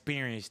I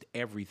experienced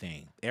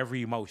everything,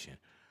 every emotion.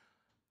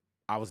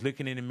 I was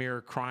looking in the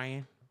mirror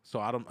crying. So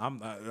I'm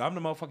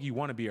the motherfucker you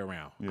want to be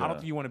around. Yeah. I don't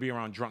think you want to be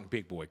around drunk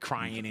big boy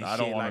crying and I shit.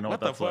 don't wanna Like, know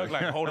what what the that's fuck?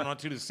 like. Like holding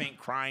onto the sink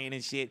crying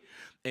and shit.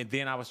 And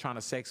then I was trying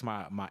to sex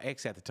my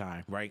ex at the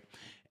time, right?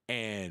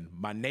 And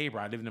my neighbor,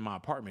 I lived in my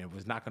apartment,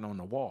 was knocking on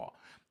the wall.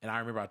 And I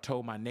remember I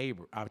told my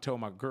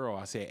girl,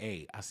 I said,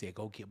 hey,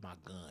 go get my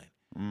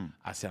gun.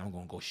 I said, I'm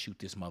going to go shoot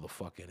this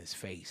motherfucker in his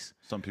face.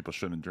 Some people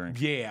shouldn't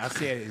drink. Yeah, I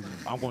said,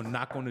 I'm going to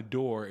knock on the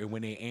door, and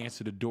when they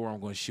answer the door, I'm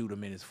going to shoot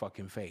him in his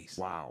fucking face.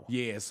 Wow.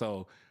 Yeah,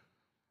 so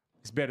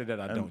it's better that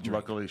I don't drink.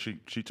 Luckily,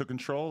 she took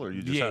control, or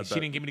you just Yeah, had she that?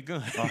 didn't give me the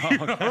gun. You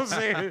know what I'm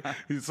saying?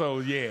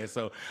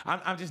 So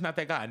I'm just not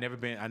that guy.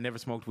 I never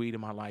smoked weed in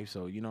my life,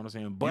 so you know what I'm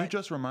saying? But You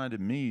just reminded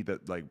me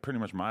that, like, pretty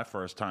much my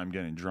first time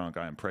getting drunk,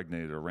 I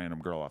impregnated a random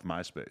girl off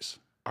MySpace.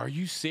 are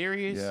you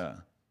serious? Yeah.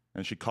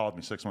 And she called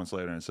me 6 months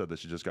later and said that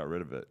she just got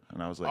rid of it.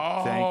 And I was like,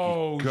 Oh,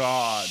 thank you,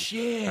 God.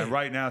 shit. And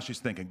right now she's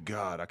thinking,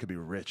 God, I could be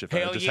rich if I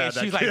Hell just yeah, had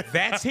that she's kid. like,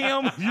 that's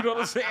him? You know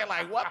what I'm saying?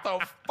 Like, what the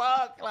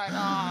fuck? Like,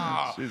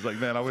 oh. She's like,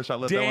 man, I wish I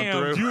let that Damn,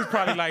 one through. you was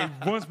probably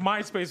like, once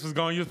MySpace was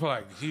gone, you was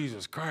probably like,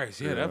 Jesus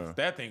Christ, yeah. Yeah.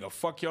 That thing will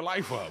fuck your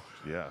life up.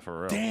 Yeah, for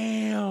real.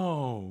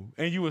 Damn.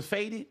 And you was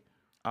faded?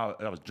 I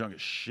was drunk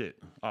as shit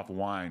off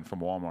wine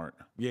from Walmart.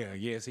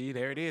 Yeah, see,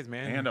 there it is,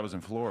 man. And I was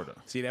in Florida.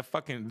 See, that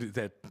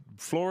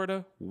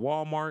Florida,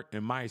 Walmart,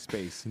 and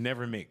MySpace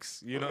never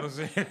mix. You know what I'm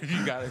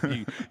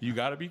saying? You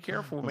gotta be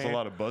careful, There's man. a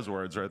lot of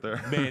buzzwords right there.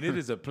 Man, it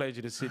is a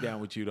pleasure to sit down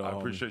with you, though. I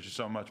appreciate you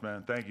so much,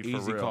 man. Thank you for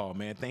Easy real. call,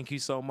 man. Thank you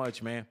so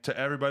much, man. To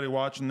everybody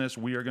watching this,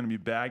 we are going to be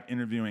back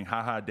interviewing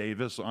Haha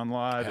Davis on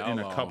live in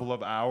a Hello. couple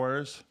of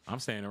hours. I'm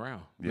staying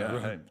around. Yeah,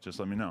 hey, just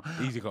let me know.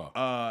 Easy call.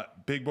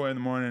 Big Boy in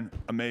the Morning,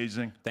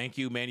 amazing. Thank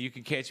you, man. You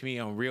can catch me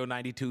on Real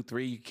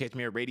 92.3. You can catch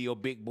me at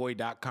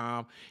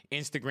RadioBigBoy.com.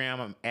 Instagram,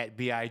 I'm at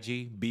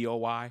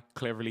BIGBOY.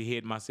 Cleverly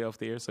hid myself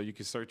there, so you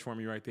can search for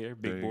me right there.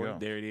 Big There you Boy. go.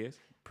 There it is.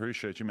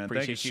 Appreciate you, man.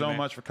 Appreciate thank you you, so man.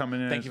 much for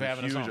coming in. Thank you for It's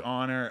having a us huge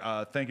on.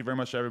 honor. Thank you very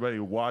much to everybody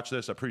who watched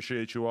this. I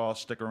appreciate you all.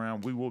 Stick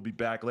around. We will be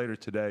back later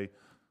today.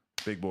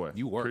 Big Boy.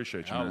 You work.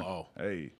 Appreciate you, man. Hello. Hey.